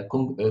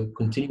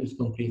continuous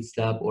concrete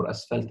slab or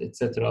asphalt,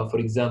 etc. For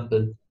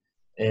example,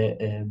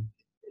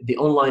 the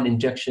online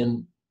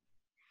injection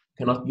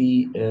cannot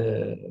be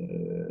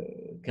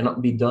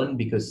done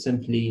because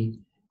simply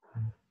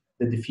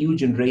the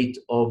diffusion rate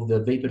of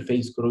the vapor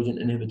phase corrosion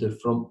inhibitor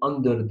from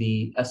under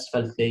the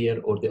asphalt layer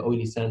or the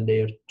oily sand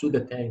layer to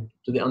the tank,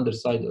 to the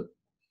underside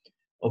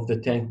of the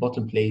tank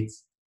bottom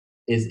plates,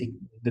 is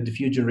the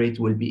diffusion rate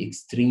will be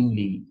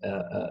extremely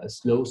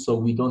slow. So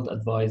we don't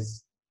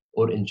advise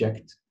or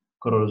inject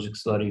corrosive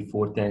slurry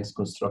for tanks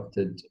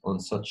constructed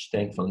on such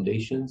tank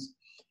foundations.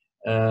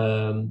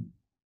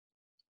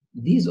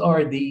 These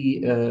are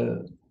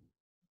the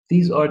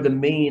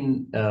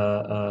main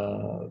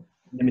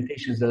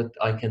limitations that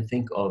I can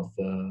think of,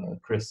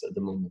 Chris, at the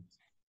moment.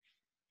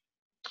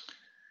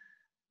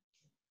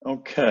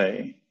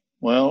 Okay.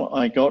 Well,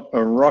 I got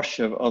a rush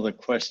of other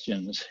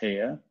questions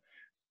here,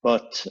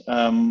 but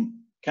can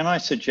I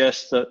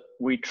suggest that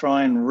we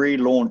try and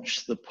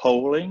relaunch the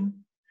polling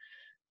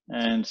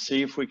and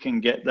see if we can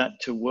get that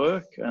to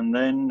work? And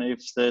then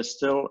if there's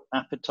still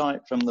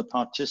appetite from the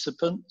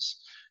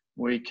participants,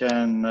 we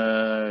can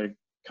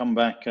come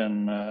back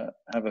and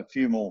have a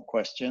few more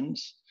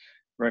questions,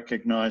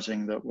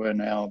 recognizing that we're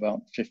now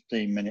about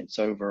 15 minutes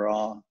over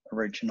our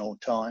original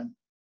time.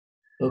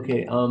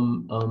 Okay,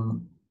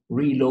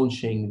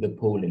 relaunching the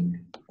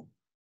polling.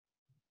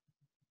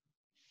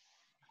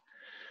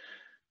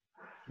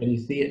 Can you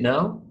see it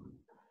now?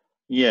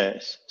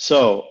 Yes.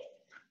 So,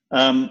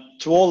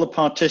 to all the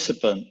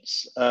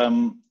participants,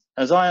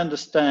 as I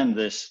understand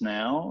this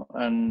now,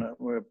 and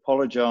we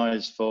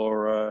apologize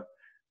for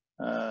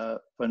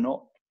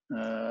not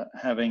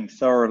having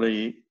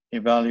thoroughly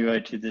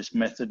evaluated this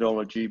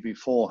methodology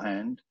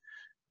beforehand.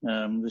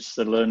 This is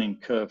a learning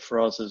curve for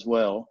us as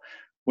well.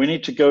 We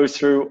need to go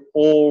through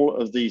all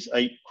of these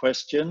 8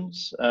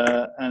 questions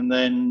and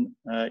then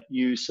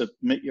you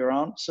submit your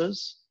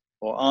answers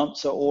or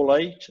answer all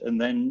 8,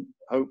 and then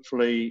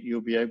hopefully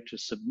you'll be able to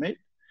submit,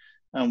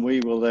 and we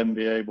will then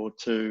be able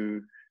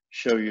to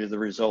show you the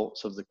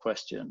results of the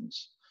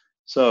questions.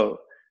 So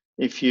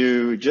if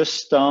you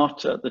just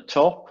start at the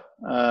top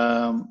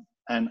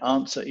and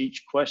answer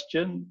each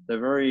question, they're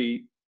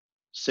very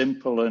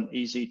simple and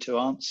easy to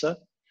answer.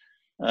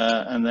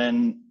 And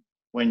then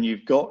when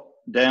you've got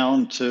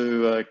down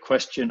to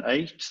question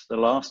 8, the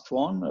last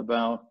one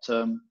about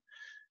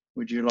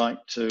would you like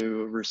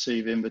to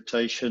receive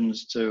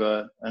invitations to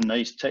a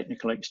NACE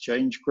technical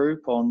exchange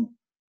group on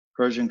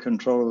corrosion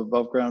control of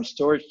above ground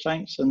storage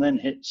tanks, and then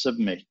hit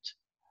submit.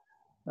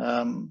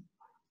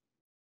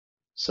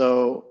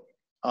 So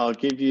I'll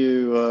give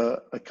you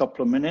a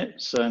couple of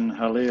minutes, and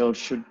Halil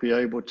should be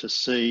able to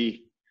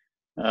see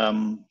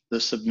the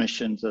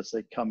submissions as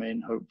they come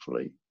in,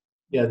 hopefully.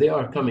 Yeah, they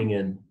are coming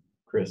in,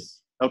 Chris.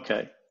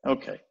 Okay,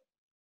 okay.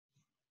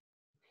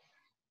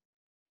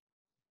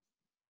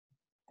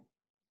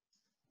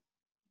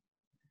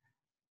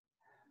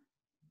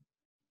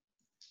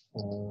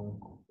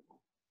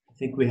 I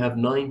think we have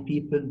 9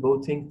 people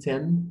voting,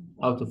 10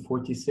 out of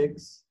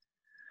 46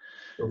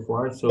 so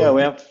far. So yeah,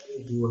 we have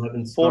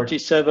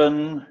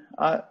 47.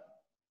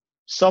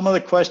 Some of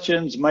the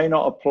questions may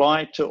not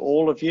apply to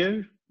all of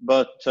you,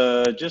 but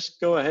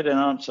just go ahead and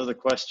answer the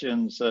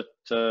questions that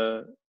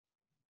that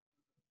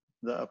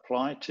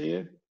apply to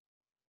you.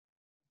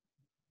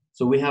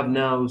 So we have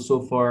now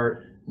so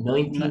far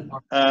 19.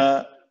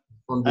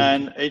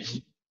 And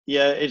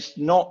it's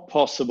not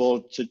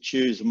possible to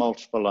choose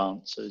multiple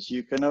answers.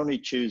 You can only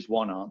choose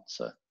one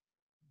answer.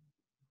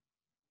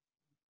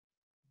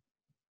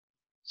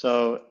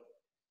 So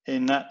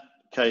in that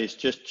case,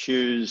 just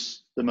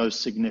choose the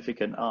most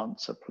significant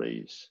answer,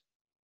 please.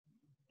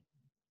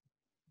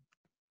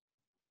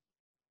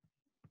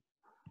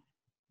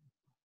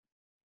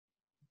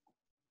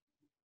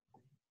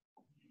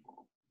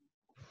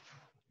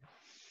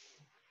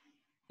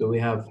 So we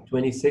have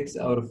 26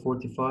 out of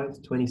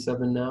 45,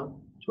 27 now,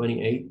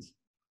 28.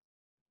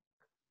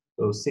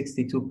 So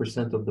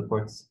 62% of the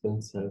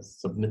participants have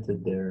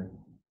submitted their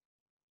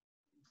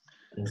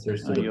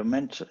answers to the...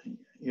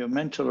 Your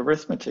mental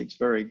arithmetic's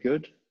very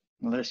good,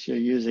 unless you're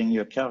using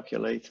your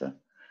calculator.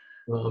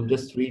 Well, I'm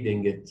just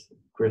reading it,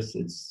 Chris.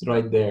 It's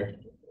right there.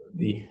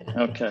 The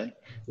Okay.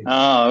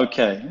 Ah,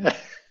 okay.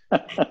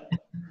 I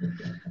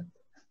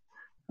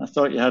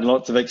thought you had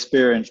lots of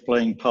experience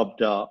playing pub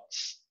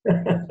darts.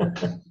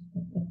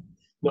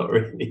 Not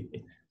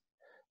really.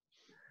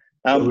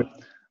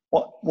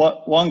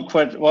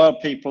 While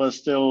people are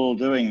still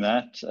doing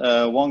that,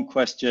 one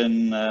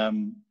question,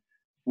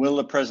 will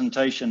the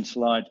presentation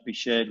slides be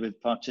shared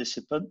with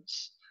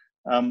participants?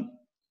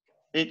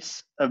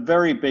 It's a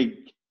very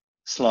big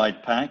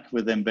slide pack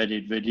with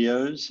embedded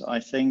videos. I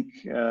think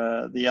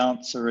the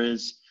answer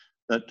is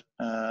that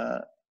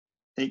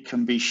it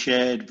can be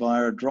shared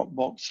via a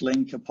Dropbox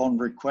link upon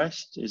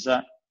request. Is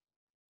that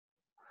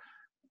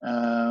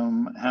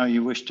how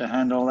you wish to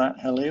handle that,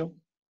 Halil?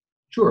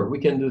 Sure, we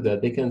can do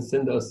that. They can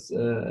send us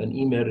an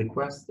email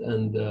request,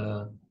 and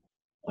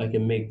I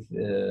can make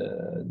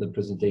the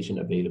presentation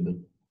available.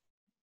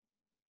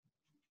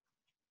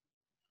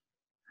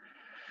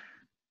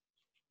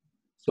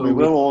 So we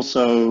will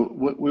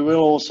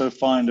also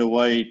find a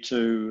way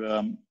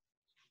to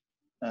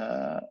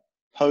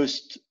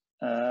post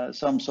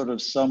some sort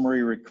of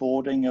summary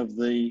recording of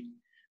the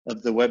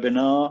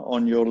webinar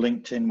on your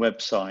LinkedIn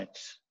website.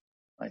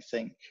 I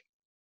think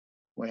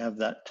we have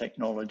that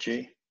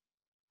technology.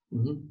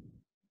 Mm-hmm.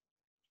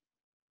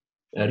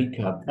 A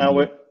recap.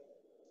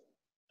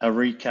 A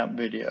recap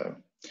video.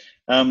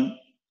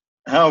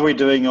 How are we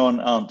doing on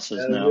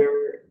answers now?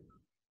 We're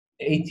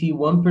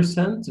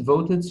 81%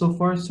 voted so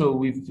far, so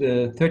we've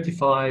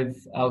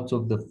 35 out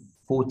of the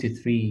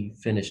 43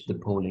 finished the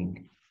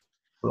polling.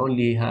 We're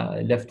only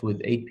left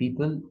with 8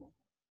 people.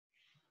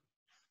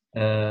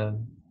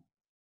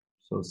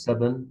 So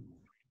 7.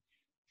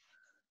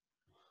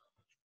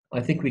 I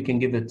think we can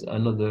give it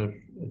another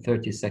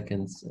 30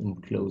 seconds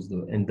and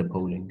end the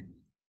polling.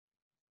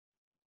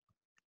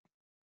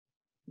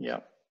 Yeah.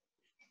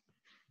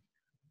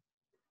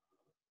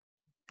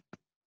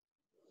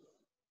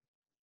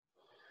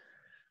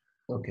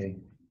 Okay.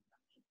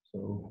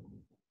 So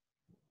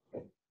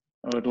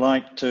I would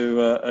like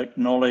to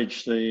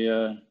acknowledge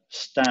the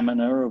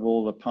stamina of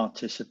all the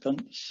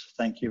participants.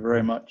 Thank you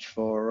very much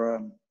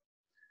for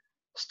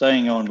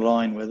staying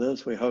online with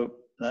us. We hope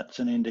that's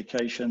an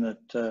indication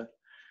that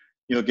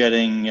you're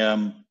getting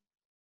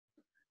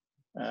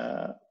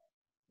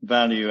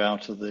value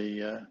out of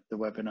the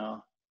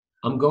webinar.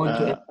 I'm going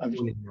to end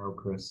it now,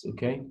 Chris,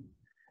 okay?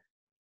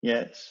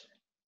 Yes.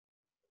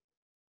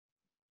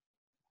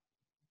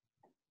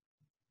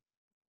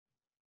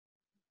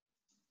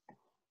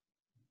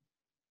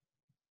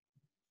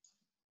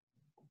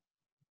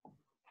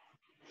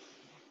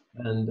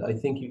 And I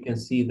think you can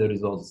see the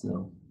results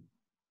now.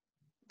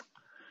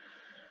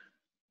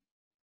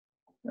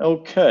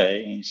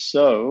 Okay,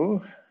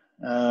 so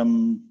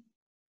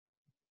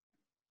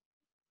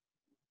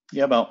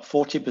yeah, about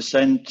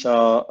 40%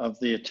 of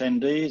the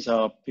attendees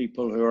are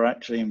people who are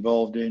actually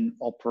involved in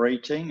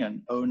operating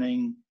and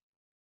owning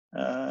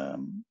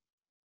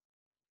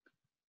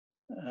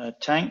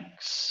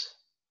tanks.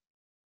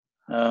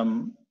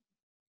 Okay,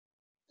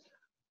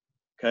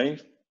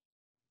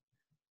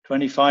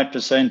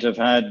 25% have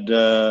had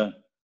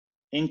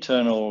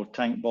internal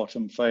tank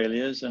bottom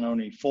failures and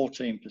only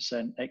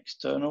 14%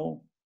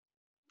 external.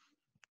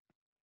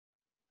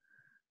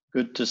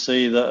 Good to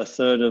see that a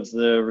third of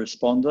the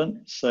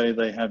respondents say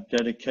they have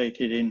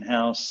dedicated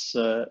in-house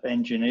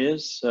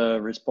engineers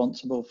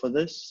responsible for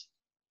this.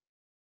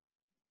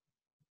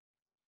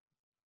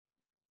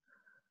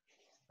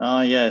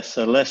 Yes,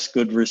 a less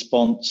good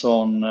response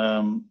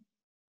on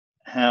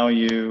how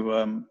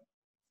you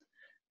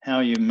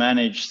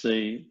manage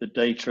the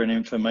data and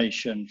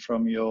information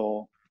from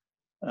your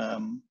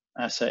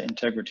asset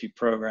integrity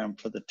program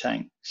for the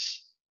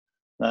tanks.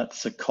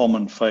 That's a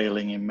common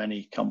failing in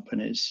many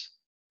companies.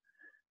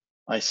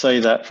 I say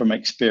that from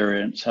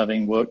experience,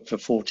 having worked for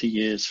 40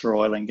 years for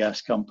oil and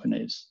gas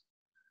companies.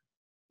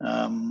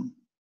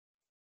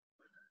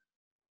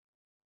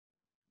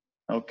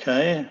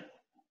 Okay,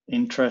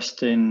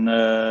 interest in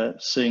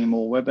seeing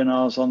more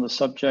webinars on the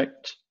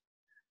subject.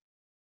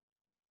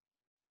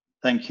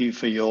 Thank you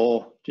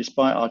for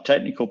despite our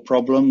technical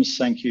problems,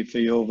 thank you for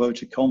your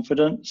vote of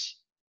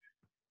confidence.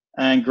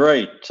 And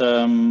great,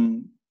 I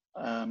am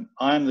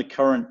the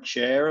current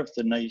chair of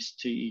the NACE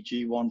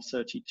TEG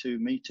 132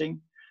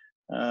 meeting.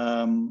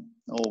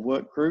 Or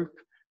work group.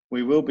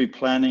 We will be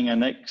planning a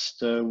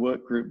next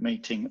work group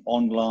meeting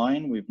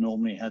online. We've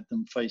normally had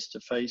them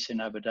face-to-face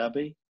in Abu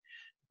Dhabi,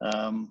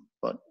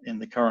 but in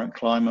the current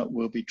climate,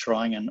 we'll be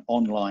trying an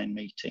online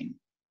meeting.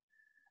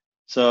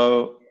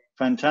 So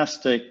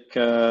fantastic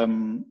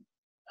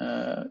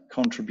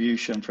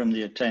contribution from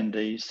the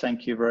attendees.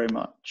 Thank you very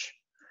much.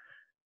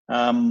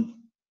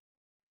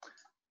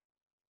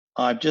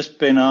 I've just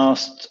been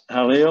asked,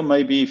 Halil,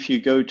 maybe if you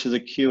go to the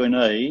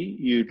Q&A,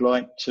 you'd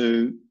like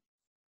to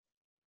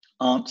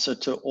answer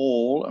to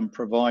all and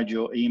provide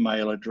your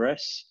email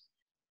address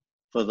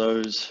for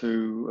those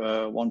who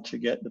want to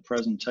get the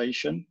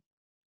presentation.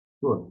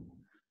 Sure.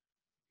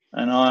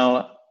 and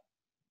I'll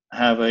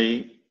have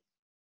a.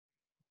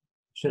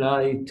 Should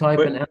I type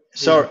an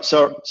answer?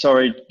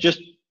 Sorry.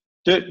 Just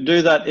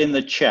do that in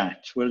the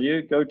chat, will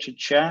you? Go to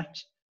chat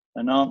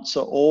and answer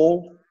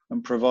all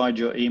and provide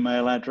your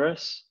email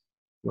address.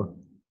 Sure.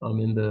 I'm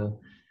in the.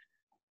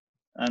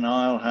 And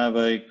I'll have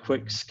a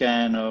quick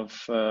scan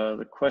of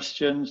the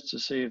questions to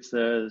see if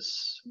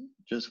there's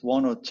just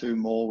one or two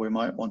more we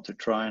might want to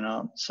try and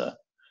answer.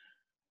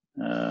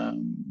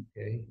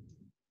 Okay.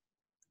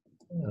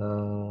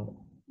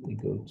 We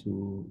go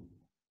to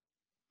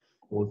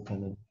all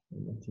panel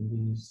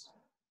attendees.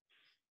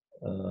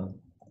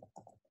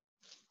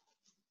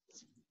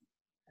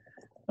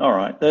 All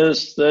right,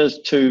 there's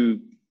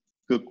two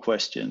good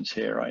questions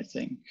here, I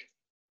think.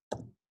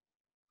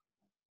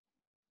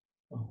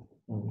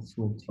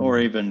 Or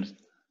even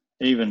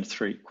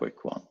three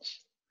quick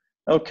ones.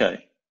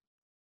 Okay,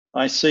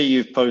 I see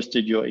you've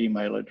posted your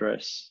email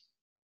address.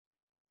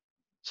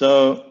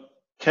 So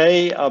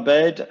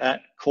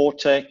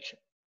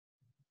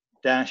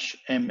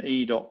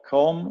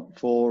kabed@cortec-me.com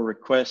for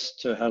request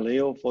to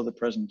Halil for the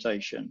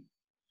presentation.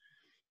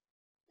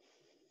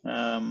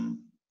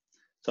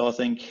 So I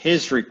think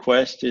his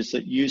request is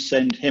that you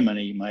send him an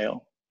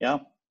email,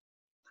 yeah?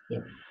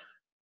 Yeah.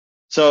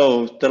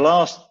 So the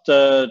last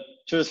 2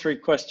 or 3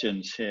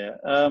 questions here.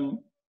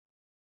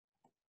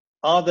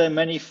 Are there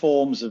many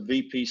forms of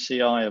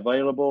VPCI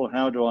available?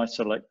 How do I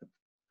select the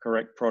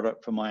correct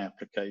product for my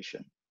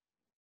application?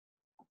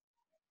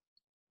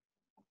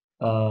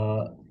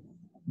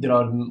 There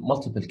are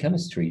multiple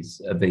chemistries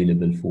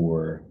available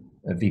for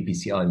a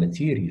VPCI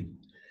material.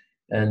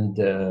 And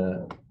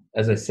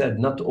as I said,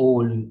 not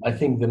all, I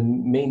think the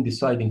main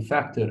deciding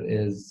factor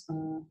is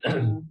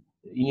you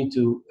need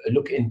to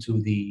look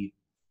into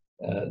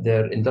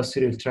their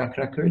industrial track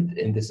record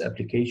in this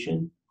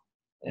application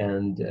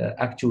and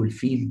actual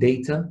field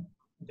data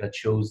that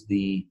shows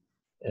the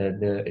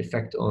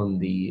effect on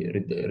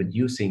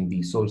reducing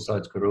the soil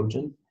site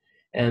corrosion.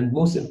 And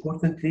most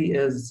importantly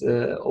is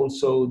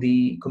also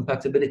the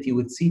compatibility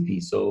with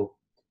CP. So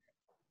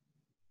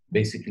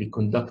basically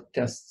conduct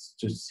tests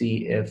to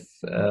see if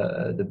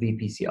the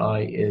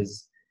VPCI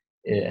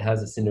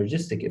has a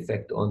synergistic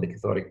effect on the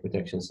cathodic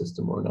protection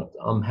system or not.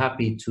 I'm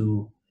happy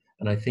to,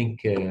 and I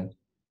think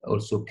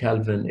also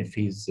Calvin, if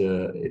he's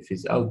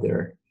out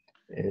there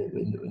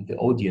in the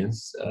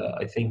audience,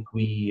 I think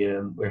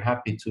we're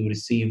happy to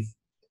receive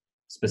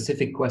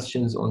specific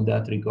questions on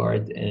that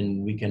regard,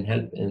 and we can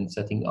help in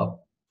setting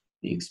up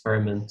the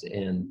experiment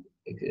and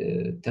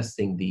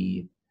testing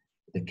the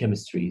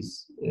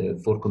chemistries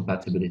for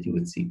compatibility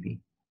with CP.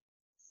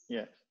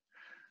 Yeah.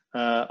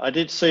 I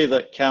did see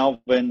that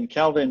Calvin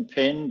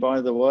Pinn,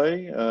 by the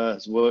way,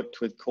 has worked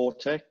with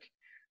Cortec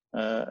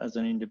as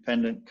an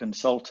independent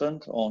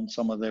consultant on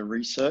some of their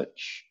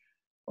research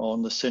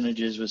on the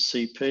synergies with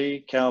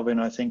CP. Calvin,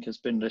 I think, has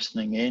been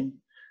listening in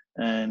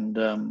and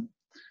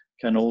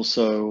can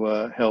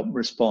also help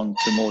respond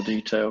to more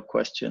detailed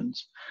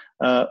questions.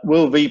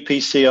 Will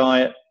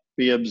VPCI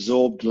be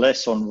absorbed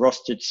less on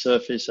rusted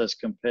surface as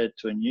compared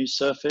to a new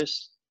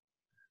surface?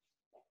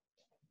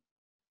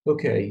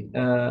 Okay.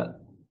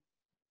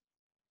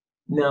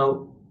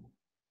 Now,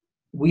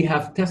 we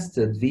have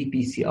tested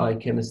VPCI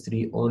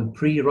chemistry on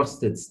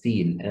pre-rusted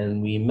steel,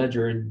 and we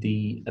measured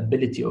the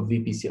ability of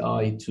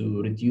VPCI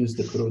to reduce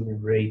the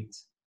corrosion rate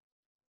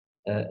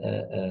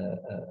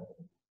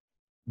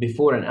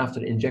before and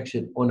after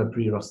injection on a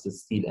pre-rusted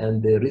steel.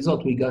 And the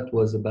result we got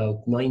was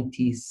about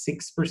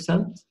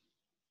 96%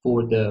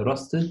 for the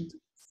rusted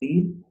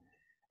steel.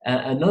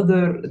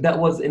 That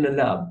was in a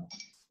lab.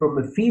 From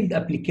a field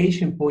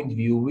application point of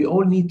view, we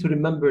all need to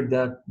remember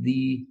that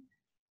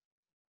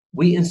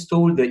we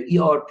installed the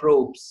ER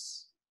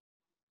probes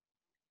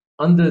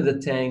under the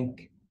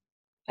tank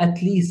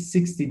at least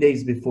 60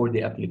 days before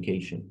the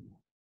application.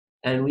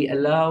 And we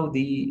allow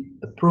the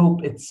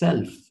probe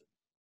itself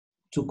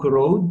to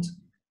corrode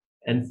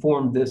and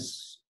form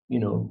this,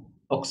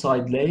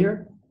 oxide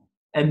layer.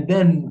 And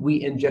then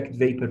we inject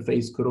vapor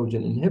phase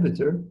corrosion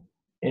inhibitor.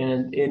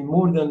 And in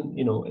more than,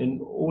 in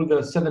all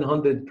the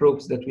 700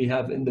 probes that we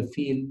have in the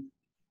field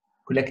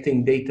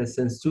collecting data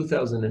since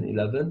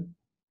 2011,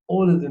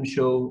 all of them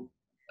show,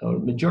 or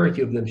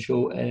majority of them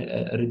show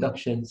a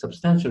reduction,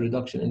 substantial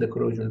reduction in the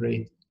corrosion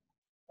rate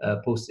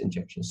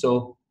post-injection.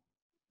 So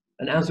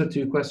an answer to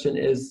your question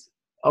is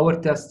our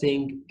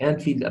testing and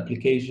field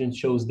application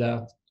shows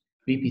that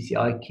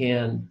VPCI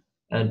can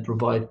and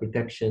provide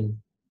protection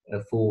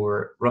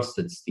for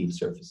rusted steel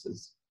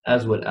surfaces,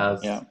 as well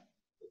as... Yeah.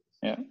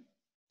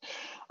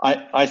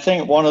 I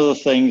think one of the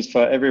things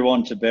for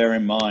everyone to bear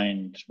in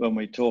mind when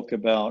we talk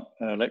about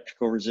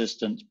electrical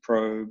resistance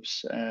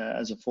probes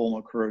as a form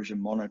of corrosion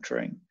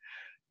monitoring,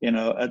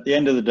 at the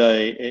end of the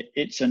day,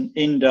 it's an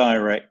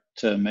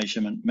indirect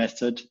measurement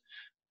method.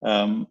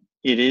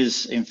 It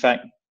is, in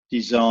fact,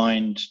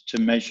 designed to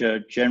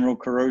measure general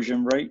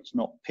corrosion rates,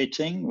 not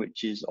pitting,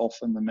 which is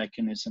often the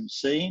mechanism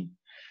seen.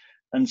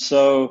 And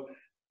so,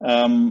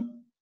 as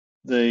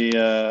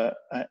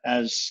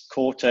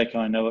Cortec,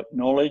 I know,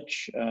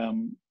 acknowledge,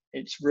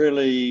 it's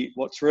really,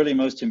 what's really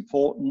most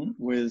important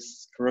with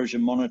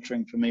corrosion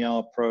monitoring from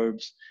ER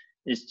probes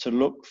is to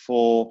look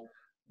for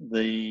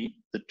the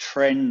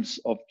trends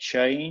of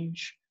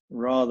change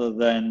rather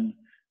than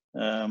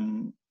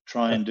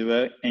try and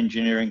do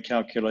engineering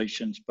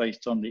calculations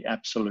based on the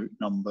absolute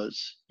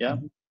numbers. Yeah.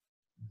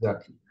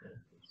 Exactly.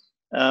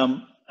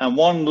 And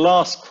one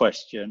last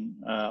question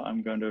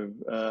I'm going to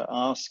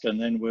ask, and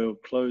then we'll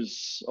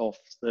close off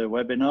the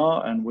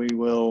webinar, and we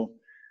will,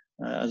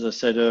 as I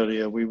said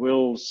earlier, we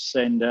will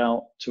send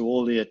out to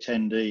all the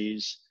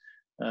attendees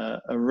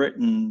a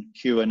written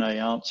Q&A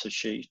answer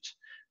sheet.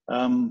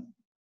 The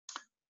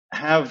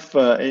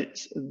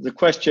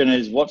question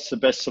is, what's the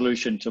best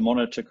solution to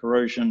monitor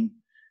corrosion?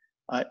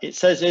 It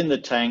says in the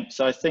tanks.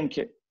 I think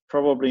it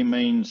probably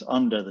means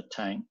under the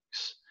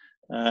tanks,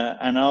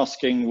 and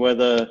asking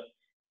whether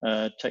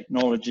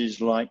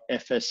technologies like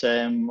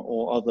FSM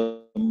or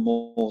other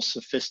more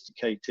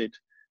sophisticated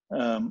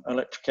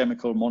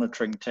electrochemical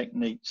monitoring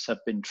techniques have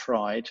been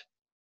tried.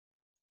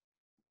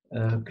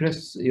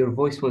 Chris, your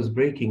voice was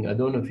breaking. I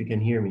don't know if you can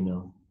hear me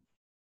now.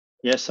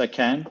 Yes, I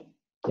can.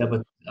 Yeah,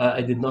 but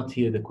I did not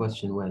hear the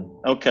question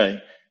well.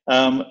 Okay.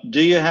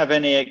 Do you have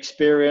any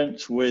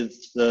experience with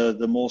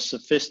the more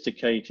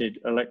sophisticated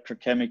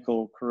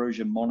electrochemical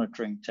corrosion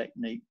monitoring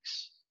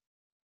techniques?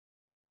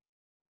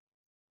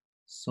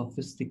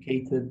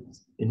 Sophisticated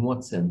in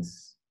what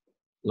sense?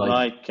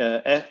 Like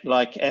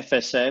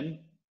FSM,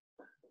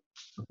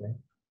 okay,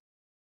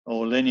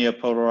 or linear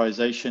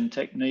polarization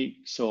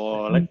techniques,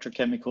 or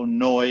electrochemical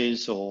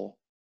noise, or...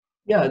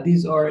 Yeah,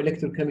 these are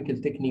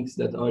electrochemical techniques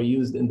that are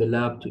used in the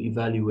lab to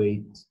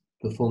evaluate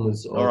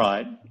performance of... All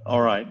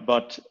right.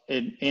 But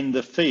in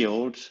the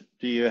field,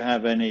 do you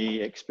have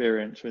any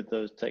experience with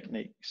those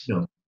techniques?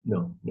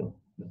 No.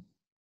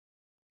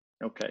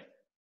 Okay.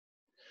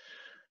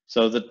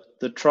 So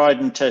the tried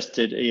and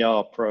tested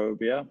ER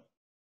probe, yeah?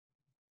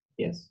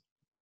 Yes.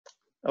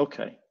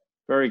 Okay,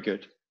 very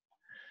good.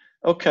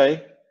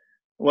 Okay,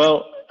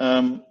 well,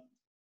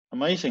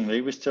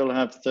 amazingly, we still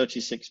have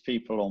 36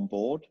 people on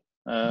board.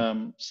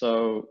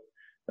 So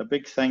a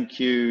big thank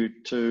you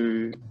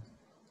to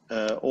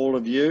all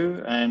of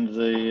you and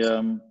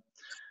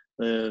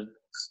the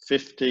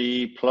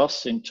 50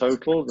 plus in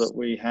total that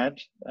we had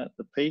at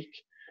the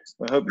peak.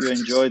 We hope you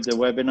enjoyed the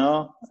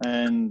webinar,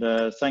 and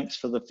thanks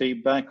for the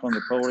feedback on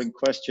the polling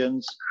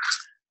questions.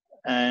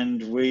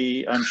 And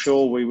I'm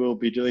sure we will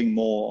be doing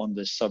more on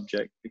this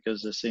subject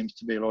because there seems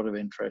to be a lot of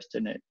interest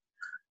in it.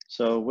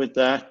 So with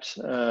that,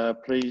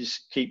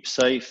 please keep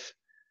safe,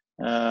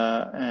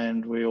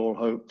 and we all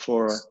hope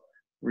for a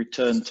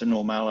return to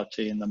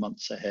normality in the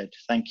months ahead.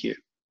 Thank you.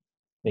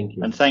 Thank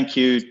you. And thank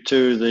you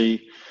to the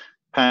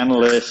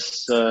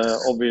panelists,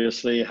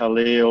 obviously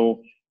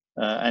Halil,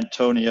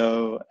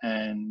 Antonio,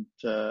 and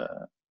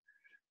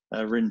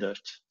Rindert.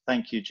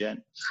 Thank you,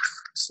 gents.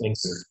 Thank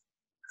you.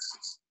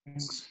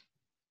 Thanks.